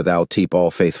sure thou'lt keep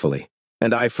all faithfully,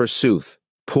 and I forsooth,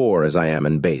 poor as I am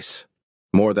and base,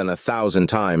 more than 1,000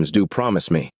 times do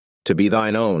promise me, to be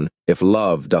thine own, if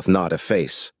love doth not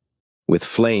efface, with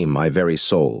flame my very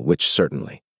soul, which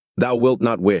certainly thou wilt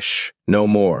not wish, no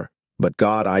more, but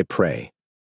God I pray,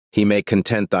 he may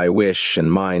content thy wish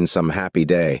and mine some happy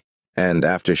day. And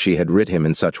after she had writ him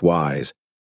in such wise,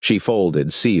 she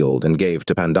folded, sealed, and gave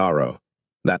to Pandaro.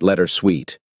 That letter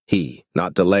sweet, he,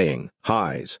 not delaying,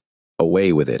 hies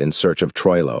away with it in search of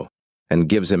Troilo, and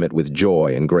gives him it with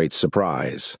joy and great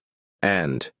surprise.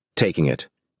 And, taking it,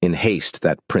 in haste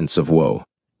that prince of woe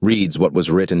reads what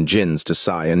was written gins to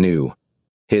sigh anew,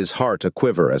 his heart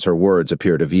a-quiver as her words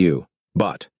appear to view.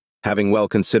 But, having well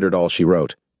considered all she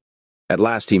wrote, at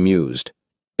last he mused,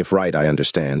 if right I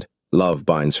understand, love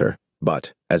binds her,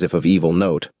 but, as if of evil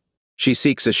note, she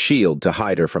seeks a shield to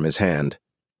hide her from his hand,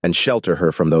 and shelter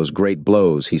her from those great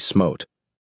blows he smote.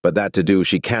 But that to do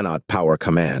she cannot power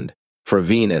command, for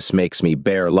Venus makes me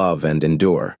bear love and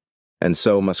endure. And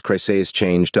so must Chryses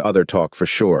change to other talk for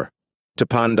sure. To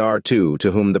Pandar too,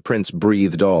 to whom the prince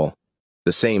breathed all,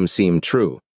 the same seemed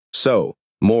true, so,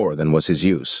 more than was his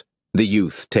use, the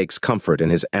youth takes comfort in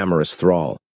his amorous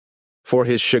thrall. For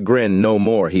his chagrin no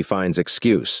more he finds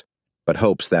excuse, but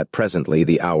hopes that presently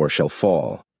the hour shall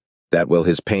fall, that will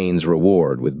his pains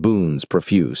reward with boons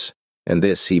profuse, and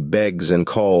this he begs and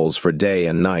calls for day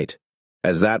and night,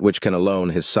 as that which can alone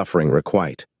his suffering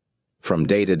requite. From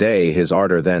day to day his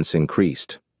ardor thence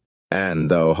increased, and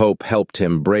though hope helped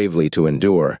him bravely to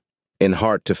endure, in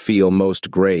heart to feel most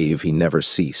grave he never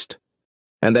ceased.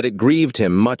 And that it grieved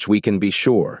him much we can be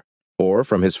sure, or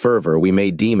from his fervor we may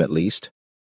deem at least.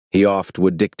 He oft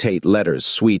would dictate letters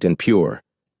sweet and pure,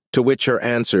 to which her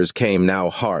answers came now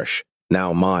harsh,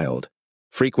 now mild,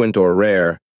 frequent or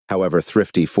rare, however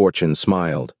thrifty fortune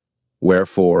smiled.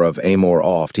 Wherefore of Amor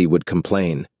oft he would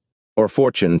complain, or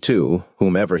fortune too,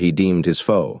 whomever he deemed his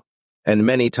foe. And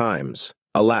many times,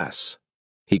 alas,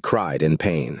 he cried in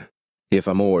pain, if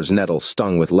Amor's nettle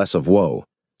stung with less of woe,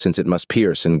 since it must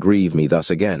pierce and grieve me thus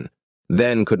again,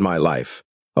 then could my life,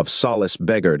 of solace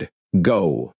beggared,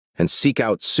 go, and seek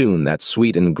out soon that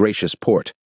sweet and gracious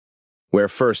port, where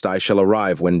first I shall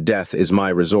arrive when death is my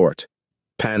resort.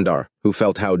 Pandar, who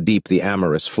felt how deep the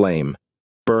amorous flame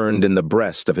burned in the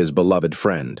breast of his beloved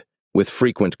friend, with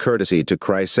frequent courtesy to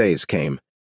Chryses came,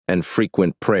 and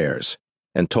frequent prayers,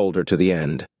 and told her to the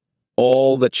end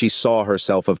all that she saw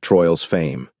herself of Troil's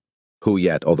fame, who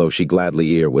yet, although she gladly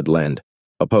ear would lend,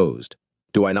 opposed,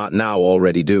 do I not now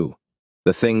already do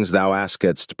the things thou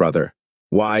askest, brother?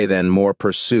 Why then more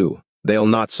pursue? They'll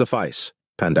not suffice,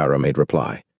 Pandara made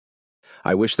reply.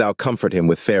 I wish thou comfort him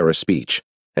with fairer speech.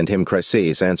 And him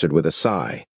Chryses answered with a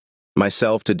sigh,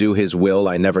 myself to do his will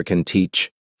I never can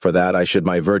teach, for that I should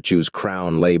my virtue's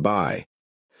crown lay by.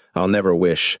 I'll never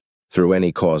wish, through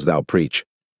any cause thou preach,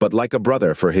 but like a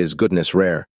brother for his goodness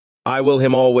rare, I will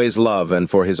him always love and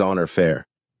for his honor fare.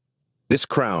 This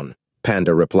crown,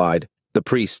 Pandar replied, the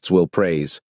priests will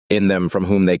praise, in them from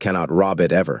whom they cannot rob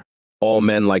it ever. All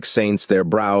men like saints their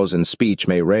brows and speech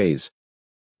may raise.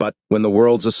 But when the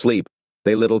world's asleep,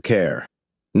 they little care.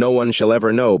 No one shall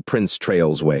ever know Prince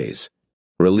Trail's ways.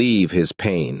 Relieve his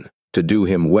pain, to do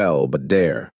him well but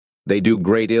dare. They do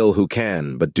great ill who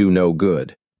can, but do no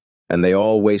good. And they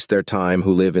all waste their time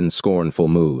who live in scornful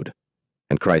mood.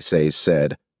 And Chryses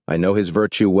said, I know his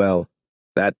virtue well.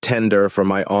 That tender for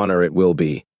my honor it will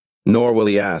be. Nor will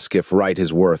he ask if right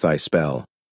his worth I spell,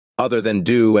 other than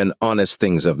do and honest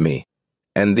things of me.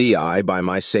 And thee I, by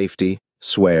my safety,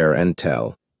 swear and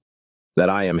tell, that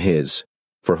I am his,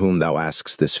 for whom thou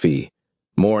ask'st this fee,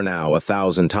 more now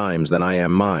 1,000 times than I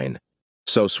am mine.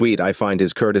 So sweet I find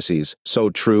his courtesies, so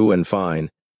true and fine.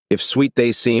 If sweet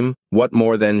they seem, what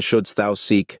more then shouldst thou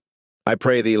seek? I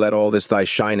pray thee let all this thy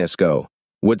shyness go.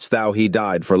 Wouldst thou he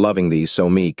died for loving thee so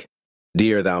meek?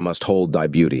 Dear thou must hold thy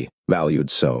beauty, valued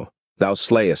so. Thou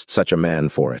slayest such a man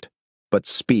for it. But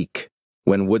speak,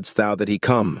 when wouldst thou that he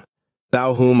come?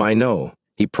 Thou whom I know,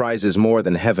 he prizes more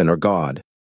than heaven or God.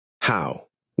 How?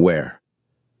 Where?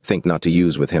 Think not to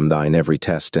use with him thine every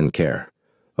test and care.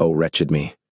 O wretched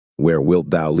me, where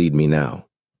wilt thou lead me now?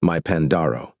 My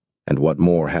Pandaro, and what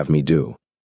more have me do?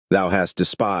 Thou hast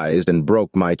despised and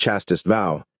broke my chastest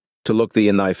vow. To look thee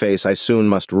in thy face I soon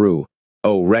must rue.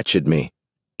 O wretched me,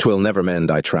 'twill never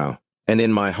mend, I trow, and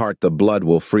in my heart the blood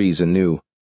will freeze anew,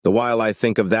 the while I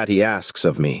think of that he asks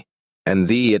of me, and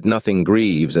thee it nothing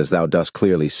grieves, as thou dost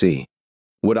clearly see.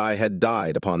 Would I had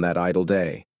died upon that idle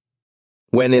day,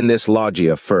 when in this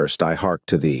loggia first I harked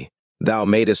to thee, thou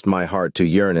madest my heart to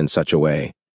yearn in such a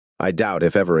way. I doubt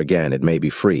if ever again it may be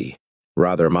free,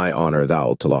 rather my honor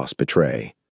thou'lt to loss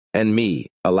betray. And me,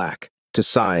 alack, to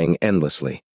sighing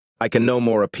endlessly. I can no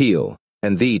more appeal,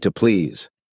 and thee to please.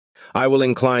 I will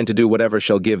incline to do whatever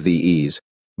shall give thee ease,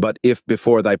 but if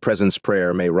before thy presence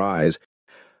prayer may rise,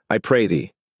 I pray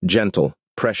thee, gentle,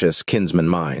 precious kinsman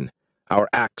mine, our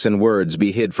acts and words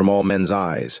be hid from all men's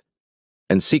eyes,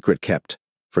 and secret kept,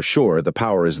 for sure the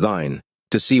power is thine,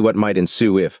 to see what might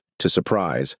ensue if, to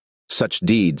surprise, such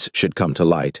deeds should come to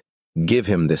light. Give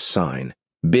him this sign,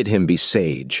 bid him be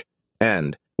sage,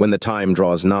 and, when the time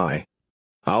draws nigh,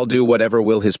 I'll do whatever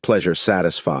will his pleasure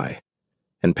satisfy.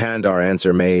 And Pandar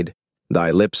answer made,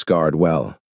 thy lips guard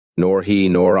well, nor he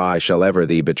nor I shall ever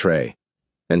thee betray.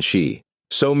 And she,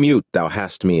 so mute thou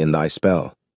hast me in thy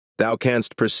spell. Thou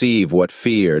canst perceive what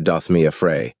fear doth me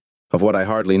affray, of what I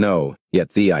hardly know,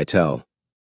 yet thee I tell.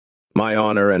 My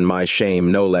honor and my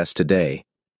shame no less today,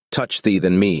 touch thee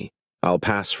than me, I'll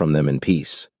pass from them in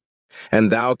peace.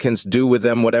 And thou canst do with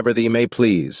them whatever thee may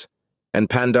please. And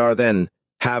Pandar then,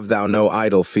 have thou no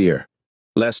idle fear,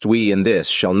 lest we in this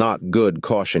shall not good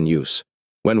caution use.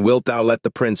 When wilt thou let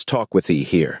the prince talk with thee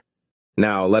here?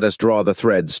 Now let us draw the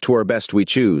threads, 'twere best we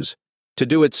choose. To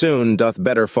do it soon doth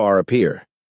better far appear,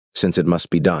 since it must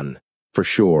be done, for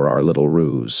sure our little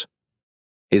ruse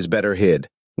is better hid,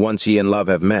 once ye in love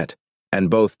have met, and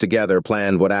both together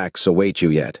planned what acts await you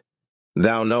yet.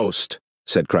 Thou know'st,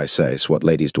 said Chryses, what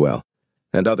ladies dwell,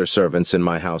 and other servants in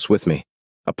my house with me,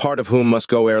 a part of whom must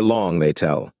go ere long, they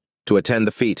tell, to attend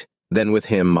the feat, then with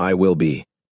him I will be.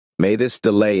 May this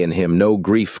delay in him no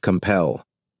grief compel.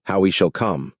 How he shall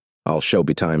come, I'll show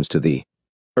betimes to thee.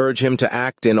 Urge him to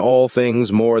act in all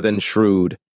things more than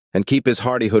shrewd, and keep his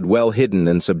hardihood well hidden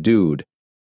and subdued.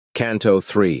 Canto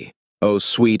 3. O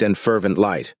sweet and fervent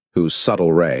light, whose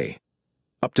subtle ray,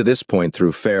 up to this point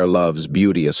through fair love's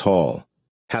beauteous hall,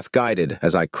 hath guided,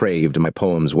 as I craved, my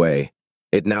poem's way,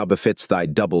 it now befits thy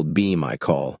doubled beam I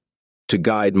call, to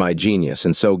guide my genius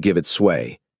and so give it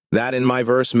sway, that in my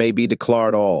verse may be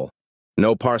declared all,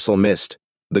 no parcel missed,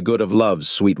 the good of love's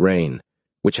sweet reign,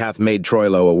 which hath made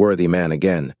Troilo a worthy man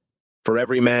again. For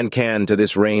every man can to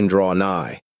this reign draw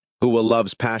nigh, who will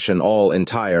love's passion all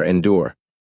entire endure,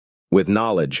 with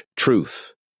knowledge,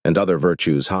 truth, and other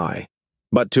virtues high.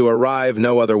 But to arrive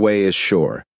no other way is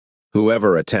sure,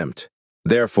 whoever attempt.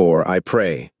 Therefore, I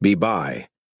pray, be by,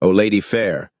 O lady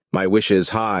fair, my wishes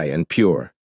high and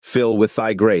pure. Fill with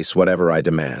thy grace whatever I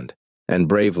demand, and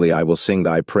bravely I will sing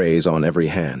thy praise on every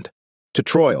hand. To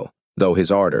Troil, though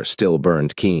his ardor still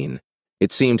burned keen,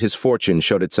 it seemed his fortune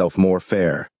showed itself more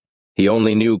fair. He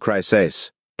only knew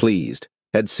Chryses, pleased,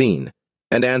 had seen,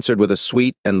 and answered with a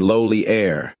sweet and lowly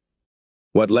air.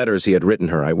 What letters he had written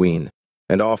her, I ween,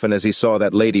 and often as he saw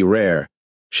that lady rare,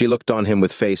 she looked on him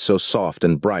with face so soft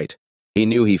and bright, he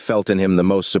knew he felt in him the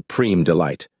most supreme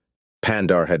delight.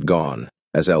 Pandar had gone,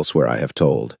 as elsewhere I have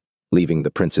told, leaving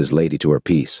the prince's lady to her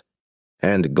peace.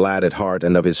 And glad at heart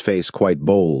and of his face quite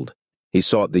bold, he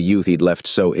sought the youth he'd left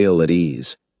so ill at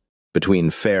ease, between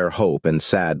fair hope and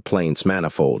sad plaints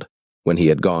manifold, when he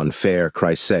had gone fair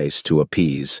Chryses to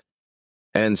appease.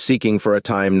 And seeking for a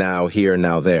time now here,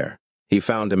 now there, he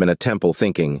found him in a temple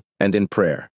thinking, and in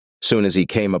prayer. Soon as he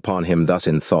came upon him thus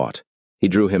in thought, he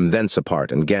drew him thence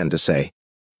apart and 'gan to say,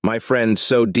 My friend,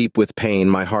 so deep with pain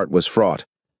my heart was fraught,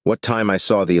 what time I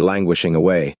saw thee languishing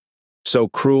away. So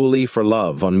cruelly for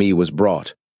love on me was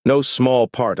brought, no small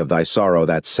part of thy sorrow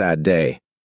that sad day.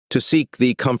 To seek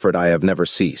thee comfort I have never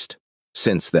ceased,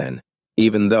 since then,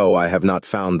 even though I have not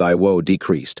found thy woe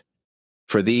decreased.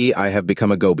 For thee I have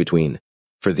become a go-between,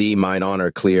 for thee mine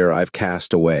honor clear I've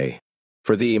cast away.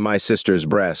 For thee my sister's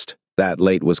breast, that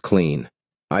late was clean,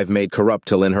 I've made corrupt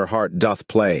till in her heart doth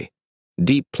play.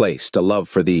 Deep placed a love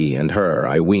for thee and her,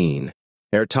 I ween.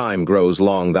 Ere time grows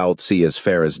long thou'lt see as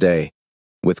fair as day,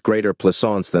 with greater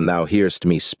pleasance than thou hear'st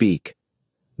me speak.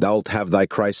 Thou'lt have thy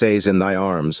Chryses in thy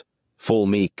arms, full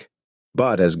meek,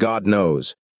 but, as God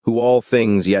knows, who all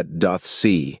things yet doth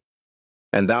see.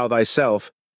 And thou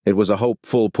thyself, it was a hope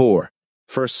full poor,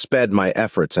 first sped my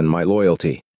efforts and my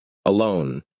loyalty,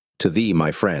 alone, to thee,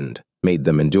 my friend, made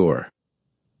them endure,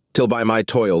 till by my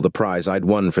toil the prize I'd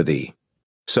won for thee.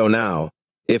 So now,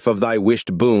 if of thy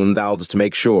wished boon thou'dst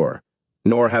make sure,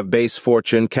 nor have base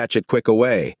fortune catch it quick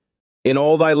away, in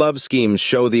all thy love schemes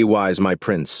show thee wise, my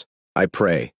prince, I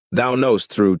pray. Thou know'st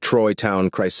through Troy town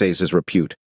Chryses'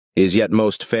 repute is yet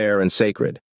most fair and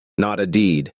sacred, not a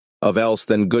deed, of else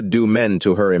than good do men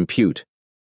to her impute.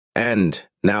 And,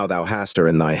 now thou hast her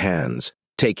in thy hands,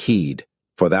 take heed,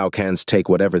 for thou canst take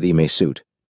whatever thee may suit.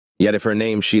 Yet if her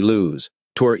name she lose,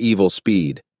 'twere evil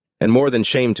speed, and more than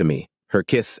shame to me, her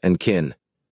kith and kin.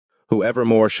 Who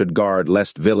evermore should guard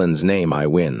lest villain's name I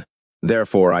win.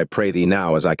 Therefore I pray thee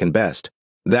now as I can best,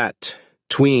 that,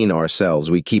 tween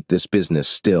ourselves we keep this business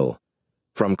still.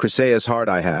 From Chryseis' heart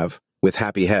I have, with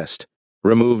happy hest,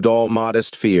 removed all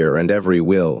modest fear and every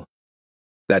will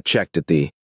that checked at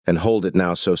thee, and hold it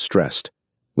now so stressed,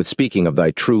 with speaking of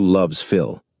thy true love's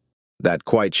fill, that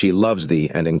quite she loves thee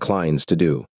and inclines to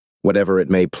do whatever it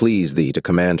may please thee to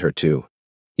command her to.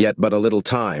 Yet but a little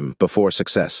time before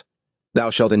success thou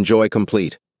shalt enjoy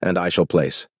complete, and I shall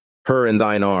place her in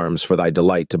thine arms for thy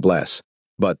delight to bless.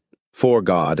 But, for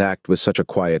God, act with such a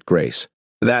quiet grace,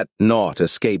 that naught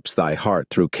escapes thy heart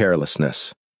through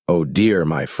carelessness. O dear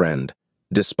my friend,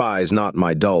 despise not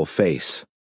my dull face.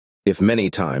 If many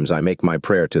times I make my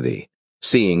prayer to thee,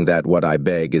 seeing that what I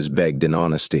beg is begged in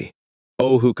honesty.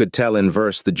 Oh, who could tell in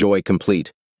verse the joy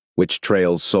complete, which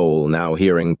Trail's soul now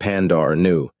hearing Pandar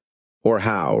knew, or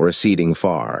how, receding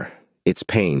far, its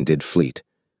pain did fleet,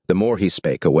 the more he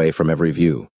spake away from every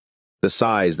view. The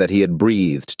sighs that he had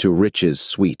breathed to riches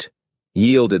sweet,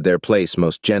 yielded their place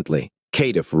most gently,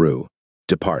 caitiff rue,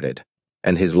 departed,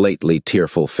 and his lately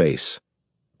tearful face,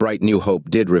 bright new hope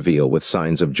did reveal with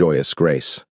signs of joyous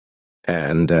grace.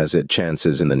 And, as it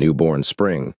chances in the newborn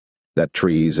spring, that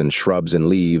trees and shrubs and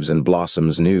leaves and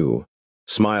blossoms new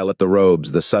smile at the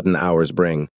robes the sudden hours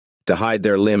bring, to hide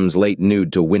their limbs late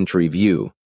nude to wintry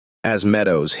view, as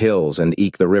meadows, hills, and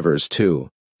eke the rivers too,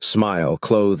 smile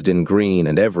clothed in green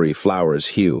and every flower's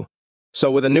hue.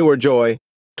 So with a newer joy,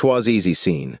 'twas easy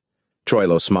seen,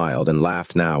 Troilo smiled and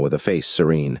laughed now with a face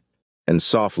serene, and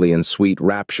softly in sweet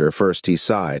rapture first he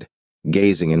sighed,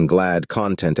 gazing in glad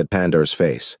content at Pandar's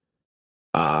face.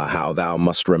 Ah, how thou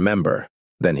must remember,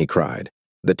 then he cried,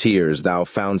 the tears thou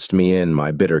foundst me in my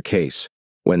bitter case,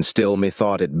 when still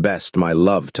methought it best my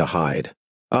love to hide.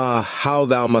 Ah, how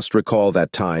thou must recall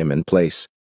that time and place,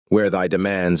 where thy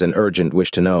demands an urgent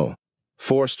wish to know,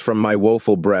 forced from my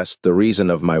woeful breast the reason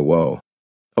of my woe.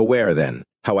 Aware then,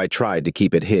 how I tried to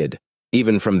keep it hid,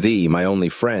 even from thee, my only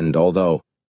friend, although,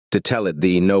 to tell it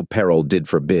thee no peril did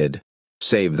forbid,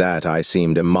 save that I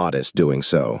seemed immodest doing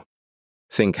so.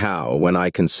 Think how, when I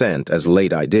consent, as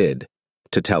late I did,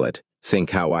 to tell it, think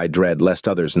how I dread lest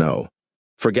others know.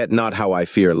 Forget not how I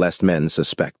fear lest men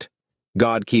suspect.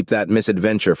 God keep that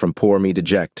misadventure from poor me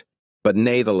deject, but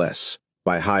natheless,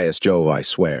 by highest Jove I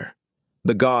swear,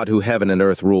 the God who heaven and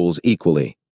earth rules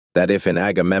equally, that if in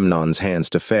Agamemnon's hands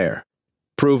to fare,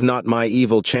 prove not my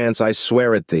evil chance, I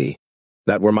swear at thee,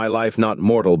 that were my life not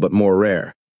mortal but more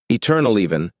rare, eternal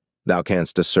even, thou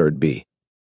canst assured be.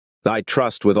 Thy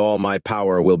trust with all my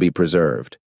power will be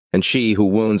preserved, and she who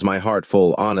wounds my heart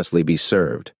full honestly be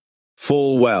served.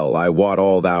 Full well I wot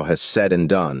all thou hast said and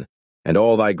done, and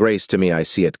all thy grace to me I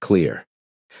see it clear,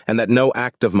 and that no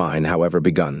act of mine, however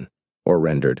begun, or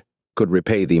rendered, could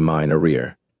repay thee mine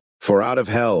arrear. For out of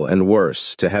hell and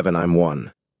worse to heaven I'm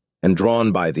won, and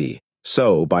drawn by thee,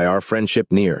 so by our friendship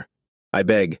near. I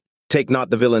beg, take not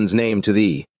the villain's name to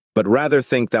thee, but rather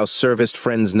think thou servest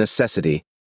friend's necessity.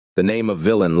 The name of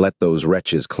villain let those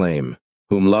wretches claim,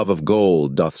 whom love of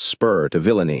gold doth spur to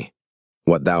villainy.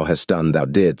 What thou hast done thou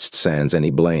didst, sans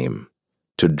any blame,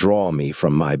 to draw me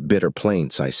from my bitter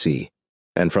plaints I see,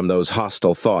 and from those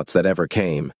hostile thoughts that ever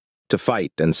came, to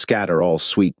fight and scatter all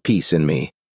sweet peace in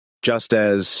me. Just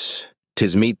as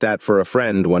 'tis meet that for a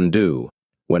friend one do,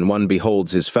 when one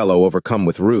beholds his fellow overcome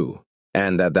with rue,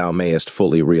 and that thou mayest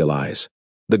fully realize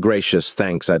the gracious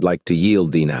thanks I'd like to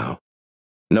yield thee now.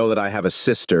 Know that I have a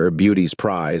sister, beauty's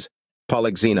prize,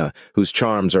 Polyxena, whose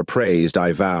charms are praised,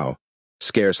 I vow,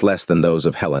 scarce less than those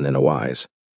of Helen in a wise.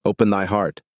 Open thy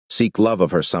heart, seek love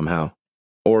of her somehow,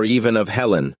 or even of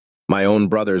Helen, my own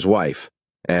brother's wife,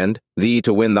 and, thee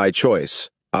to win thy choice,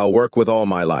 I'll work with all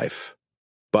my life.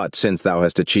 But since thou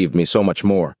hast achieved me so much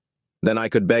more, then I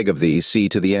could beg of thee, see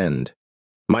to the end.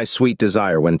 My sweet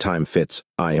desire when time fits,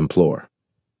 I implore.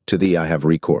 To thee I have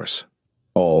recourse.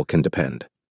 All can depend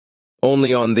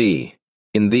only on thee,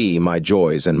 in thee my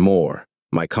joys and more,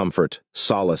 my comfort,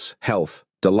 solace, health,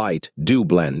 delight, do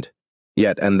blend.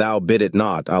 Yet, an thou bid it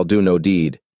not, I'll do no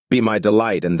deed. Be my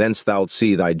delight, and thence thou'lt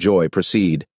see thy joy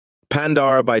proceed.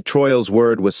 Pandar by Troil's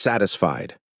word was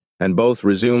satisfied, and both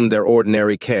resumed their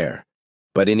ordinary care.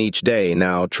 But in each day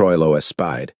now Troilo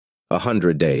espied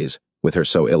 100 days, with her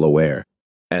so ill aware,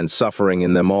 and suffering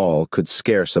in them all could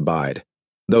scarce abide,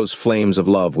 those flames of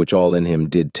love which all in him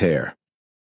did tear.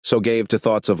 So gave to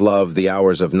thoughts of love the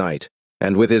hours of night,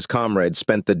 and with his comrades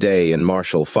spent the day in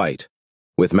martial fight,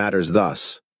 with matters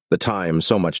thus, the time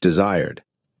so much desired.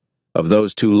 Of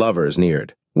those two lovers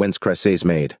neared, whence Chryses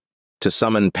made, to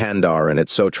summon Pandar, and it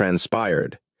so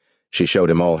transpired. She showed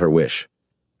him all her wish,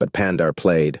 but Pandar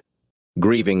played,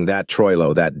 grieving that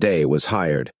Troilo that day was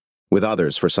hired, with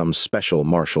others for some special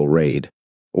martial raid,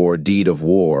 or deed of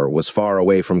war, was far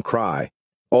away from cry,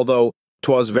 although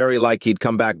 'twas very like he'd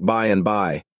come back by and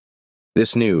by.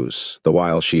 This news, the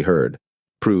while she heard,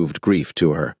 proved grief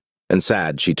to her, and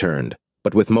sad she turned,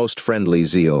 but with most friendly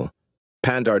zeal.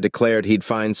 Pandar declared he'd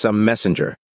find some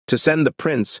messenger, to send the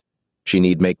prince, she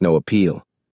need make no appeal,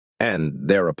 and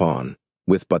thereupon,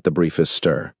 with but the briefest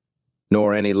stir,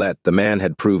 nor any let, the man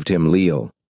had proved him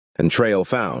leal, and Trail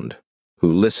found, who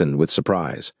listened with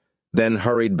surprise, then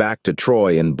hurried back to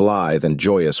Troy in blithe and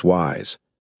joyous wise,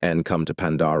 and come to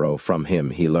Pandaro from him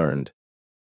he learned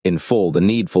in full the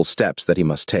needful steps that he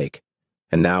must take,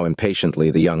 and now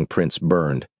impatiently the young prince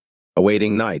burned,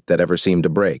 awaiting night that ever seemed to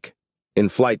break. In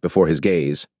flight before his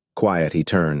gaze, quiet he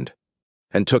turned,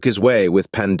 and took his way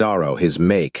with Pandaro his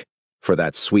make, for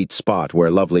that sweet spot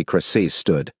where lovely Chryseis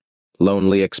stood,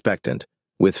 lonely expectant,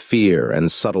 with fear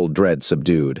and subtle dread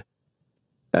subdued.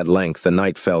 At length the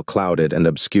night fell clouded and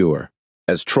obscure,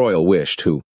 as Troil wished,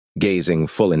 who, gazing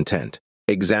full intent,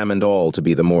 examined all to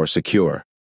be the more secure.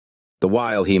 The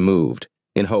while he moved,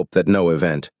 in hope that no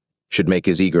event should make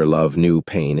his eager love new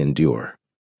pain endure,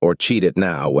 or cheat it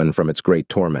now when from its great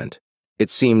torment it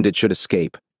seemed it should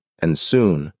escape, and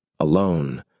soon,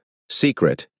 alone,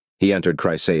 secret, he entered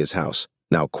Chryseis' house,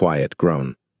 now quiet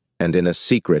grown, and in a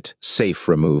secret, safe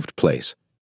removed place,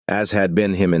 as had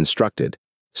been him instructed,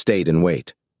 stayed in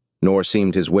wait, nor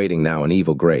seemed his waiting now an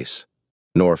evil grace,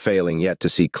 nor failing yet to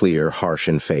see clear, harsh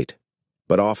in fate,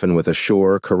 but often with a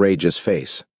sure, courageous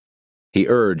face. He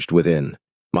urged within,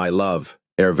 "My love,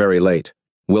 ere very late,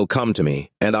 will come to me,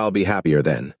 and I'll be happier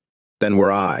then. Then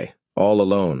were I, all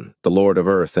alone, the lord of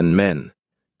earth and men."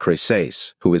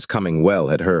 Chryseis, who his coming well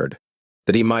had heard,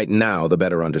 that he might now the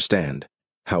better understand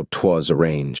how 'twas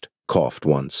arranged, coughed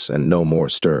once, and no more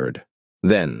stirred.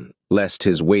 Then, lest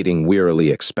his waiting wearily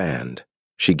expand,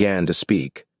 she 'gan to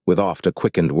speak, with oft a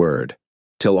quickened word,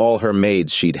 till all her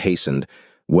maids she'd hastened,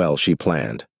 well she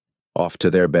planned, off to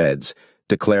their beds,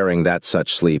 declaring that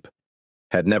such sleep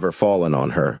had never fallen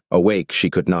on her, awake she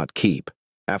could not keep.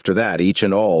 After that each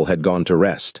and all had gone to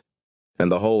rest,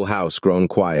 and the whole house grown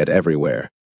quiet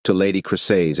everywhere. To Lady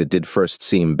Chryseis it did first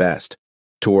seem best,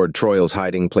 toward Troil's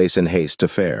hiding place in haste to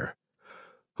fare,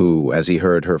 who, as he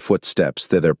heard her footsteps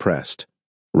thither pressed,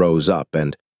 rose up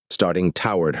and, starting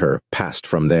toward her, passed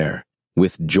from there,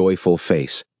 with joyful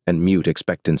face and mute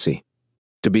expectancy,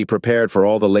 to be prepared for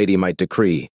all the lady might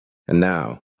decree, and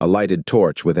now, a lighted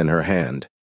torch within her hand.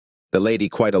 The lady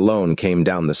quite alone came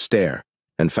down the stair,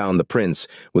 and found the prince,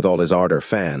 with all his ardor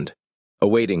fanned,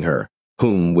 awaiting her,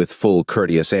 whom, with full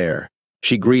courteous air,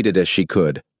 she greeted as she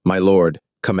could, "My lord,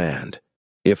 command.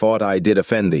 If aught I did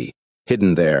offend thee,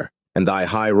 hidden there, and thy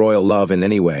high royal love in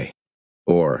any way,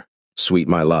 or, sweet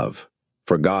my love,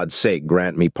 for God's sake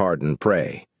grant me pardon,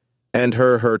 pray." And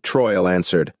her Troil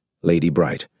answered, "Lady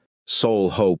bright, sole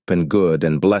hope and good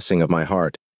and blessing of my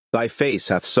heart, thy face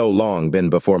hath so long been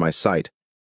before my sight,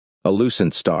 a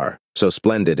lucent star, so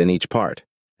splendid in each part,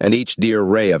 and each dear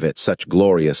ray of it such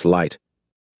glorious light,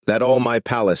 that all my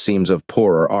palace seems of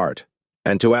poorer art,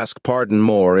 and to ask pardon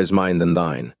more is mine than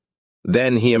thine."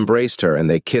 Then he embraced her, and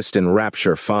they kissed in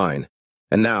rapture fine,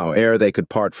 and now, ere they could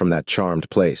part from that charmed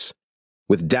place,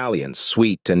 with dalliance,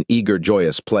 sweet, and eager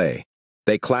joyous play,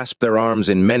 they clasped their arms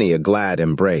in many a glad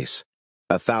embrace.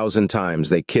 1,000 times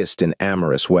they kissed in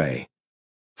amorous way,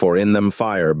 for in them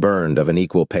fire burned of an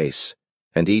equal pace,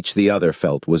 and each the other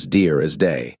felt was dear as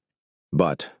day.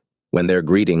 But, when their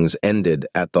greetings ended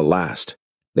at the last,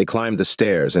 they climbed the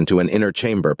stairs and to an inner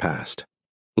chamber passed.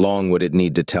 Long would it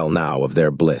need to tell now of their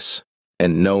bliss,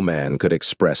 and no man could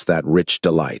express that rich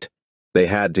delight they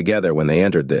had together when they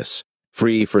entered this,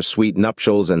 free for sweet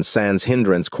nuptials and sans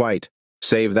hindrance quite,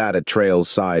 save that at Trail's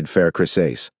side fair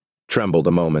Chryseis trembled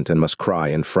a moment and must cry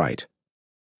in fright.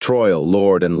 Troil,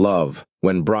 lord and love,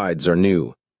 when brides are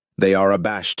new, they are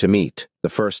abashed to meet, the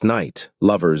first night,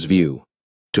 lovers view.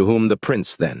 To whom the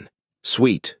prince then,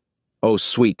 "Sweet, O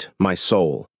sweet, my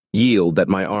soul, yield that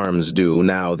my arms do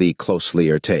now thee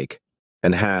closelier take,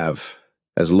 and have,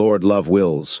 as Lord love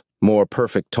wills, more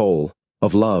perfect toll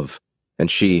of love."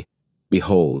 And she,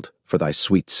 "Behold, for thy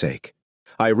sweet sake,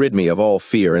 I rid me of all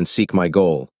fear and seek my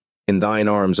goal in thine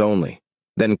arms only."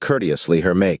 Then courteously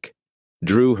her make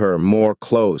drew her more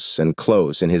close and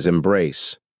close in his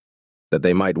embrace, that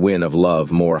they might win of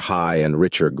love more high and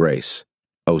richer grace.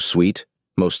 O sweet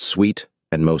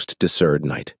and most discerned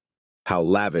night, how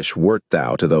lavish wert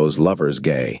thou to those lovers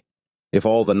gay, if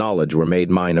all the knowledge were made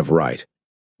mine of right,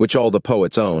 which all the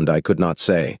poets owned I could not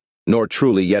say, nor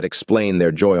truly yet explain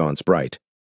their joyaunce bright.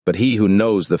 But he who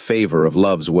knows the favor of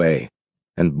love's way,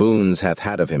 and boons hath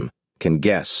had of him, can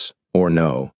guess, or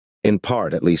know, in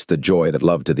part at least the joy that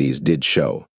love to these did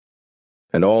show.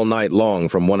 And all night long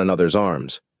from one another's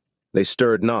arms they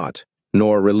stirred not,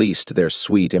 nor released their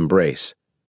sweet embrace,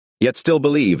 yet still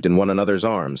believed in one another's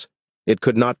arms. It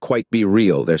could not quite be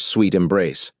real, their sweet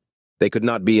embrace. They could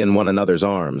not be in one another's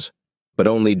arms, but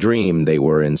only dreamed they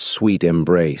were in sweet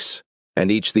embrace.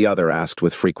 And each the other asked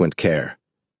with frequent care,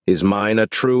 "Is mine a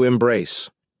true embrace,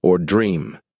 or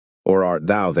dream, or art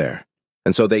thou there?"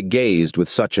 And so they gazed with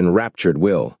such enraptured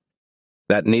will,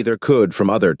 that neither could from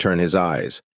other turn his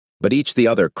eyes, but each the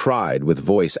other cried with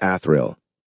voice athril,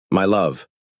 "My love,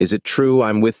 is it true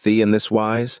I'm with thee in this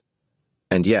wise?"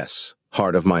 And yes,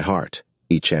 heart of my heart,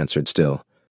 each answered still.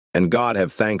 And God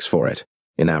have thanks for it,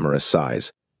 in amorous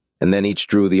sighs. And then each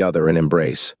drew the other in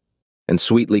embrace, and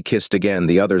sweetly kissed again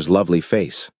the other's lovely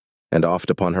face, and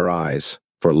oft upon her eyes,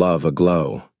 for love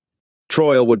aglow.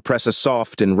 Troil would press a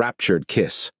soft, enraptured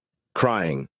kiss,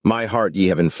 crying, "My heart ye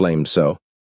have inflamed so,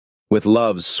 with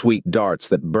love's sweet darts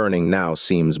that burning now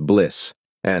seems bliss,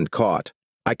 and caught,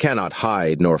 I cannot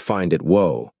hide nor find it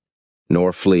woe,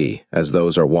 nor flee, as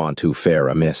those are wont who fare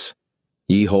amiss.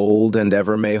 Ye hold, and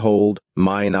ever may hold,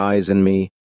 mine eyes and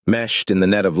me, meshed in the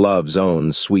net of love's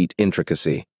own sweet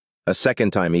intricacy." A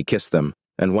second time he kissed them,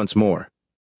 and once more,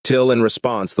 till in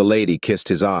response the lady kissed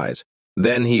his eyes.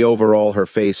 Then he over all her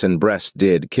face and breast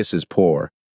did kisses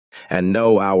pour, and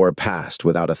no hour passed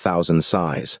without 1,000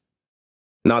 sighs.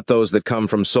 Not those that come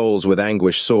from souls with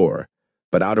anguish sore,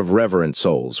 but out of reverent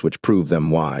souls which prove them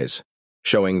wise,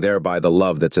 showing thereby the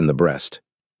love that's in the breast,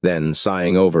 then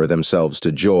sighing over themselves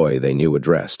to joy they knew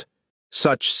addressed.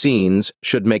 Such scenes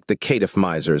should make the caitiff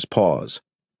misers pause,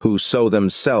 who so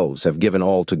themselves have given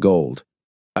all to gold.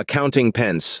 Accounting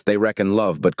pence, they reckon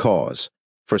love but cause,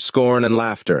 for scorn and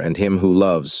laughter, and him who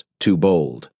loves too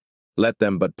bold. Let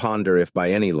them but ponder if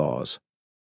by any laws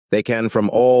they can from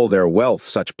all their wealth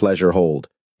such pleasure hold,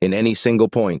 in any single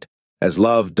point, as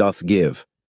love doth give,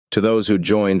 to those who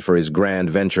joined for his grand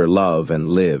venture love and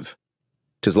live.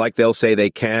 'Tis like they'll say they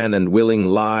can and willing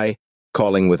lie,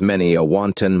 calling with many a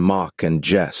wanton mock and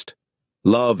jest.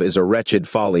 Love is a wretched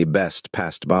folly best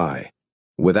passed by,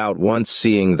 without once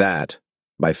seeing that,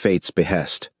 by fate's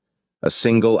behest, a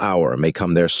single hour may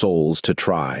come their souls to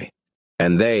try,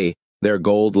 and they, their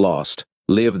gold lost,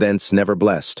 live thence never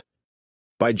blessed.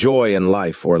 By joy in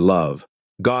life or love,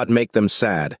 God make them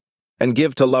sad, and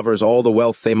give to lovers all the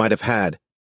wealth they might have had.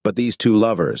 But these two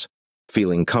lovers,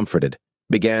 feeling comforted,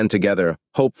 began together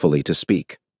hopefully to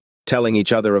speak, telling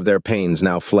each other of their pains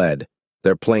now fled,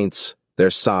 their plaints, their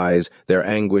sighs, their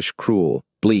anguish cruel,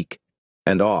 bleak,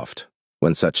 and oft,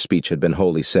 when such speech had been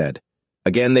wholly said,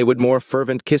 again they would more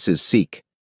fervent kisses seek,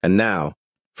 and now,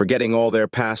 forgetting all their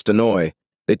past annoy,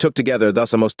 they took together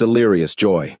thus a most delirious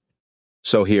joy.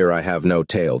 So here I have no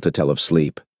tale to tell of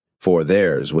sleep, for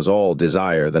theirs was all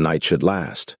desire the night should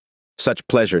last. Such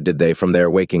pleasure did they from their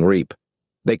waking reap,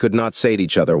 they could not sate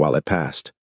each other while it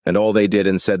passed, and all they did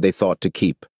and said they thought to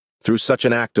keep, through such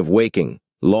an act of waking,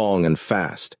 long and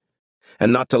fast.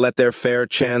 And not to let their fair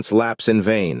chance lapse in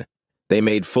vain, they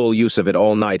made full use of it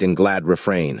all night in glad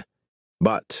refrain.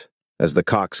 But, as the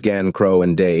cocks 'gan crow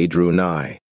and day drew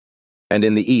nigh, and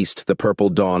in the east the purple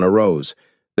dawn arose,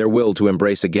 their will to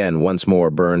embrace again once more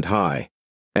burned high,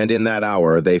 and in that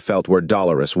hour they felt were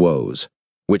dolorous woes,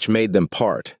 which made them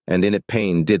part, and in it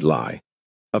pain did lie.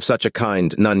 Of such a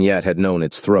kind none yet had known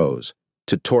its throes,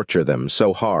 to torture them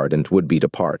so hard and would be to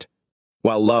part,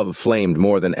 while love flamed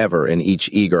more than ever in each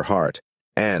eager heart,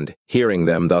 and, hearing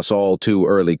them thus all too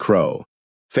early crow,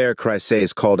 fair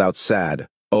Chryses called out sad,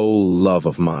 "O love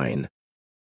of mine!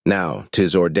 Now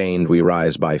 'tis ordained we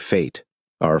rise by fate,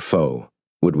 our foe,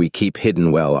 would we keep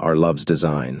hidden well our love's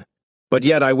design. But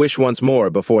yet I wish once more,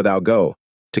 before thou go,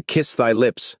 to kiss thy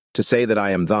lips, to say that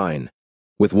I am thine.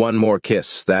 With one more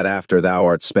kiss, that after thou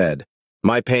art sped,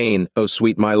 my pain, O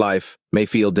sweet my life, may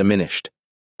feel diminished."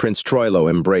 Prince Troilo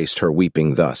embraced her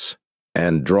weeping thus,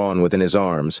 and, drawn within his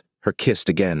arms, her kissed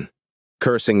again,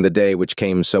 cursing the day which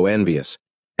came so envious,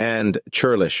 and,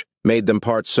 churlish, made them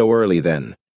part so early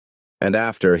then. And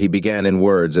after he began in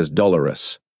words as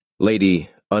dolorous, "Lady,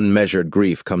 unmeasured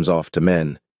grief comes oft to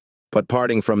men, but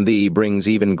parting from thee brings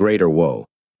even greater woe,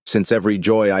 since every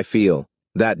joy I feel,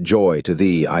 that joy to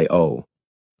thee I owe.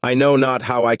 I know not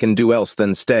how I can do else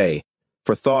than stay,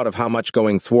 for thought of how much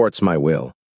going thwarts my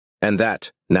will, and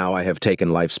that, now I have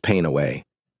taken life's pain away,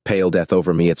 pale death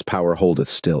over me its power holdeth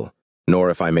still, nor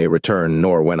if I may return,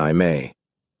 nor when I may.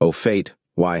 O fate,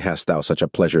 why hast thou such a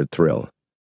pleasured thrill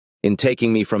in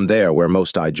taking me from there where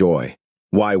most I joy?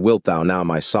 Why wilt thou now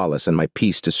my solace and my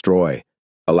peace destroy?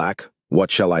 Alack,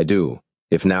 what shall I do,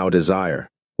 if now desire,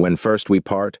 when first we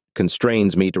part,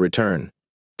 constrains me to return,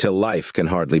 till life can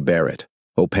hardly bear it,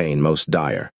 O pain most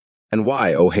dire? And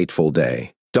why, O hateful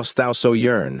day, dost thou so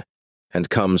yearn, and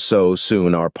come so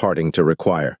soon our parting to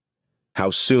require?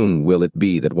 How soon will it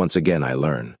be that once again I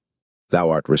learn thou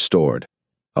art restored?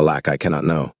 Alack, I cannot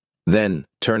know." Then,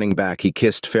 turning back, he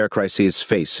kissed fair Chryses'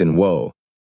 face in woe,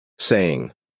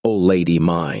 saying, "O lady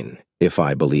mine, if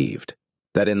I believed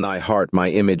that in thy heart my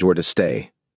image were to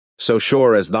stay, so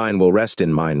sure as thine will rest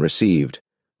in mine received,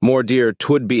 more dear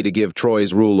 'twould be to give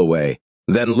Troy's rule away,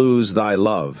 than lose thy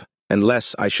love,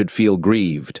 unless I should feel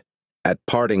grieved at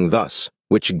parting thus,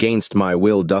 which gainst my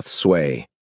will doth sway,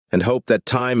 and hope that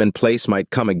time and place might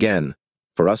come again,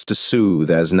 for us to soothe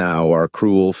as now our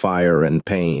cruel fire and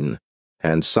pain.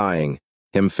 And sighing,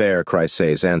 him fair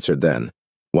Chryses answered then,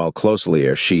 while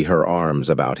closelier she her arms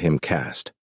about him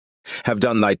cast. Have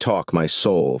done thy talk, my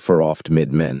soul, for oft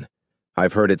mid men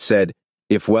I've heard it said,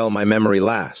 if well my memory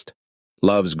last,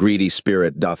 love's greedy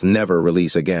spirit doth never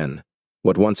release again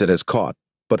what once it has caught,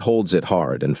 but holds it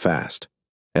hard and fast,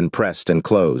 and pressed and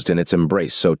closed in its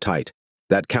embrace so tight,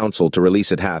 that counsel to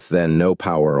release it hath then no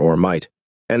power or might.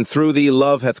 And through thee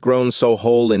love hath grown so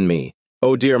whole in me,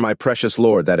 O dear my precious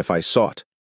Lord, that if I sought,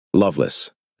 loveless,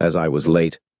 as I was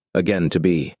late, again to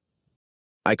be,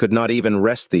 I could not even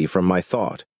wrest thee from my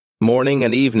thought. Morning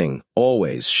and evening,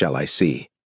 always shall I see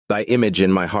thy image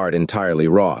in my heart entirely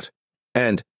wrought,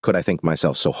 and, could I think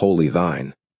myself so wholly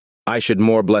thine, I should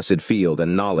more blessed feel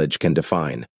than knowledge can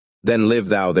define. Then live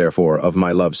thou therefore of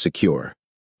my love secure,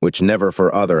 which never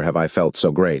for other have I felt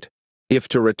so great. If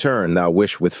to return thou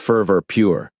wish with fervor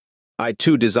pure, I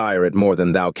too desire it more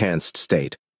than thou canst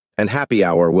state, and happy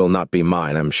hour will not be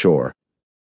mine, I'm sure.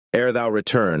 Ere thou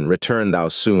return thou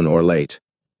soon or late.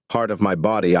 Heart of my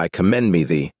body, I commend me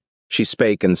thee. She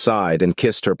spake and sighed and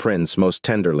kissed her prince most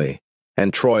tenderly,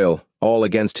 and Troil, all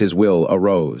against his will,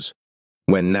 arose,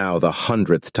 when now the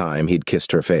 100th time he'd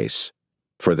kissed her face.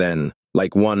 For then,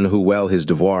 like one who well his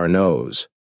devoir knows,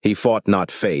 he fought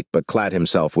not fate, but clad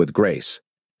himself with grace,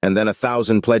 and then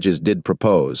 1,000 pledges did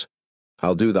propose.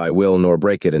 I'll do thy will nor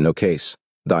break it in no case,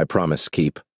 thy promise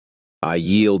keep. I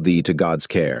yield thee to God's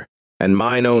care, and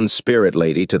mine own spirit,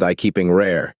 lady, to thy keeping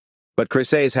rare. But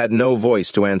Chryses had no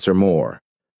voice to answer more,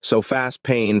 so fast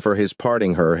pain for his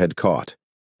parting her had caught,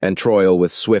 and Troil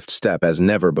with swift step as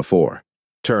never before,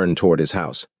 turned toward his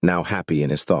house, now happy in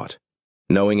his thought,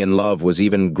 knowing in love was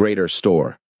even greater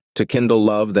store, to kindle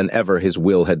love than ever his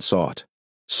will had sought.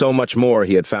 So much more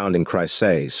he had found in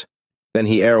Chryses, than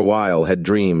he erewhile had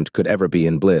dreamed could ever be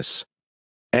in bliss.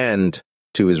 And,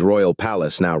 to his royal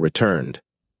palace now returned,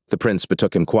 the prince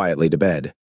betook him quietly to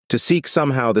bed, to seek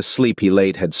somehow the sleep he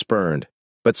late had spurned,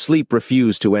 but sleep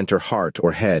refused to enter heart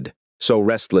or head, so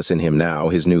restless in him now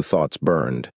his new thoughts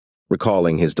burned,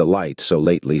 recalling his delight so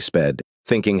lately sped,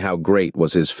 thinking how great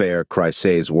was his fair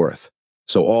Chryses' worth,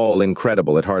 so all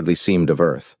incredible it hardly seemed of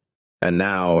earth. And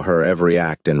now her every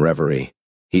act and reverie,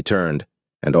 he turned,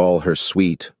 and all her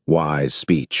sweet, wise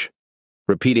speech,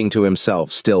 repeating to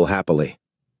himself still happily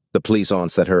the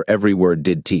pleasaunce that her every word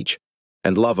did teach,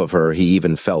 and love of her he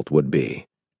even felt would be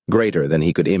greater than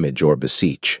he could image or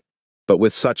beseech. But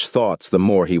with such thoughts the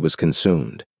more he was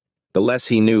consumed, the less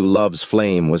he knew love's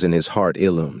flame was in his heart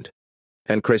illumed.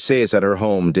 And Chryses at her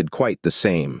home did quite the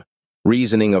same,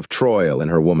 reasoning of Troil in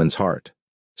her woman's heart,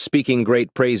 speaking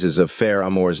great praises of fair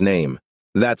Amor's name,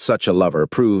 that such a lover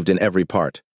proved in every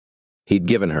part he'd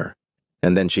given her,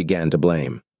 and then she 'gan to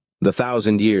blame the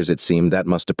 1,000 years it seemed that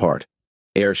must depart,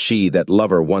 ere she that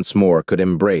lover once more could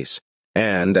embrace,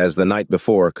 and, as the night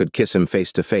before, could kiss him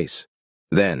face to face.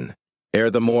 Then, ere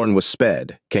the morn was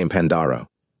sped, came Pandaro,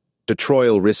 to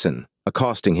Troil risen,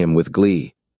 accosting him with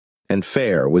glee, and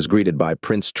fair was greeted by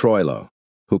Prince Troilo,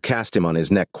 who cast him on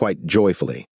his neck quite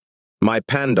joyfully. My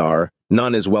Pandar,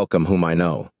 none is welcome whom I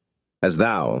know, as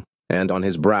thou, and on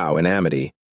his brow in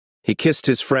amity, he kissed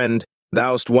his friend,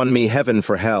 thou'st won me heaven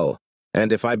for hell,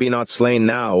 and if I be not slain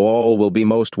now, all will be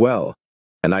most well,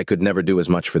 and I could never do as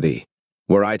much for thee.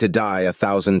 Were I to die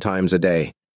 1,000 times a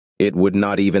day, it would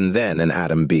not even then an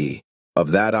atom be.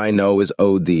 Of that I know is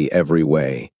owed thee every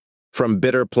way. From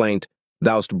bitter plaint,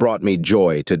 thou'st brought me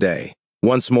joy today.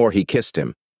 Once more he kissed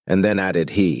him, and then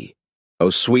added he, O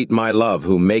sweet my love,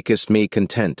 who makest me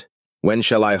content, when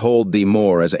shall I hold thee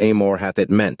more as Amor hath it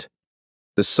meant?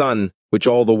 The sun, which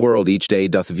all the world each day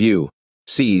doth view,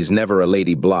 sees never a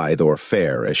lady blithe or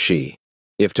fair as she.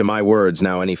 If to my words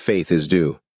now any faith is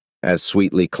due, as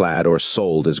sweetly clad or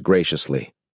sold as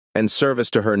graciously, and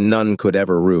service to her none could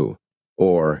ever rue,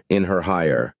 or, in her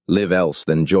hire, live else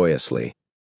than joyously.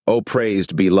 O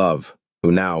praised be love,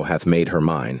 who now hath made her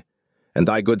mine, and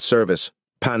thy good service,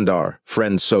 Pandar,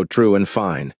 friend so true and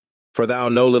fine, for thou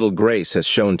no little grace hast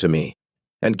shown to me,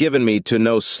 and given me to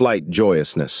no slight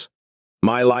joyousness.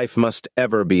 My life must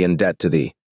ever be in debt to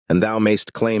thee, and thou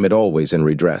mayst claim it always in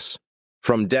redress.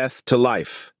 From death to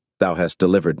life thou hast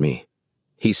delivered me.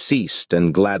 He ceased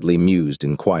and gladly mused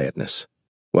in quietness,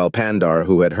 while Pandar,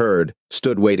 who had heard,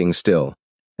 stood waiting still,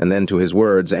 and then to his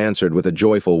words answered with a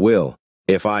joyful will,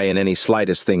 If I in any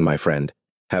slightest thing, my friend,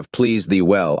 have pleased thee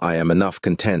well, I am enough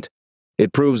content.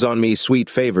 It proves on me sweet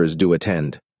favors do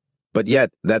attend. But yet,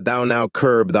 that thou now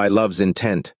curb thy love's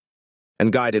intent,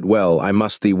 and guide it well, I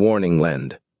must thee warning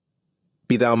lend.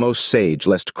 Be thou most sage,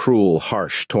 lest cruel,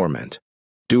 harsh torment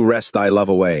do wrest thy love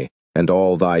away, and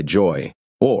all thy joy,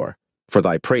 or, For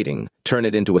thy prating, turn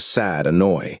it into a sad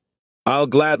annoy. I'll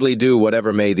gladly do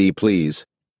whatever may thee please,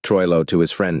 Troilo to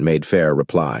his friend made fair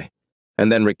reply,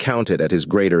 and then recounted at his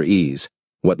greater ease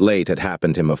what late had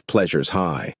happened him of pleasures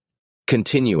high.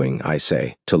 Continuing, I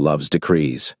say, to love's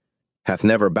decrees, hath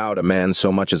never bowed a man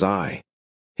so much as I.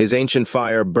 His ancient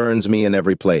fire burns me in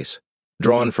every place,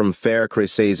 drawn from fair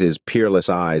Chrysais's peerless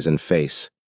eyes and face.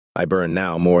 I burn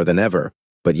now more than ever,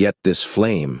 but yet this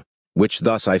flame, which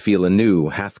thus I feel anew,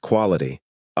 hath quality,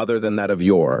 other than that of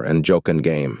yore and jocund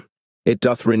game. It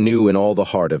doth renew in all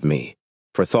the heart of me,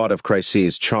 for thought of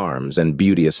Chrysais's charms and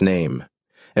beauteous name.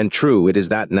 And true, it is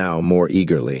that now more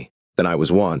eagerly than I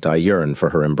was wont I yearn for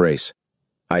her embrace.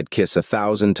 I'd kiss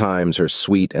 1,000 times her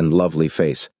sweet and lovely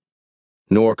face.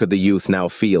 Nor could the youth now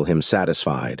feel him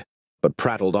satisfied, but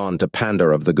prattled on to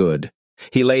pander of the good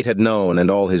he late had known,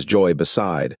 and all his joy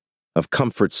beside, of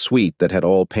comfort sweet that had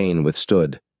all pain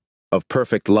withstood, of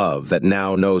perfect love that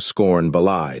now no scorn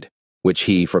belied, which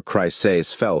he for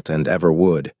Chrysais felt and ever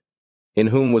would, in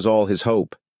whom was all his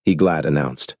hope, he glad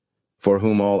announced, for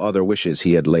whom all other wishes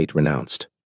he had late renounced.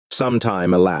 Some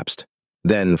time elapsed,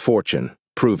 then fortune,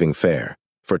 proving fair,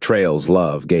 for Trail's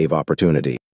love gave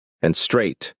opportunity, and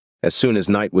straight, as soon as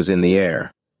night was in the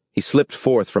air, he slipped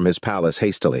forth from his palace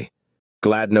hastily.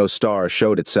 Glad no star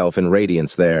showed itself in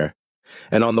radiance there,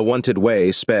 and on the wonted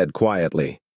way sped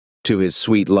quietly. To his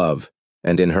sweet love,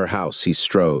 and in her house he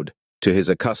strode, to his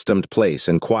accustomed place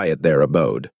and quiet there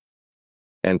abode.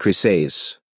 And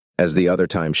Chrysais, as the other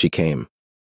time she came.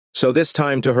 So this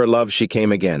time to her love she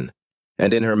came again,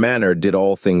 and in her manner did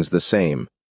all things the same,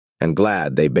 and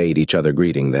glad they bade each other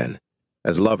greeting then,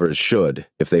 as lovers should,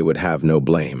 if they would have no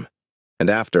blame. And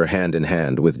after, hand in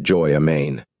hand, with joy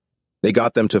amain, they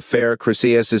got them to fair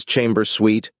Chrysais's chamber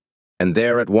sweet, and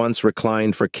there at once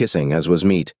reclined for kissing as was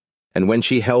meet. And when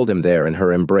she held him there in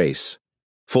her embrace,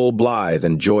 full blithe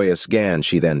and joyous gan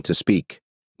she then to speak,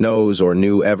 knows or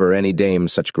knew ever any dame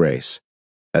such grace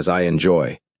as I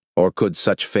enjoy, or could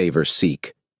such favor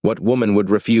seek. What woman would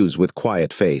refuse with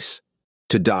quiet face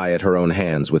to die at her own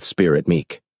hands with spirit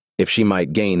meek, if she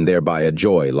might gain thereby a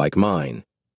joy like mine?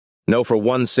 No, for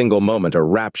one single moment a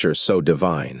rapture so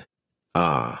divine.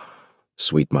 Ah,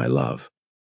 sweet my love,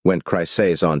 went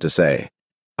Chrysais on to say,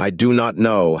 I do not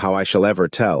know how I shall ever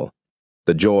tell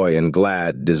the joy and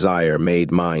glad desire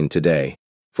made mine today,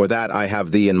 for that I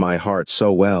have thee in my heart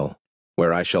so well,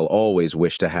 where I shall always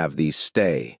wish to have thee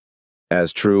stay,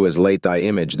 as true as late thy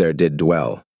image there did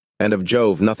dwell, and of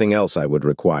Jove nothing else I would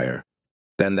require,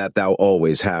 than that thou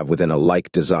always have within a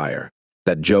like desire,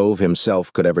 that Jove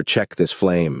himself could ever check this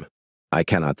flame. I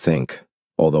cannot think,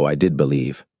 although I did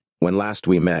believe, when last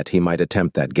we met he might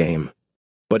attempt that game.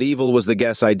 But evil was the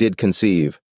guess I did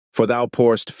conceive, for thou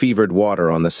pour'st fevered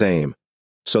water on the same,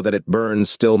 so that it burns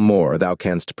still more, thou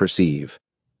canst perceive.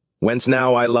 Whence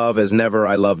now I love as never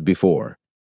I loved before,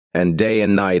 and day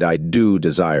and night I do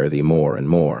desire thee more and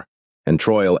more. And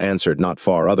Troil answered not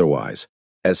far otherwise,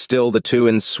 as still the two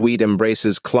in sweet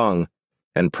embraces clung,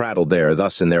 and prattled there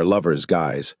thus in their lovers'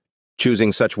 guise,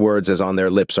 choosing such words as on their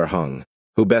lips are hung,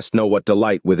 who best know what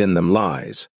delight within them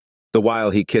lies. The while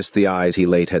he kissed the eyes he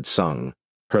late had sung,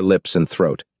 her lips and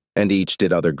throat, and each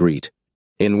did other greet,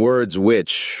 in words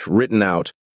which, written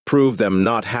out, prove them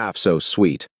not half so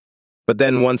sweet. But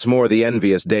then once more the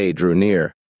envious day drew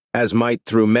near, as might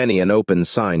through many an open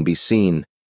sign be seen,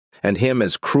 and him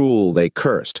as cruel they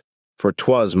cursed, for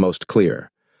 'twas most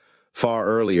clear, far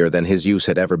earlier than his use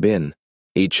had ever been.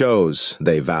 He chose,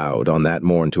 they vowed, on that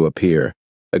morn to appear,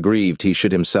 aggrieved he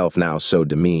should himself now so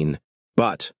demean.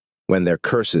 But, when their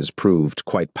curses proved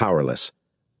quite powerless,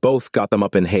 both got them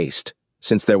up in haste,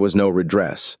 since there was no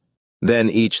redress.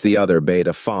 Then each the other bade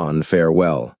a fond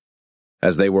farewell,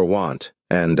 as they were wont,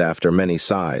 and after many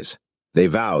sighs, they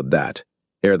vowed that,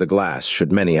 ere the glass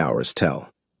should many hours tell,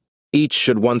 each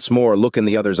should once more look in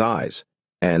the other's eyes,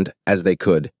 and, as they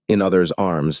could, in others'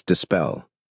 arms dispel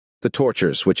the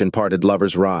tortures which in parted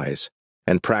lovers rise,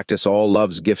 and practice all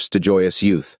love's gifts to joyous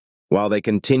youth, while they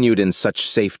continued in such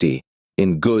safety,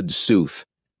 in good sooth.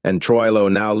 And Troilo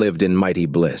now lived in mighty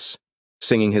bliss,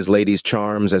 singing his lady's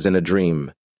charms as in a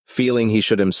dream, feeling he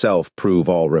should himself prove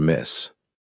all remiss,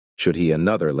 should he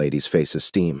another lady's face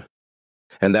esteem,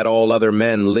 and that all other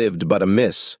men lived but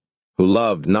amiss, who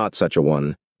loved not such a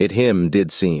one, it him did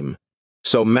seem.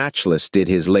 So matchless did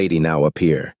his lady now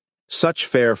appear, such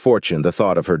fair fortune the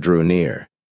thought of her drew near.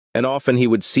 And often he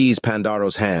would seize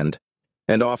Pandaro's hand,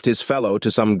 and oft his fellow to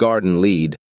some garden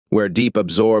lead, where deep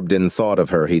absorbed in thought of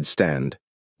her he'd stand,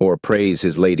 or praise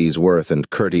his lady's worth and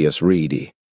courteous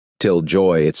reedy, till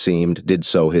joy, it seemed, did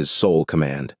so his soul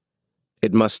command.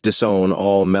 It must disown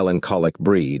all melancholic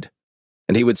breed,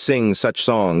 and he would sing such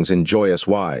songs in joyous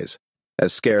wise,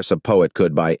 as scarce a poet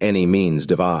could by any means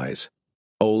devise.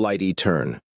 O light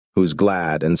etern, whose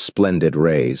glad and splendid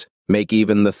rays make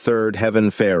even the third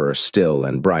heaven fairer still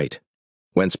and bright,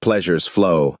 whence pleasures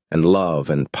flow, and love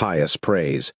and pious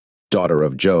praise, daughter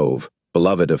of Jove,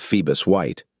 beloved of Phoebus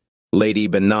white, lady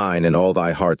benign in all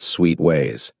thy heart's sweet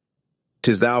ways.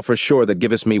 'Tis thou for sure that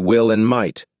givest me will and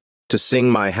might, to sing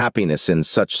my happiness in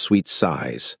such sweet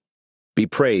sighs. Be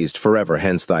praised forever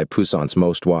hence thy puissance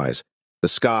most wise. The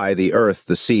sky, the earth,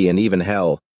 the sea, and even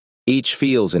hell, each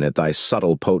feels in it thy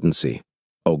subtle potency.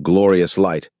 O glorious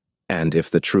light, and if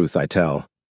the truth I tell,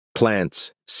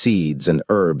 plants, seeds, and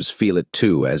herbs feel it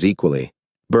too as equally.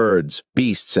 Birds,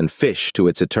 beasts, and fish to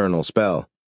its eternal spell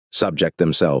subject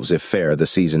themselves if fair the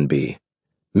season be.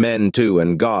 Men too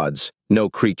and gods no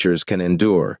creatures can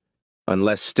endure,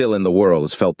 unless still in the world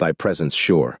is felt thy presence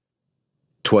sure.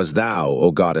 'Twas thou,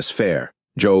 O goddess fair,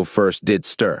 Jove first did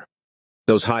stir,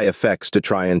 those high effects to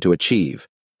try and to achieve,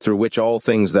 through which all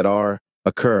things that are,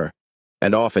 occur,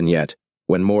 and often yet,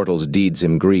 when mortals' deeds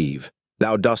him grieve,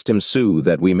 thou dost him sue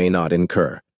that we may not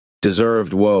incur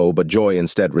deserved woe, but joy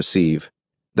instead receive.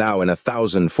 Thou in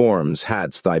 1,000 forms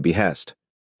hadst thy behest,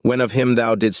 when of him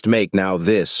thou didst make now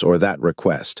this or that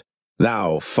request.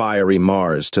 Thou, fiery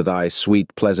Mars, to thy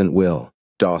sweet pleasant will,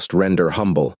 dost render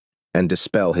humble, and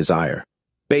dispel his ire.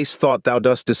 Base thought thou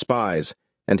dost despise,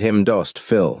 and him dost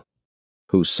fill,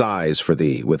 who sighs for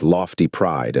thee with lofty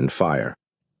pride and fire.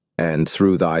 And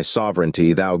through thy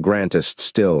sovereignty thou grantest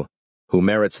still, who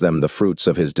merits them the fruits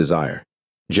of his desire.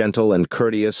 Gentle and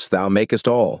courteous thou makest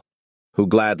all, who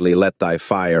gladly let thy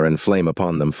fire and flame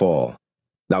upon them fall.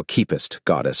 Thou keepest,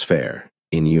 goddess fair,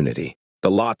 in unity,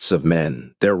 the lots of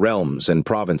men, their realms and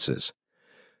provinces.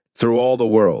 Through all the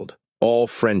world, all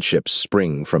friendships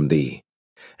spring from thee,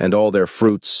 and all their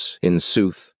fruits, in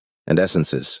sooth, and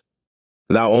essences.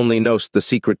 Thou only know'st the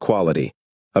secret quality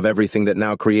of everything that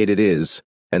now created is,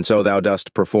 and so thou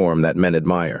dost perform that men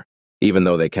admire, even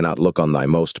though they cannot look on thy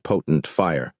most potent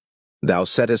fire. Thou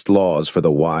settest laws for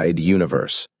the wide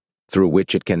universe, through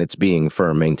which it can its being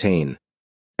firm maintain.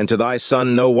 And to thy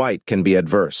Son no wight can be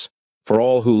adverse, for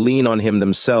all who lean on him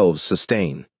themselves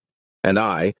sustain. And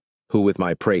I, who with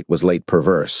my prate was late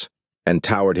perverse, and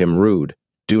towered him rude,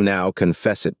 do now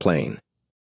confess it plain.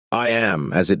 I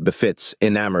am, as it befits,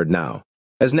 enamored now,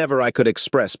 as never I could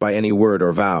express by any word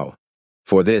or vow.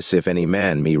 For this if any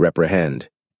man me reprehend,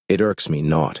 it irks me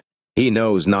naught. He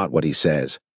knows not what he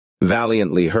says.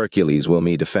 Valiantly Hercules will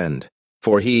me defend,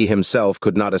 for he himself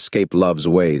could not escape love's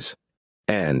ways,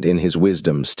 and in his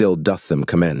wisdom still doth them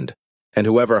commend. And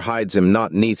whoever hides him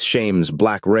not neath shame's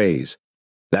black rays,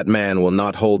 that man will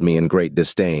not hold me in great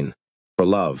disdain, for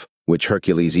love, which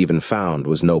Hercules even found,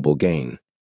 was noble gain.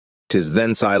 'Tis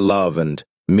thence I love, and,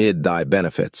 mid thy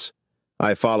benefits,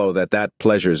 I follow that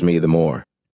pleasures me the more,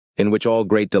 in which all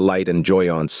great delight and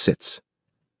joyaunce sits,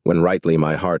 when rightly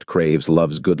my heart craves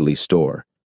love's goodly store.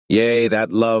 Yea,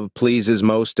 that love pleases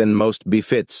most and most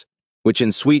befits, which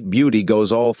in sweet beauty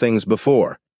goes all things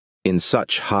before. In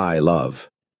such high love,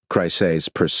 Chryses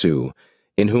pursue,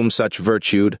 in whom such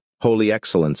virtued, holy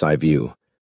excellence I view.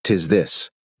 'Tis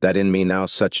this, that in me now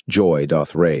such joy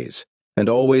doth raise, and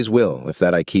always will, if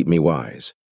that I keep me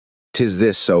wise. 'Tis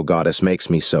this, O goddess, makes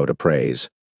me so to praise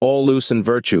all lucent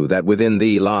virtue that within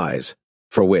thee lies,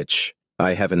 for which,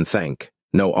 I heaven thank,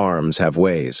 no arms have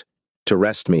ways, to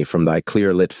wrest me from thy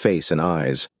clear-lit face and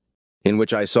eyes, in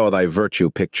which I saw thy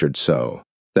virtue pictured so,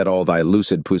 that all thy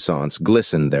lucid puissance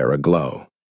glistened there aglow.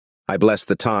 I bless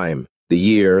the time, the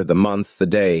year, the month, the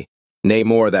day, nay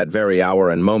more that very hour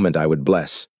and moment I would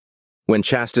bless, when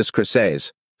chastest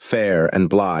Chryses, fair and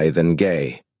blithe and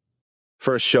gay,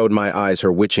 first showed my eyes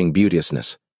her witching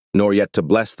beauteousness, nor yet to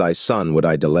bless thy Son would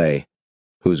I delay,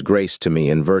 whose grace to me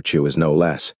in virtue is no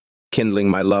less, kindling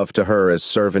my love to her as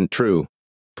servant true,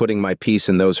 putting my peace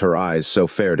in those her eyes so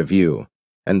fair to view,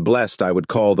 and blessed I would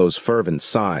call those fervent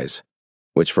sighs,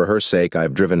 which for her sake I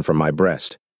have driven from my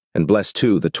breast, and blessed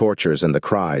too the tortures and the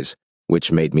cries,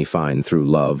 which made me find through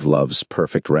love love's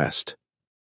perfect rest.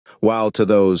 While to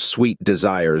those sweet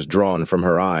desires drawn from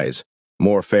her eyes,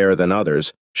 more fair than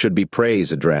others, should be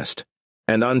praise addressed,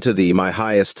 and unto thee my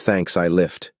highest thanks I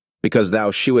lift, because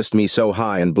thou shewest me so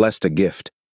high and blessed a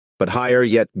gift, but higher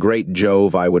yet great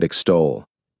Jove I would extol,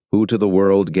 who to the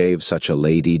world gave such a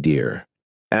lady dear.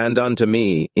 And unto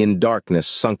me, in darkness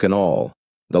sunken all,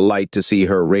 the light to see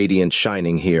her radiant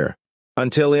shining here,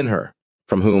 until in her,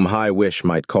 from whom high wish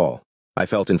might call, I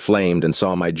felt inflamed and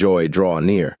saw my joy draw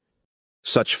near.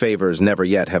 Such favors never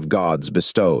yet have gods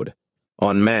bestowed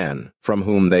on man, from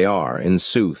whom they are, in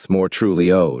sooth, more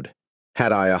truly owed.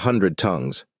 Had I 100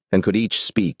 tongues, and could each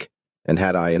speak, and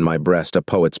had I in my breast a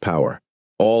poet's power.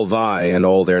 All thy and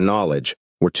all their knowledge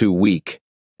were too weak,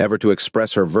 ever to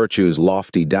express her virtue's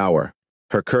lofty dower,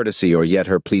 her courtesy or yet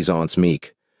her pleasaunce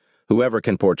meek. Whoever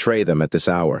can portray them at this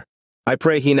hour, I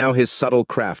pray he now his subtle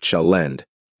craft shall lend,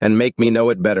 and make me know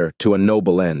it better to a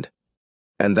noble end.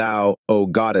 And thou, O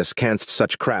goddess, canst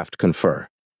such craft confer,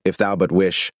 if thou but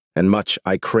wish, and much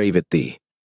I crave it thee.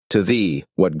 To thee,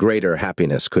 what greater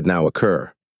happiness could now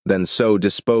occur, than so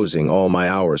disposing all my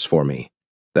hours for me,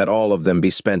 that all of them be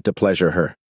spent to pleasure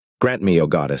her? Grant me, O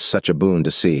goddess, such a boon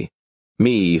to see,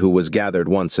 me who was gathered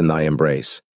once in thy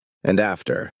embrace, and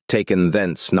after, taken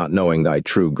thence not knowing thy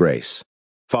true grace.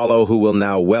 Follow who will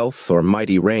now wealth or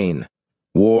mighty reign,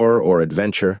 war or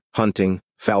adventure, hunting,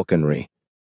 falconry,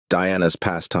 Diana's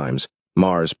pastimes,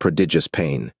 Mars' prodigious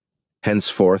pain.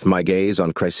 Henceforth my gaze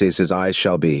on Chryseis' eyes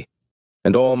shall be,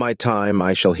 and all my time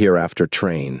I shall hereafter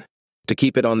train, to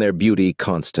keep it on their beauty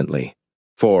constantly.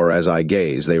 For as I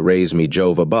gaze they raise me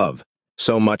Jove above,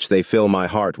 so much they fill my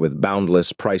heart with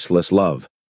boundless, priceless love.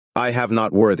 I have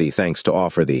not worthy thanks to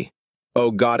offer thee,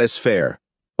 O goddess fair,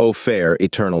 O fair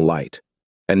eternal light.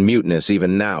 And muteness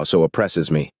even now so oppresses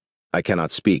me, I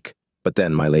cannot speak, but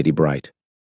then, my lady bright,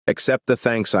 accept the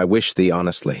thanks I wish thee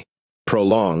honestly.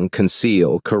 Prolong,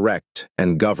 conceal, correct,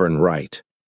 and govern right.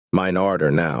 Mine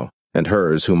ardor now, and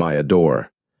hers whom I adore.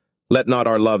 Let not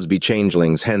our loves be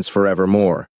changelings hence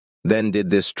forevermore. Then did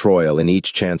this Troil in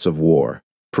each chance of war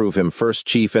prove him first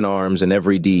chief in arms in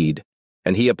every deed,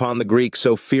 and he upon the Greeks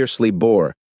so fiercely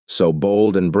bore, so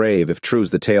bold and brave, if true's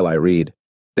the tale I read.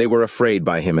 They were afraid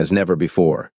by him as never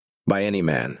before, by any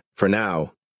man, for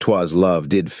now 'twas love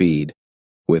did feed.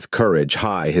 With courage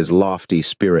high his lofty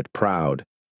spirit proud,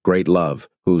 great love,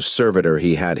 whose servitor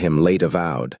he had him late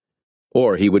avowed.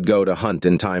 Or he would go to hunt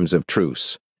in times of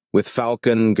truce, with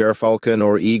falcon, gerfalcon,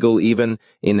 or eagle even,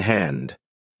 in hand,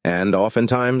 and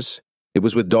oftentimes it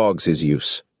was with dogs his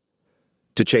use.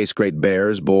 To chase great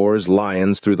bears, boars,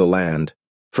 lions through the land,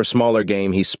 for smaller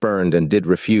game he spurned and did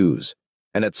refuse,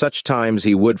 and at such times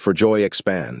he would for joy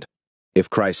expand, if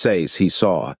Chryseis he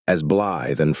saw as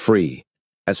blithe and free,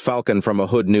 as falcon from a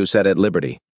hood new set at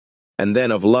liberty. And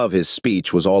then of love his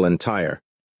speech was all entire,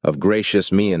 of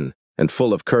gracious mien, and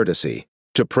full of courtesy,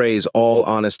 to praise all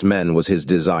honest men was his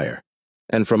desire,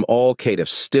 and from all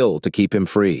caitiffs still to keep him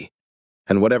free.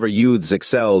 And whatever youths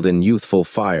excelled in youthful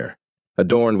fire,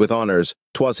 adorned with honors,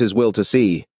 'twas his will to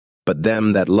see, but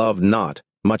them that loved not,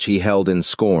 much he held in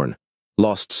scorn,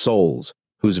 lost souls,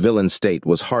 whose villain state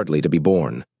was hardly to be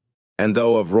borne. And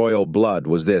though of royal blood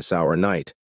was this our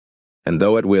knight, and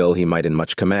though at will he might in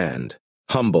much command,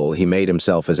 humble he made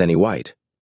himself as any wight,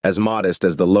 as modest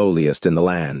as the lowliest in the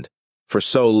land, for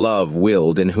so love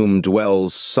willed in whom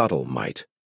dwells subtle might,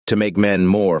 to make men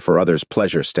more for others'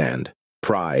 pleasure stand.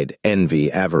 Pride,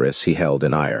 envy, avarice he held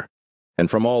in ire, and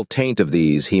from all taint of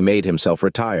these he made himself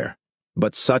retire.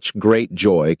 But such great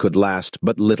joy could last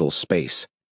but little space,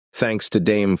 thanks to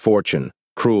Dame Fortune,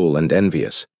 cruel and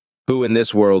envious, who in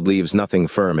this world leaves nothing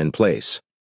firm in place.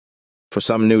 For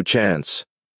some new chance,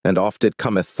 and oft it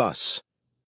cometh thus,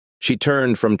 she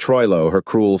turned from Troilo her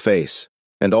cruel face,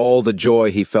 and all the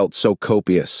joy he felt so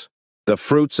copious, the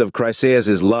fruits of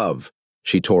Chryseis' love,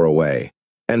 she tore away,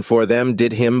 and for them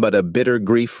did him but a bitter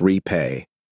grief repay.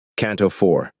 Canto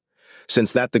 4.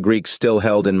 Since that the Greeks still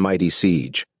held in mighty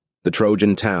siege the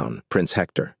Trojan town, Prince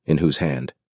Hector, in whose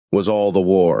hand was all the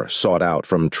war sought out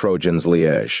from Trojans'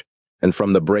 liege, and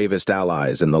from the bravest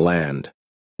allies in the land,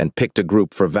 and picked a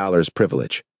group for valor's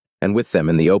privilege, and with them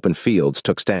in the open fields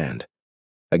took stand,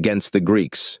 against the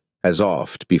Greeks, as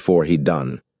oft before he'd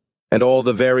done, and all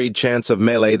the varied chance of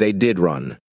melee they did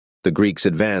run. The Greeks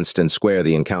advanced and square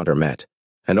the encounter met,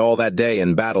 and all that day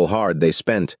in battle hard they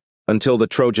spent, until the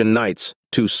Trojan knights,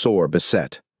 too sore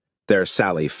beset, their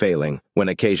sally failing, when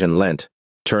occasion lent,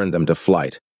 turned them to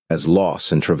flight, as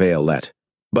loss and travail let.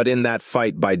 But in that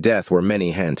fight by death were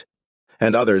many hent,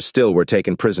 and others still were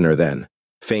taken prisoner then,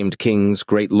 famed kings,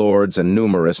 great lords, and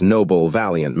numerous noble,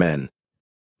 valiant men.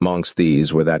 Mongst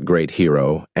these were that great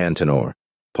hero, Antenor,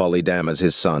 Polydamas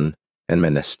his son, and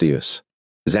Menestius,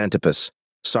 Xantippus,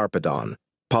 Sarpedon,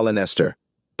 Polynester,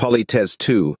 Polytes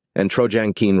too, and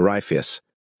Trojankine Ripheus,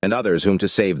 and others whom to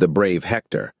save the brave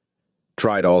Hector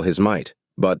tried all his might,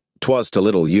 but 'twas to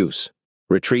little use.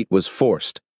 Retreat was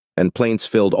forced, and plaints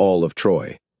filled all of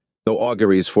Troy, though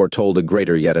auguries foretold a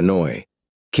greater yet annoy.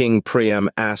 King Priam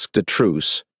asked a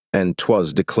truce, and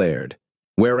 'twas declared,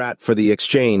 whereat for the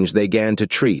exchange they 'gan to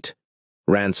treat.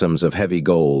 Ransoms of heavy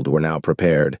gold were now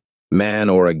prepared, man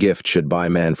or a gift should buy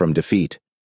man from defeat.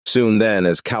 Soon then,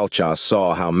 as Calchas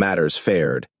saw how matters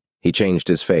fared, he changed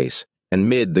his face, and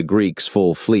mid the Greeks'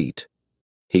 full fleet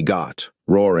he got,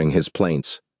 roaring his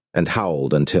plaints, and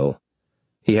howled until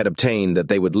he had obtained that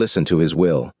they would listen to his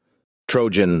will.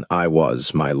 Trojan I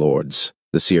was, my lords,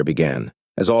 the seer began,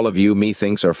 as all of you,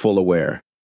 methinks, are full aware.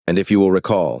 And if you will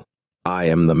recall, I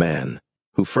am the man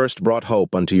who first brought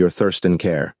hope unto your thirst and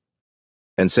care,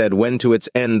 and said when to its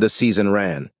end the season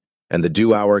ran, and the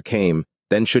due hour came,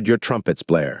 then should your trumpets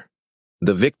blare.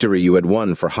 The victory you had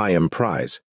won for high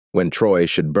emprise, when Troy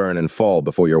should burn and fall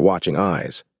before your watching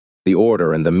eyes. The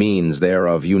order and the means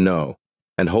thereof you know,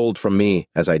 and hold from me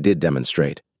as I did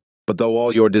demonstrate. But though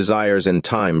all your desires in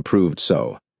time proved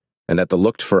so, and at the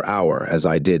looked-for hour as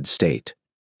I did state,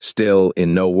 still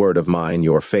in no word of mine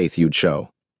your faith you'd show.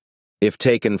 If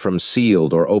taken from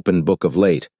sealed or open book of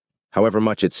late, however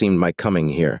much it seemed my coming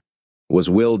here, was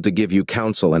willed to give you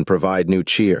counsel and provide new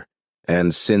cheer,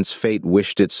 and since fate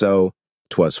wished it so,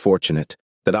 'twas fortunate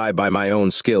that I by my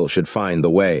own skill should find the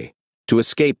way to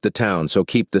escape the town, so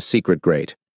keep the secret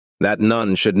great, that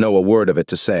none should know a word of it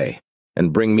to say,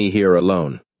 and bring me here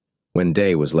alone, when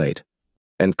day was late,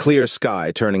 and clear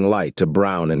sky turning light to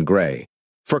brown and gray.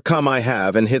 For come I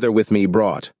have, and hither with me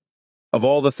brought, of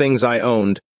all the things I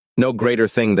owned, no greater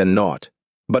thing than naught.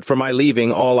 But for my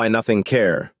leaving all I nothing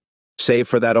care, save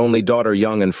for that only daughter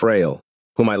young and frail,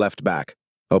 whom I left back,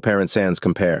 O parent sans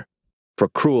compare. For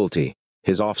cruelty,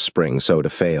 his offspring so to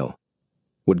fail.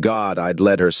 Would God I'd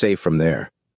led her safe from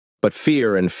there. But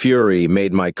fear and fury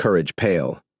made my courage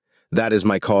pale. That is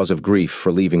my cause of grief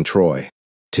for leaving Troy.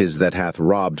 'Tis that hath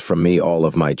robbed from me all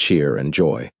of my cheer and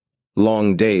joy.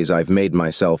 Long days I've made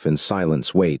myself in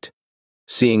silence wait,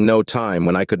 seeing no time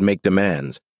when I could make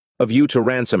demands of you to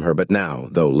ransom her, but now,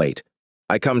 though late,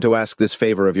 I come to ask this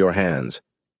favor of your hands,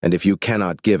 and if you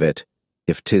cannot give it,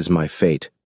 if 'tis my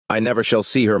fate, I never shall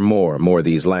see her more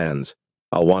these lands.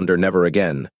 I'll wander never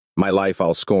again, my life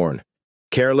I'll scorn,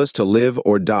 careless to live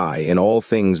or die in all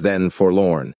things then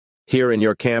forlorn. Here in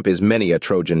your camp is many a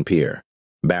Trojan peer,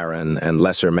 baron and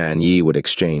lesser man ye would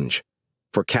exchange.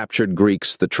 For captured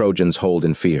Greeks the Trojans hold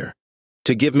in fear.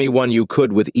 To give me one you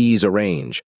could with ease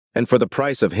arrange, and for the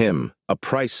price of him, a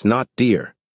price not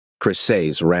dear,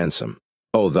 Chryseis' ransom.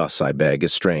 Oh, thus, I beg,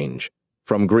 estrange,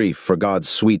 from grief for God's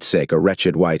sweet sake a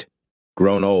wretched wight,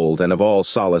 grown old and of all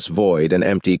solace void and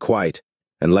empty quite,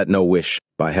 and let no wish,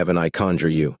 by heaven I conjure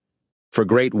you, for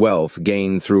great wealth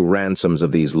gained through ransoms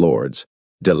of these lords,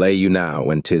 delay you now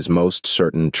when 'tis most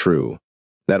certain true,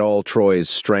 that all Troy's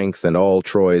strength and all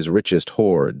Troy's richest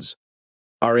hoards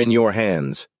are in your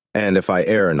hands, and if I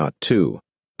err not too,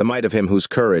 the might of him whose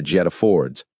courage yet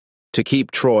affords, to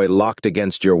keep Troy locked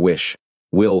against your wish,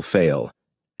 will fail,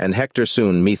 and Hector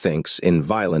soon, methinks, in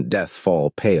violent death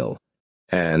fall pale.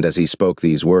 And as he spoke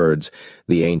these words,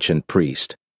 the ancient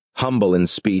priest, humble in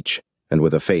speech and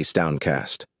with a face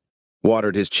downcast,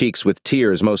 watered his cheeks with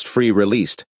tears most free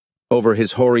released, over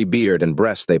his hoary beard and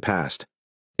breast they passed,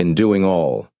 in doing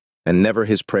all, and never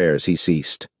his prayers he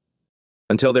ceased,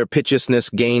 until their piteousness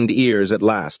gained ears at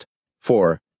last,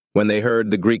 for, when they heard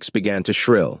the Greeks began to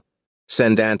shrill,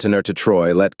 send Antenor to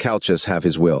Troy, let Calchas have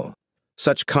his will.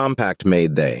 Such compact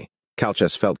made they,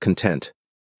 Calchas felt content,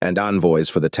 and envoys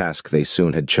for the task they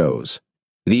soon had chose.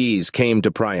 These came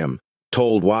to Priam,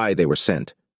 told why they were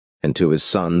sent, and to his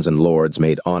sons and lords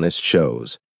made honest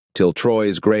shows, till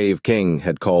Troy's grave king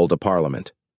had called a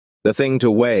parliament. The thing to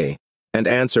weigh, and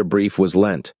answer brief was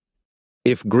lent.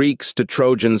 If Greeks to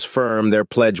Trojans firm their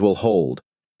pledge will hold,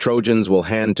 Trojans will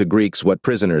hand to Greeks what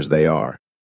prisoners they are.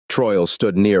 Troil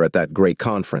stood near at that great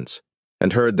conference,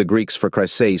 and heard the Greeks for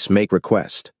Chryseis make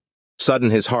request.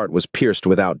 Sudden his heart was pierced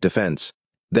without defense,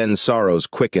 then sorrows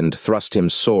quickened thrust him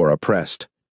sore oppressed,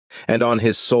 and on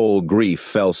his soul grief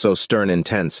fell so stern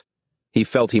intense, he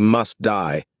felt he must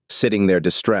die, sitting there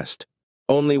distressed.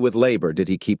 Only with labor did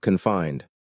he keep confined,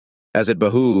 as it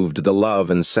behooved the love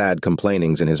and sad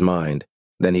complainings in his mind.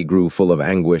 Then he grew full of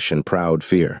anguish and proud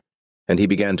fear, and he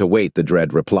began to wait the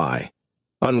dread reply.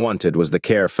 Unwanted was the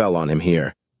care fell on him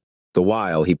here. The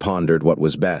while he pondered what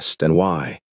was best and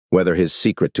why, whether his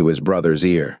secret to his brother's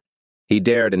ear he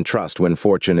dared entrust when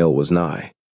fortune ill was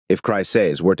nigh. If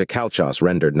Chryseis were to Calchas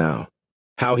rendered now,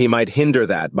 how he might hinder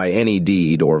that by any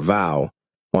deed or vow.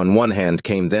 On one hand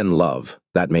came then love,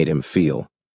 that made him feel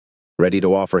ready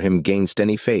to offer him gainst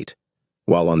any fate,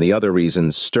 while on the other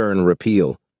reasons stern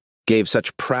repeal gave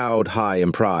such proud high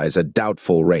emprise a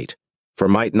doubtful rate. For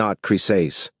might not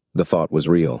Chryseis, the thought was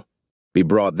real, be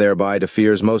brought thereby to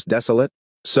fears most desolate?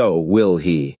 So will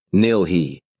he, nil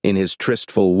he, in his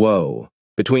tristful woe,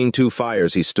 between two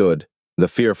fires he stood, the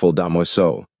fearful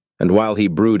damoiseau, and while he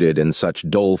brooded in such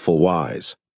doleful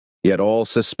wise, yet all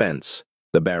suspense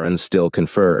the barons still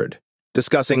conferred,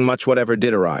 discussing much whatever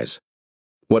did arise,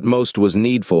 what most was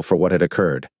needful for what had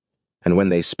occurred. and when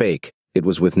they spake, it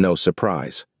was with no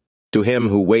surprise. To him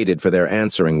who waited for their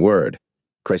answering word,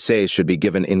 Chryses should be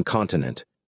given incontinent.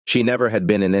 She never had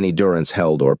been in any durance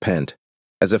held or pent,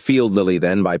 as a field lily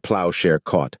then by plowshare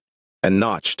caught, and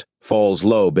notched, falls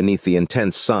low beneath the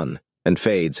intense sun, and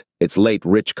fades, its late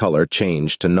rich color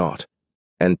changed to naught,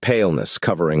 and paleness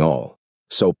covering all,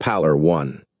 so pallor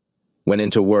won, when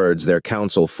into words their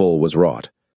counsel full was wrought,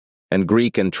 and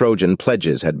Greek and Trojan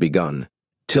pledges had begun,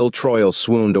 till Troil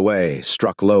swooned away,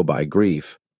 struck low by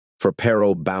grief, for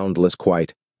peril boundless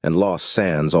quite, and lost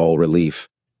sans all relief.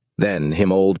 Then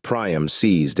him old Priam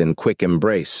seized in quick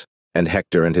embrace, and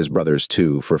Hector and his brothers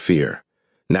too, for fear.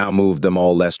 Now moved them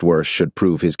all lest worse should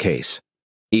prove his case.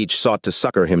 Each sought to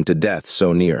succor him to death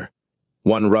so near.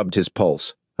 One rubbed his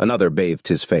pulse, another bathed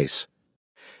his face,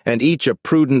 and each a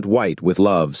prudent wight with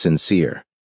love sincere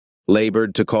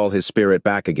labored to call his spirit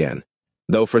back again,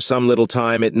 though for some little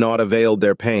time it naught availed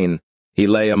their pain. He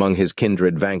lay among his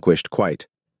kindred vanquished quite,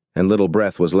 and little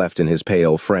breath was left in his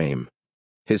pale frame.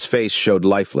 His face showed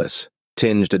lifeless,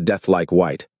 tinged a death-like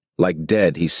white, like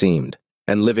dead he seemed,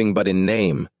 and living but in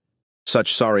name.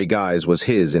 Such sorry guise was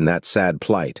his in that sad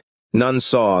plight. None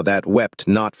saw that wept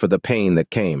not for the pain that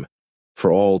came,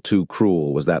 for all too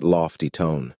cruel was that lofty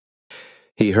tone.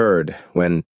 He heard,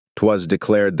 when 'twas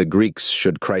declared the Greeks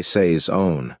should Chryses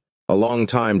own. A long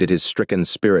time did his stricken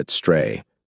spirit stray,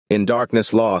 in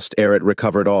darkness lost ere it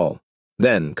recovered all.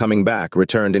 Then, coming back,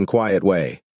 returned in quiet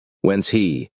way, whence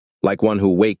he, like one who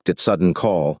waked at sudden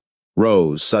call,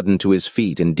 rose sudden to his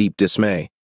feet in deep dismay.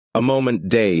 A moment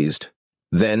dazed,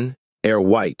 then, ere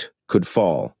white could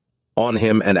fall, on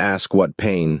him and ask what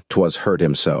pain 'twas hurt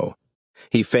him so.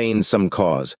 He feigned some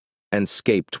cause, and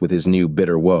scaped with his new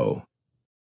bitter woe,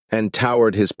 and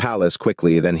towered his palace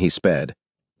quickly, then he sped,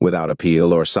 without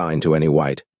appeal or sign to any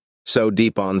wight. So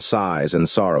deep on sighs and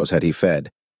sorrows had he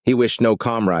fed, he wished no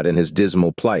comrade in his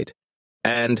dismal plight.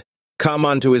 And, come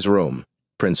unto his room,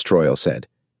 Prince Troil said.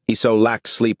 He so lacked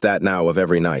sleep that now of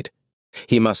every night.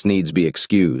 He must needs be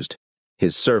excused.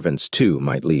 His servants, too,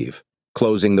 might leave.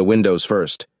 Closing the windows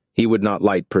first, he would not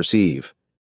light perceive.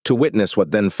 To witness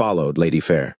what then followed, lady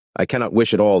fair, I cannot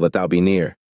wish at all that thou be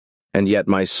near. And yet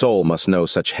my soul must know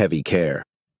such heavy care,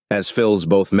 as fills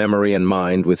both memory and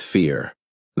mind with fear.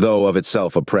 Though of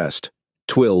itself oppressed,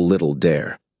 'twill little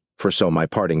dare, for so my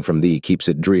parting from thee keeps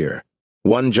it drear.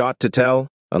 One jot to tell,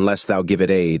 unless thou give it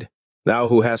aid, thou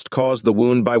who hast caused the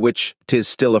wound by which 'tis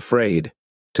still afraid.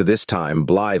 To this time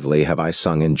blithely have I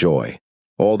sung in joy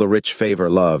all the rich favor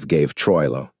love gave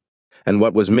Troilo, and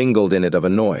what was mingled in it of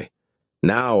annoy.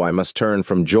 Now I must turn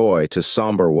from joy to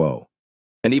somber woe,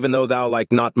 and even though thou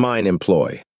like not mine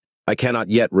employ, I cannot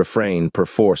yet refrain,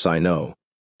 perforce I know.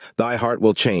 Thy heart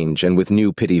will change, and with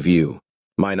new pity view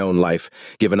mine own life,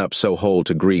 given up so whole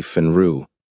to grief and rue.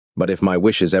 But if my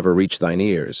wishes ever reach thine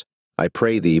ears, I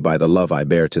pray thee by the love I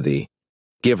bear to thee,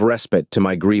 give respite to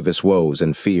my grievous woes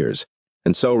and fears,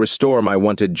 and so restore my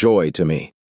wonted joy to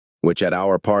me, which at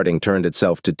our parting turned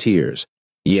itself to tears.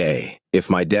 Yea, if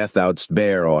my death thou'dst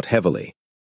bear aught heavily,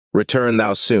 return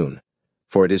thou soon,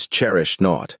 for it is cherished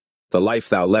naught, the life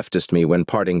thou leftest me when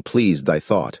parting pleased thy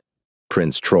thought.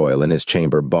 Prince Troil in his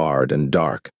chamber barred and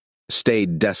dark,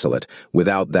 stayed desolate,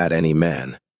 without that any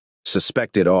man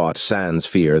suspected aught sans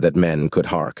fear that men could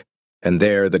hark, and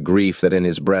there the grief that in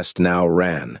his breast now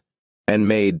ran, and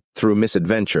made, through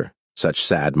misadventure, such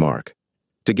sad mark.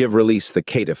 To give release the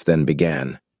caitiff then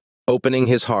began, opening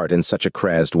his heart in such a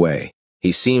crazed way,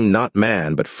 he seemed not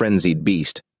man but frenzied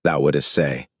beast, thou wouldest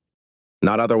say.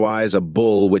 Not otherwise a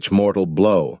bull which mortal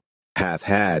blow hath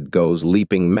had goes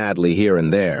leaping madly here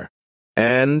and there,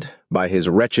 and, by his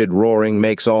wretched roaring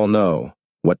makes all know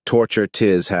what torture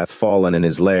 'tis hath fallen in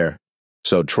his lair.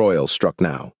 So Troil struck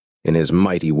now, in his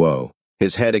mighty woe,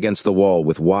 his head against the wall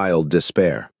with wild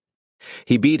despair.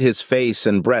 He beat his face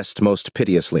and breast most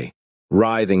piteously,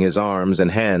 writhing his arms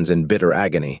and hands in bitter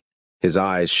agony. His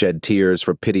eyes shed tears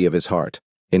for pity of his heart,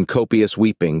 in copious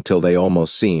weeping till they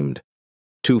almost seemed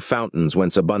two fountains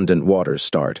whence abundant waters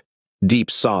start. Deep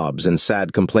sobs and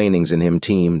sad complainings in him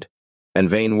teemed, and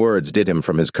vain words did him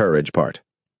from his courage part.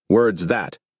 Words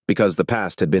that, because the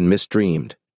past had been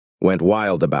misdreamed, went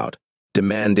wild about,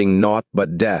 demanding naught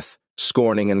but death,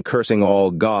 scorning and cursing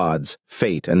all gods,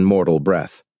 fate, and mortal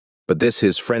breath. But this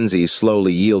his frenzy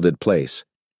slowly yielded place,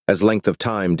 as length of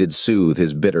time did soothe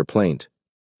his bitter plaint.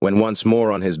 When once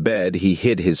more on his bed he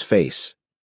hid his face,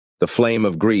 the flame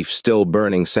of grief still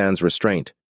burning sans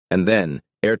restraint, and then,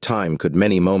 ere time could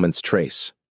many moments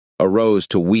trace, arose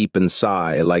to weep and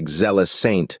sigh like zealous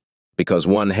saint, because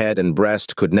one head and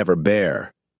breast could never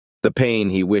bear the pain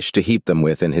he wished to heap them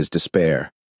with in his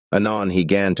despair. Anon he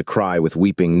 'gan to cry with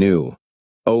weeping new,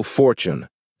 O fortune,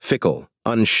 fickle,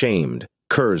 unshamed,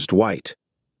 cursed white,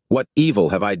 what evil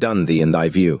have I done thee in thy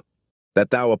view, that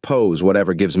thou oppose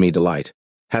whatever gives me delight?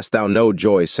 Hast thou no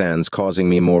joy sans causing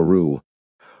me more rue?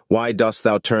 Why dost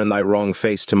thou turn thy wrong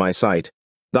face to my sight?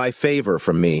 Thy favor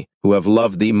from me, who have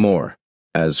loved thee more,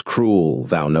 as cruel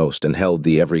thou know'st and held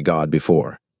thee every god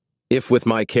before. If with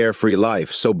my carefree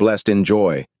life, so blessed in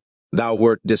joy, thou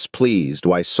wert displeased,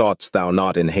 why sought'st thou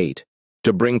not in hate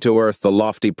to bring to earth the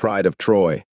lofty pride of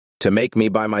Troy, to make me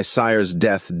by my sire's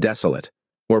death desolate,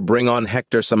 or bring on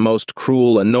Hector some most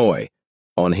cruel annoy,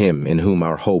 on him in whom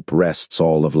our hope rests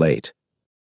all of late?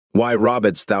 Why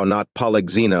robbedst thou not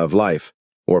Polyxena of life,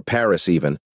 or Paris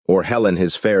even, or Helen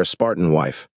his fair Spartan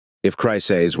wife? If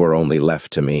Chryses were only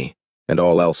left to me, and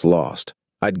all else lost,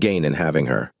 I'd gain in having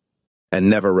her, and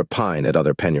never repine at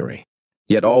other penury.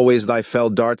 Yet always thy fell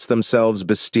darts themselves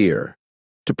besteer,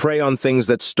 to prey on things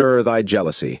that stir thy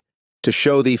jealousy, to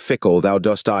show thee fickle thou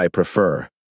dost I prefer,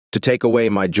 to take away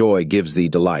my joy gives thee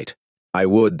delight. I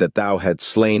would that thou hadst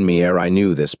slain me ere I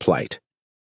knew this plight.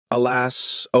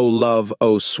 Alas, O love,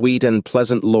 O sweet and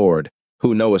pleasant Lord,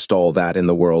 who knowest all that in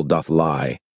the world doth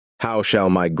lie, how shall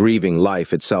my grieving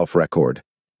life itself record?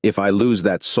 If I lose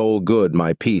that sole good,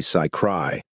 my peace, I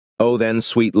cry. O then,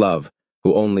 sweet love,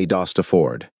 who only dost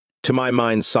afford to my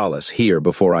mind solace here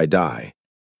before I die,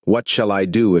 what shall I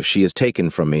do if she is taken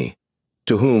from me,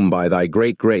 to whom by thy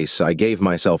great grace I gave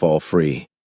myself all free?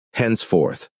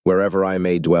 Henceforth, wherever I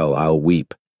may dwell, I'll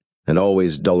weep, and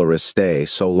always dolorous stay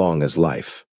so long as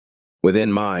life.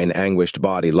 Within mine anguished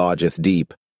body lodgeth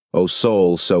deep, O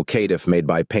soul so caitiff made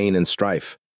by pain and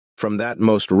strife, from that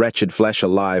most wretched flesh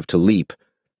alive to leap,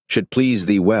 should please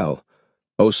thee well,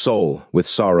 O soul with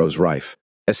sorrows rife.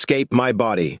 Escape my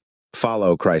body,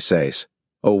 follow Chryses.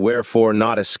 O wherefore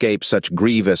not escape such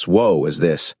grievous woe as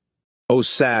this? O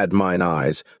sad mine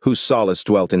eyes, whose solace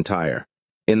dwelt entire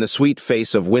in the sweet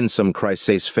face of winsome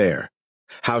Chryses fair,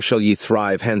 how shall ye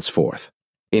thrive henceforth,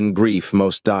 in grief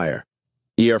most dire,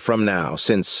 ere from now,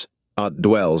 since aught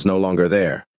dwells no longer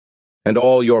there, and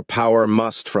all your power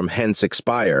must from hence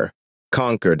expire,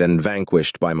 conquered and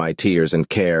vanquished by my tears and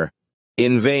care?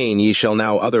 In vain ye shall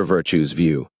now other virtues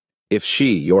view, if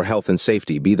she, your health and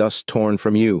safety, be thus torn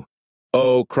from you.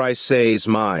 O Chryses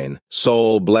mine,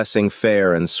 sole blessing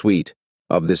fair and sweet,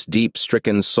 of this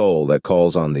deep-stricken soul that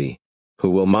calls on thee, who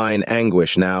will mine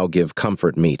anguish now give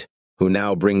comfort meet, who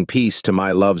now bring peace to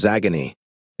my love's agony.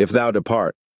 If thou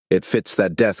depart, it fits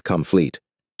that death come fleet,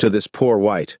 to this poor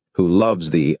wight, who loves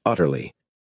thee utterly,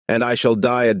 and I shall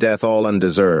die a death all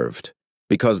undeserved,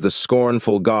 because the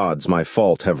scornful gods my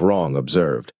fault have wrong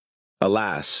observed.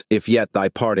 Alas, if yet thy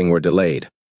parting were delayed,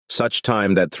 such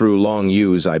time that through long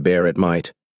use I bear it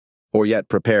might, or yet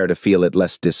prepare to feel it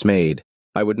less dismayed,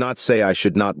 I would not say I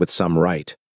should not with some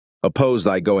right oppose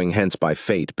thy going hence by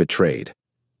fate betrayed.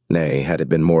 Nay, had it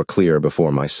been more clear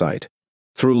before my sight,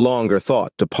 through longer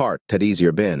thought to part had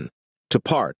easier been, to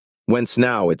part, whence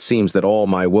now it seems that all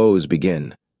my woes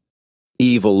begin.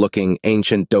 Evil-looking,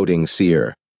 ancient doting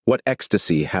seer, what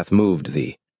ecstasy hath moved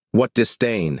thee? What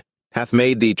disdain hath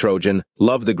made thee, Trojan,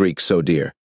 love the Greeks so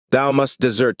dear? Thou must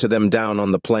desert to them down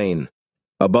on the plain.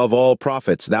 Above all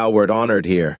prophets thou wert honored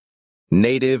here.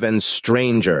 Native and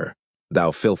stranger,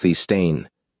 thou filthy stain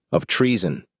of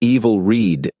treason, evil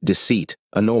rede, deceit,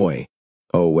 annoy.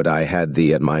 O would I had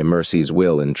thee at my mercy's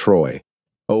will in Troy.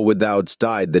 O would thou'dst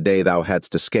died the day thou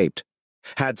hadst escaped,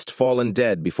 hadst fallen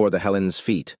dead before the Hellens'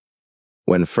 feet,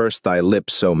 when first thy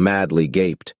lips so madly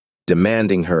gaped,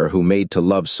 demanding her who made to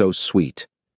love so sweet.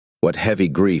 What heavy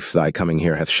grief thy coming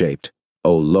here hath shaped,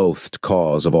 O loathed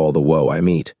cause of all the woe I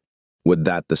meet. Would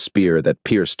that the spear that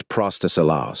pierced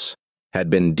Protesilaus had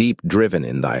been deep driven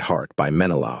in thy heart by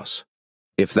Menelaus.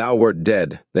 If thou wert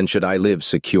dead, then should I live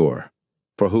secure,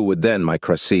 for who would then my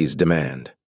Chryses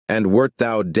demand? And wert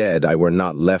thou dead, I were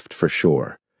not left for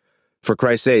sure, for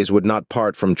Chryses would not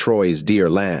part from Troy's dear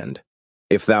land.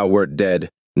 If thou wert dead,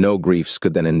 no griefs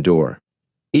could then endure,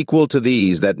 equal to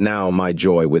these that now my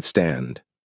joy withstand.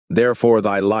 Therefore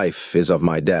thy life is of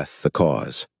my death the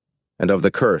cause, and of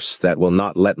the curse that will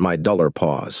not let my dolour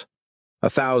pause.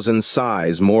 1,000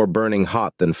 sighs more burning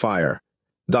hot than fire,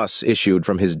 thus issued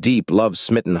from his deep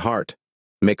love-smitten heart,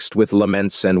 mixed with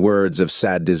laments and words of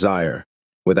sad desire,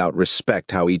 without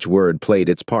respect how each word played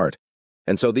its part,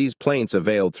 and so these plaints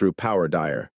availed through power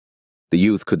dire. The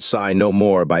youth could sigh no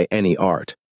more by any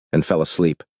art, and fell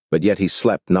asleep, but yet he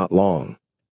slept not long.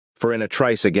 For in a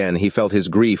trice again he felt his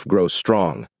grief grow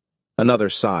strong. Another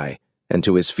sigh, and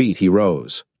to his feet he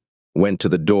rose, went to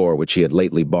the door which he had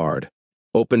lately barred,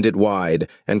 opened it wide,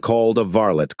 and called a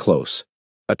varlet close,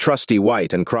 a trusty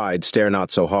wight, and cried, "Stare not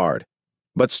so hard.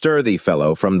 But stir thee,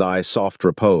 fellow, from thy soft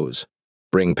repose.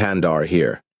 Bring Pandar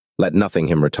here, let nothing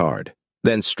him retard.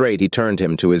 Then straight he turned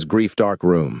him to his grief-dark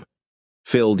room,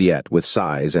 filled yet with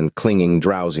sighs and clinging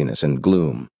drowsiness and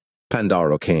gloom.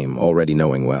 Pandaro came, already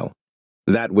knowing well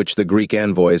that which the Greek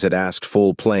envoys had asked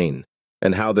full plain,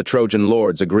 and how the Trojan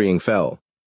lords agreeing fell,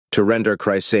 to render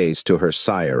Chryses to her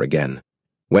sire again,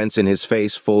 whence in his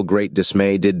face full great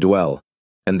dismay did dwell,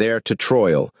 and there to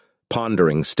Troil,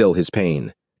 pondering still his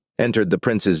pain, entered the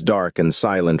prince's dark and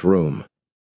silent room,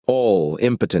 all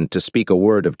impotent to speak a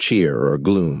word of cheer or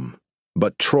gloom.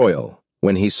 But Troil,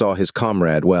 when he saw his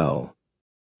comrade well,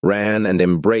 ran and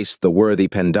embraced the worthy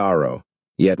Pandaro,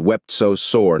 yet wept so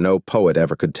sore no poet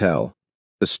ever could tell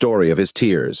the story of his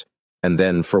tears, and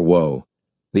then for woe,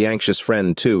 the anxious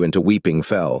friend too into weeping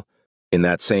fell, in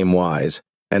that same wise,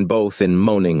 and both in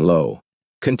moaning low,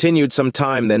 continued some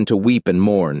time then to weep and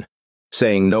mourn,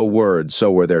 saying no word,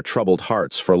 so were their troubled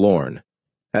hearts forlorn.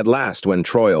 At last, when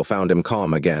Troil found him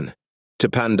calm again, to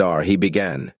Pandar he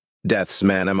began, Death's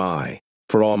man am I,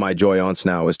 for all my joyance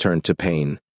now is turned to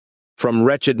pain. From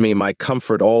wretched me my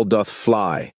comfort all doth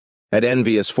fly, at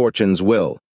envious fortune's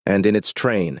will, and in its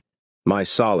train, my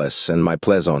solace and my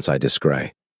pleasance I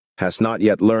descry. Hast not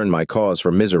yet learned my cause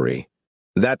for misery.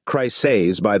 That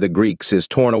Chryses by the Greeks is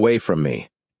torn away from me.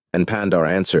 And Pandar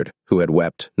answered, who had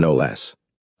wept no less,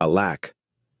 Alack,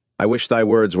 I wish thy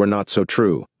words were not so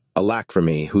true. Alack for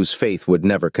me, whose faith would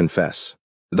never confess.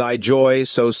 Thy joy,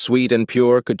 so sweet and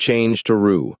pure, could change to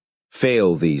rue,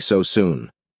 fail thee so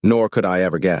soon, nor could I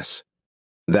ever guess.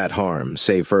 That harm,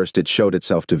 save first it showed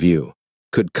itself to view,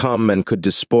 could come and could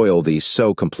despoil thee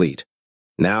so complete.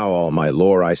 Now all my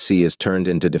lore I see is turned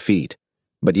into defeat.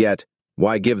 But yet,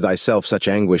 why give thyself such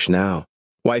anguish now?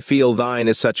 Why feel thine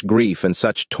is such grief and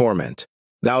such torment?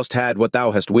 Thou'st had what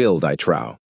thou hast willed, I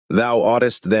trow. Thou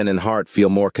oughtest then in heart feel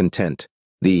more content.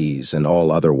 These and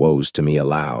all other woes to me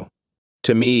allow.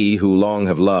 To me, who long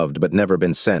have loved but never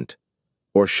been sent,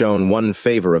 or shown one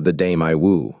favor of the dame I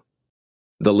woo.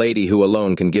 The lady who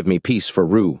alone can give me peace for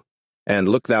rue. And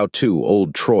look thou too,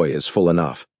 old Troy is full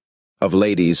enough of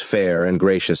ladies fair and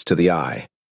gracious to the eye,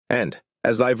 and,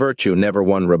 as thy virtue never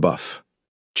one rebuff.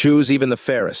 Choose even the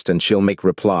fairest, and she'll make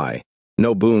reply.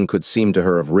 No boon could seem to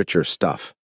her of richer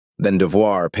stuff than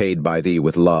devoir paid by thee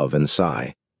with love and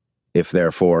sigh. If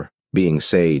therefore, being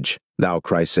sage, thou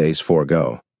Chryses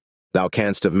forego, thou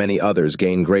canst of many others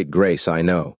gain great grace, I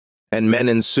know, and men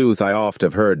in sooth I oft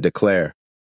have heard declare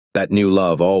that new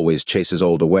love always chases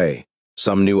old away.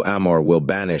 Some new amor will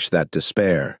banish that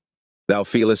despair. Thou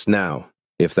feelest now,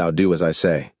 if thou do as I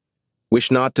say.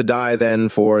 Wish not to die then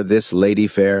for this lady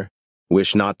fair.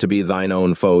 Wish not to be thine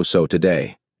own foe so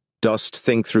today. Dost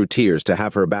think through tears to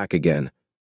have her back again.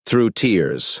 Through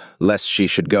tears, lest she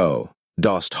should go,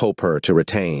 dost hope her to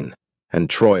retain. And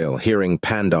Troil, hearing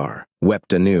Pandar,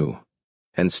 wept anew,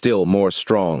 and still more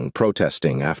strong,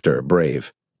 protesting after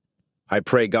brave. I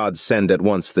pray God send at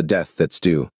once the death that's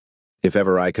due. If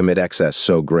ever I commit excess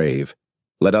so grave,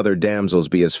 let other damsels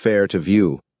be as fair to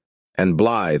view, and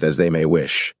blithe as they may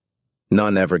wish.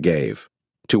 None ever gave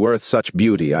to earth such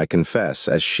beauty, I confess,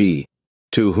 as she,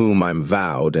 to whom I'm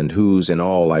vowed and whose in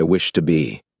all I wish to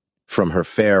be. From her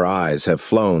fair eyes have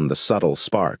flown the subtle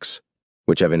sparks,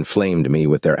 which have inflamed me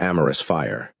with their amorous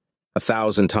fire.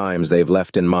 1,000 times they've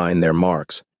left in mine their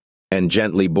marks, and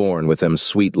gently borne with them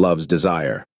sweet love's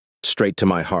desire, straight to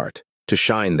my heart, to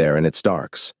shine there in its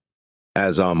darks,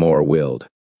 as Amor willed,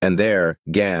 and there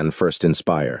gan first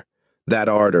inspire, that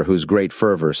ardor whose great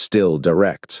fervor still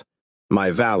directs my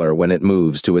valor when it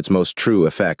moves to its most true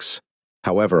effects.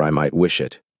 However I might wish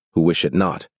it, who wish it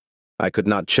not, I could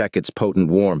not check its potent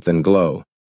warmth and glow.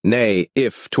 Nay,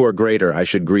 if 'twere greater, I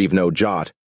should grieve no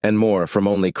jot, and more from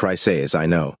only Chryses I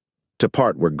know. To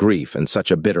part were grief and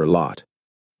such a bitter lot.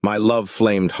 My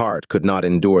love-flamed heart could not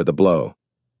endure the blow.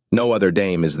 No other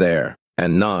dame is there,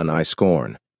 and none I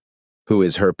scorn, who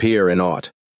is her peer in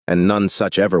aught, and none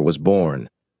such ever was born.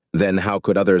 Then how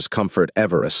could others' comfort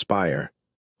ever aspire,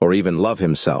 or even love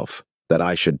himself, that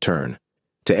I should turn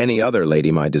to any other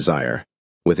lady my desire?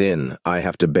 Within, I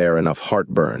have to bear enough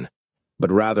heartburn,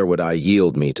 but rather would I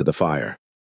yield me to the fire,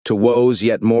 to woes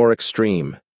yet more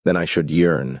extreme than I should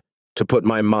yearn, to put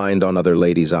my mind on other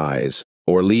ladies' eyes,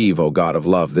 or leave, O God of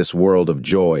love, this world of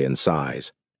joy and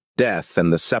sighs. Death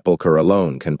and the sepulchre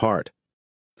alone can part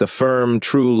the firm,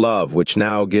 true love which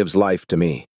now gives life to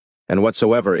me, and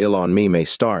whatsoever ill on me may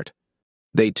start,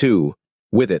 they too,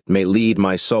 with it, may lead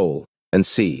my soul, and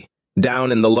see,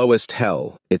 down in the lowest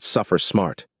hell, it suffer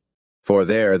smart. For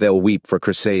there they'll weep for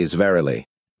Chryses verily,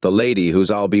 the lady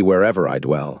whose I'll be wherever I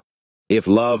dwell, if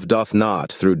love doth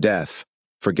not, through death,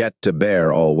 forget to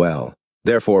bear all well.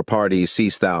 Therefore, pardie,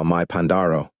 cease thou, my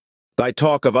Pandaro, thy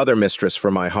talk of other mistress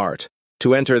for my heart,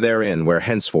 to enter therein where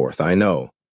henceforth I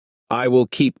know I will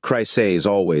keep Chryses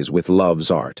always with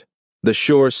love's art, the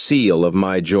sure seal of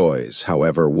my joys,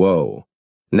 however woe.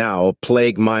 Now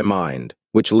plague my mind,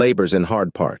 which labors in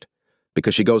hard part,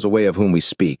 because she goes away of whom we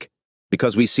speak,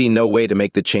 because we see no way to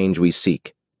make the change we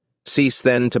seek. Cease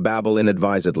then to babble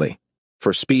inadvisedly,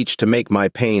 for speech to make my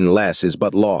pain less is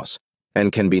but loss,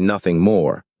 and can be nothing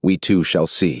more, we two shall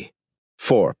see.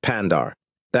 For, Pandar,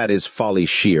 that is folly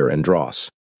sheer and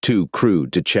dross, too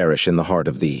crude to cherish in the heart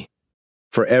of thee.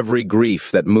 For every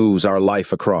grief that moves our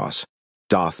life across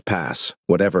doth pass,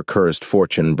 whatever cursed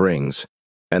fortune brings,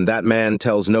 and that man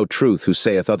tells no truth who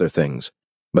saith other things.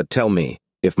 But tell me,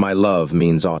 if my love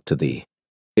means aught to thee,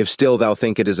 if still thou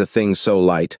think it is a thing so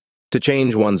light, to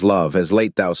change one's love as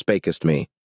late thou spakest me,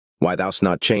 why thou'st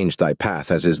not changed thy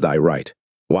path as is thy right?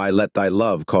 Why let thy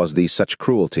love cause thee such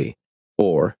cruelty,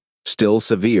 or, still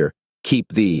severe,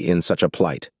 keep thee in such a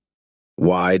plight?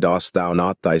 Why dost thou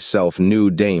not thyself new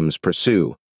dames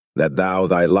pursue, that thou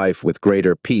thy life with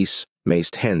greater peace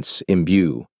mayst hence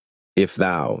imbue? If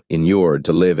thou, inured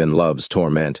to live in love's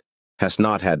torment, hast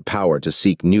not had power to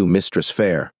seek new mistress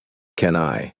fair, can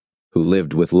I, who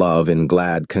lived with love in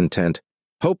glad content,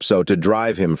 hope so to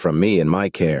drive him from me in my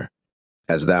care?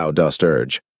 As thou dost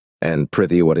urge, and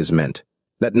prithee what is meant,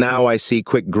 that now I see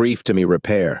quick grief to me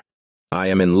repair. I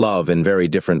am in love in very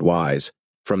different wise,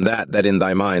 from that in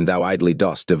thy mind thou idly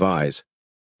dost devise.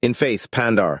 In faith,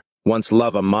 Pandar, once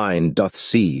love a mind doth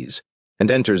seize, and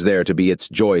enters there to be its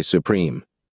joy supreme.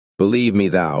 Believe me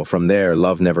thou, from there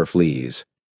love never flees,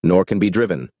 nor can be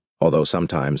driven, although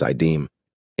sometimes I deem,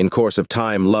 in course of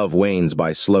time love wanes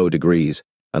by slow degrees,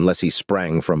 unless he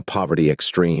sprang from poverty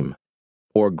extreme,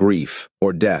 or grief,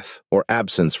 or death, or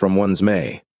absence from one's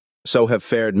may. So have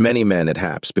fared many men at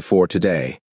haps before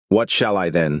today. What shall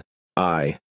I then,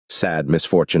 I, sad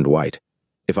misfortuned wight,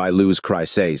 if I lose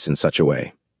Chryses in such a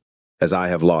way? As I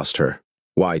have lost her,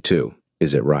 why too,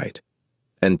 is it right?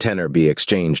 And tenor be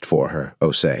exchanged for her,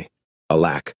 O say.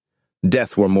 Alack,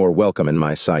 death were more welcome in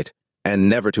my sight, and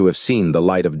never to have seen the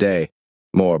light of day.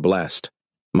 More blessed,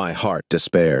 my heart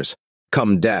despairs.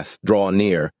 Come death, draw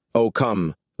near, O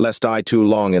come, lest I too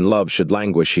long in love should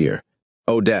languish here.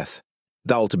 O death,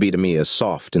 thou'lt be to me as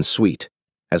soft and sweet,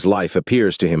 as life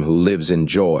appears to him who lives in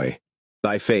joy.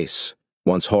 Thy face,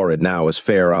 once horrid now as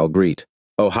fair I'll greet.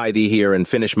 O hie thee here and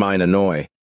finish mine annoy.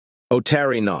 O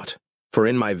tarry not, for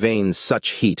in my veins such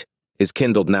heat is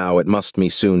kindled now it must me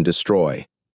soon destroy.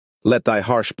 Let thy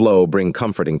harsh blow bring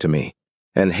comforting to me,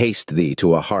 and haste thee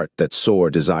to a heart that sore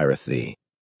desireth thee.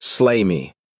 Slay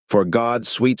me, for God's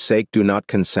sweet sake do not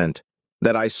consent,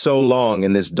 that I so long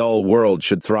in this dull world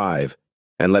should thrive,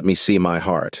 and let me see my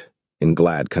heart in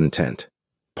glad content.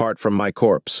 Part from my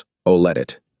corpse, O let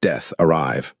it, death,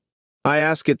 arrive. I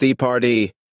ask it thee,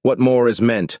 pardie, what more is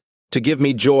meant, to give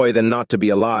me joy than not to be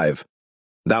alive?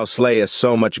 Thou slayest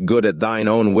so much good at thine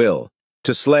own will,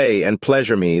 to slay and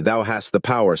pleasure me thou hast the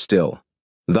power still.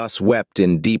 Thus wept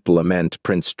in deep lament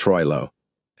Prince Troilo,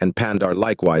 and Pandar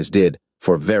likewise did,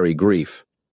 for very grief,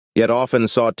 yet often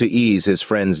sought to ease his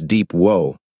friend's deep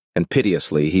woe, and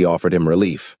piteously he offered him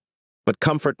relief. But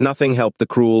comfort nothing helped the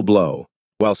cruel blow,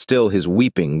 while still his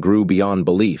weeping grew beyond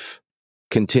belief.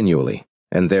 Continually,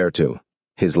 and thereto,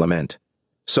 his lament.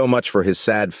 So much for his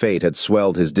sad fate had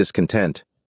swelled his discontent.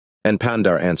 And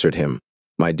Pandar answered him,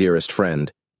 My dearest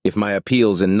friend, if my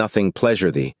appeals in nothing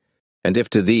pleasure thee, and if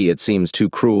to thee it seems too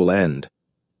cruel end,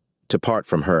 to part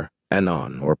from her,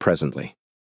 anon or presently,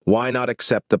 why not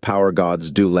accept the power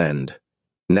gods do lend,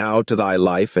 now to thy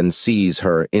life and seize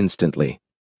her instantly,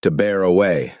 to bear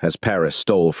away, as Paris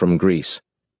stole from Greece,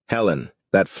 Helen,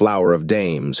 that flower of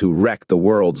dames who wrecked the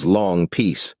world's long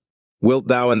peace? Wilt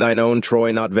thou in thine own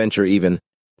Troy not venture even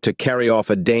to carry off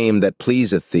a dame that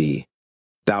pleaseth thee?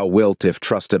 Thou wilt, if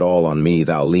trusted all on me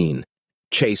thou lean.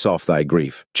 Chase off thy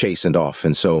grief, chastened off,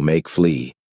 and so make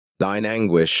flee thine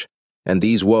anguish, and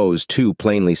these woes too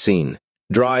plainly seen.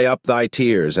 Dry up thy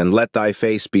tears, and let thy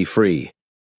face be free.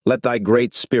 Let thy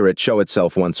great spirit show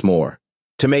itself once more.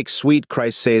 To make sweet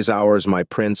Chryses ours, my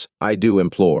prince, I do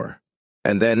implore.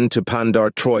 And then to Pandar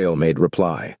Troil made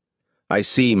reply, I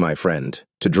see, my friend,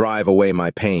 to drive away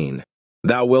my pain.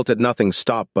 Thou wilt at nothing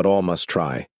stop, but all must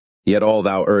try. Yet all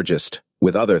thou urgest,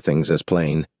 with other things as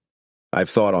plain, I've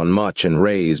thought on much and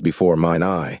raise before mine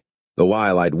eye, the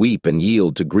while I'd weep and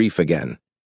yield to grief again,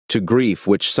 to grief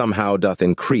which somehow doth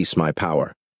increase my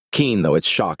power, keen though its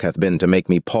shock hath been to make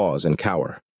me pause and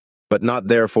cower. But not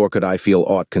therefore could I feel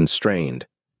aught constrained.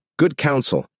 Good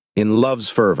counsel, in love's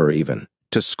fervor even,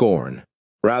 to scorn.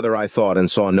 Rather I thought and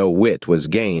saw no wit was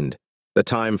gained, The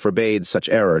time forbade such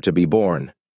error to be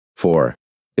borne. For,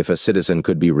 if a citizen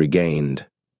could be regained,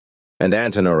 and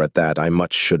Antenor at that I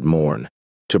much should mourn,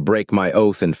 to break my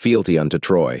oath and fealty unto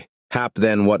Troy, hap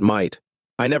then what might,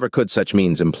 I never could such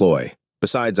means employ.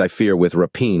 Besides, I fear with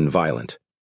rapine violent,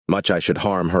 much I should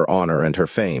harm her honor and her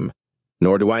fame,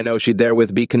 nor do I know she'd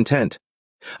therewith be content.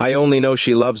 I only know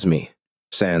she loves me,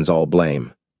 sans all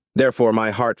blame. Therefore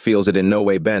my heart feels it in no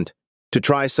way bent to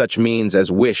try such means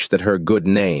as wish that her good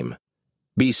name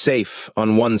be safe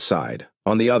on one side,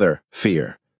 on the other,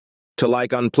 fear. To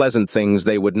like unpleasant things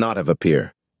they would not have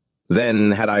appear.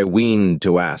 Then had I weened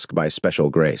to ask by special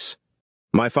grace.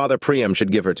 My father Priam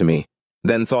should give her to me,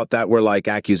 then thought that were like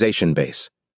accusation base,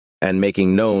 and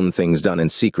making known things done in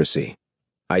secrecy.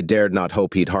 I dared not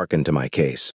hope he'd hearken to my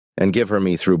case, and give her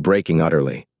me through breaking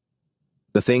utterly.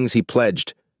 The things he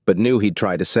pledged, but knew he'd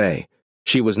try to say,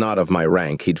 she was not of my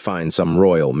rank, he'd find some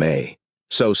royal may.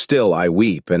 So still I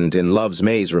weep, and in love's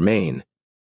maze remain,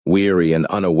 weary and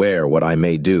unaware what I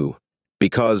may do,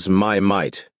 because my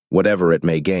might, whatever it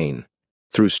may gain,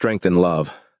 through strength in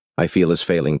love, I feel is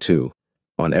failing too.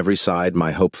 On every side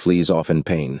my hope flees off in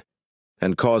pain,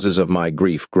 and causes of my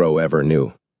grief grow ever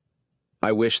new.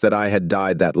 I wish that I had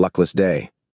died that luckless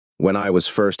day, when I was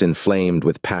first inflamed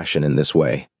with passion in this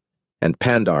way. And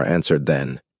Pandar answered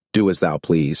then, do as thou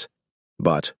please.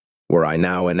 But, were I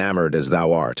now enamored as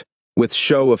thou art, with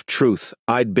show of truth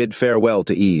I'd bid farewell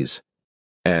to ease,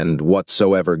 and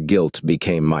whatsoever guilt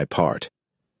became my part,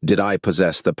 did I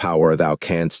possess the power thou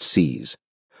canst seize.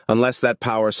 Unless that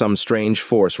power some strange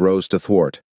force rose to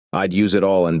thwart, I'd use it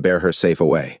all and bear her safe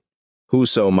away.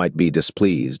 Whoso might be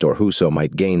displeased, or whoso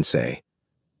might gainsay,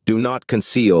 do not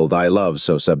conceal thy love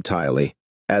so subtilely,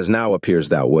 as now appears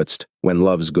thou wouldst, when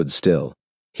love's good still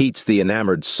heats the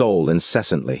enamored soul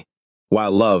incessantly,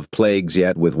 while love plagues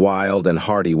yet with wild and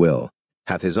hardy will,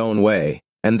 hath his own way,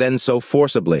 and then so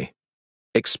forcibly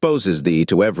exposes thee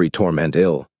to every torment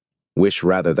ill. Wish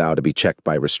rather thou to be checked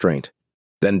by restraint,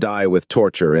 than die with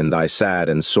torture in thy sad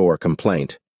and sore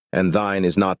complaint. And thine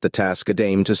is not the task a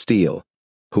dame to steal,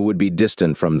 who would be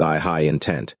distant from thy high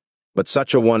intent, but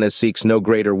such a one as seeks no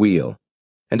greater weal.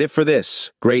 And if for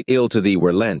this great ill to thee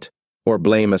were lent, or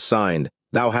blame assigned,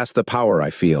 thou hast the power, I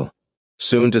feel,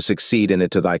 soon to succeed in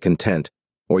it to thy content,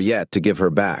 or yet to give her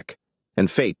back,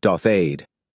 and fate doth aid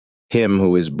him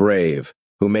who is brave,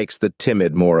 who makes the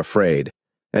timid more afraid.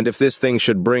 And if this thing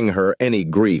should bring her any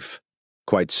grief,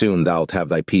 quite soon thou'lt have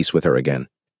thy peace with her again,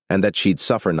 and that she'd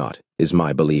suffer not, is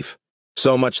my belief.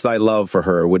 So much thy love for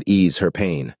her would ease her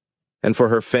pain, and for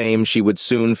her fame she would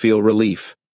soon feel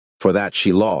relief, for that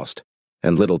she lost,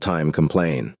 and little time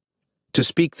complain. To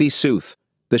speak thee sooth,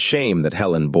 the shame that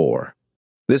Helen bore,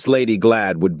 this lady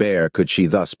glad would bear could she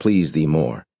thus please thee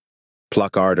more.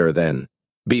 Pluck ardor then,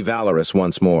 be valorous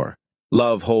once more.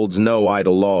 Love holds no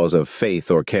idle laws of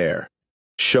faith or care.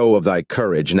 Show of thy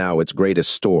courage now its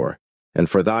greatest store, and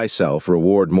for thyself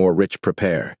reward more rich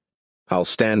prepare. I'll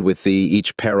stand with thee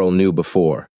each peril new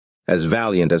before, as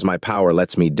valiant as my power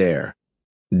lets me dare.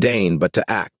 Deign but to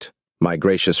act, my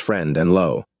gracious friend, and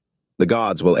lo, the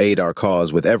gods will aid our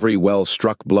cause with every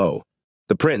well-struck blow.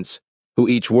 The prince, who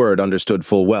each word understood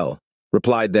full well,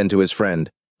 replied then to his friend,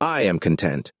 I am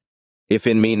content, if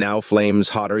in me now flames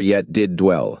hotter yet did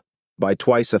dwell, by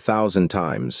twice 1,000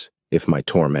 times, if my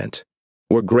torment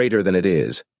were greater than it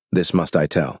is, this must I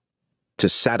tell. To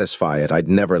satisfy it I'd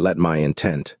never let my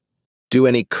intent do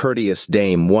any courteous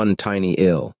dame one tiny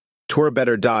ill. 'Twere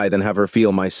better die than have her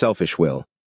feel my selfish will.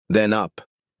 Then up,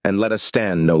 and let us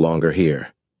stand no longer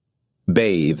here.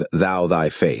 Bathe thou thy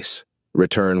face,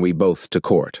 return we both to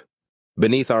court.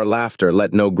 Beneath our laughter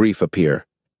let no grief appear,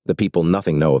 the people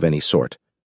nothing know of any sort.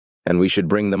 And we should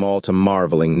bring them all to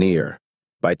marveling near,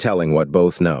 by telling what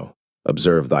both know.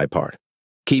 Observe thy part.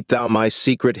 Keep thou my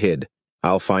secret hid,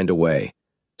 I'll find a way,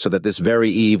 so that this very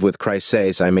eve with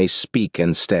Chryseis I may speak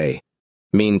and stay.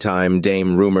 Meantime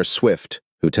Dame Rumor swift,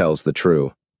 who tells the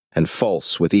true, and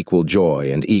false with equal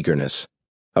joy and eagerness.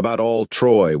 About all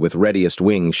Troy with readiest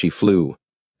wings she flew,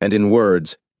 and in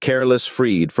words, careless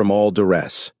freed from all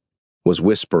duress, was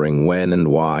whispering when and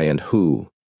why and who,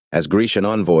 as Grecian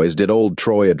envoys did old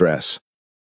Troy address.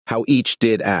 How each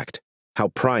did act, how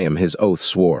Priam his oath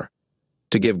swore,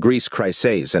 to give Greece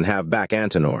Chryseis and have back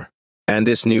Antenor. And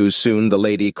this news soon the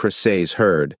lady Chryseis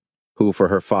heard, who for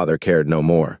her father cared no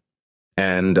more.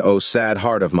 And, O sad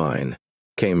heart of mine,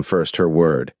 came first her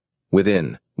word,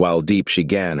 within, while deep she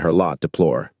gan her lot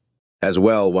deplore. As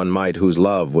well one might whose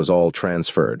love was all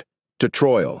transferred, to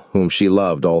Troil, whom she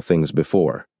loved all things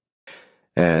before.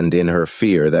 And in her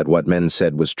fear that what men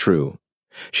said was true,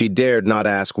 she dared not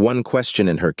ask one question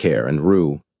in her care and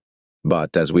rue.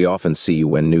 But, as we often see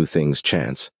when new things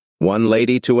chance, one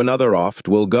lady to another oft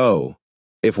will go,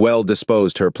 if well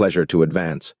disposed her pleasure to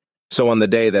advance. So on the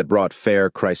day that brought fair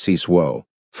crisis woe,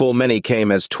 full many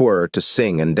came as 'twere to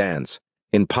sing and dance,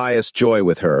 in pious joy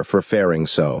with her for faring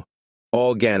so.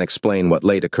 All 'gan explain what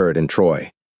late occurred in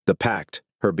Troy, the pact,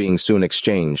 her being soon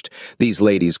exchanged, these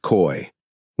ladies coy.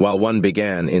 While one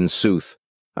began, in sooth,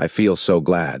 I feel so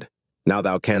glad, now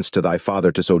thou canst to thy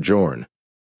father to sojourn.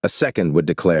 A second would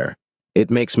declare, it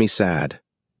makes me sad,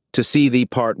 to see thee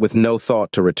part with no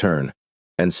thought to return,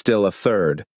 and still a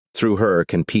third, through her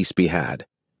can peace be had.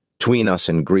 'Tween us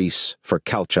and Greece, for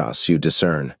Calchas you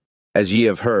discern, as ye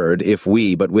have heard, if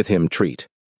we but with him treat,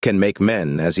 can make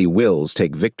men as he wills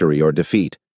take victory or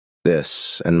defeat.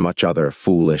 This, and much other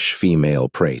foolish female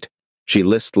prate, she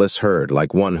listless heard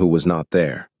like one who was not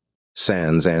there,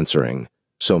 sans answering,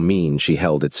 so mean she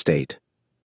held its state.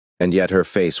 And yet her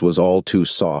face was all too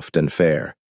soft and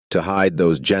fair, to hide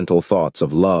those gentle thoughts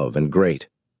of love and great.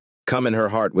 Come in her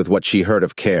heart with what she heard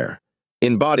of care.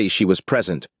 In body she was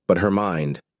present, but her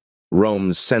mind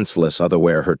roams senseless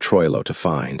otherwhere her Troilo to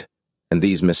find. And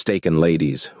these mistaken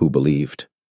ladies, who believed,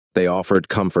 they offered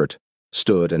comfort,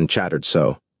 stood and chattered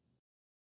so,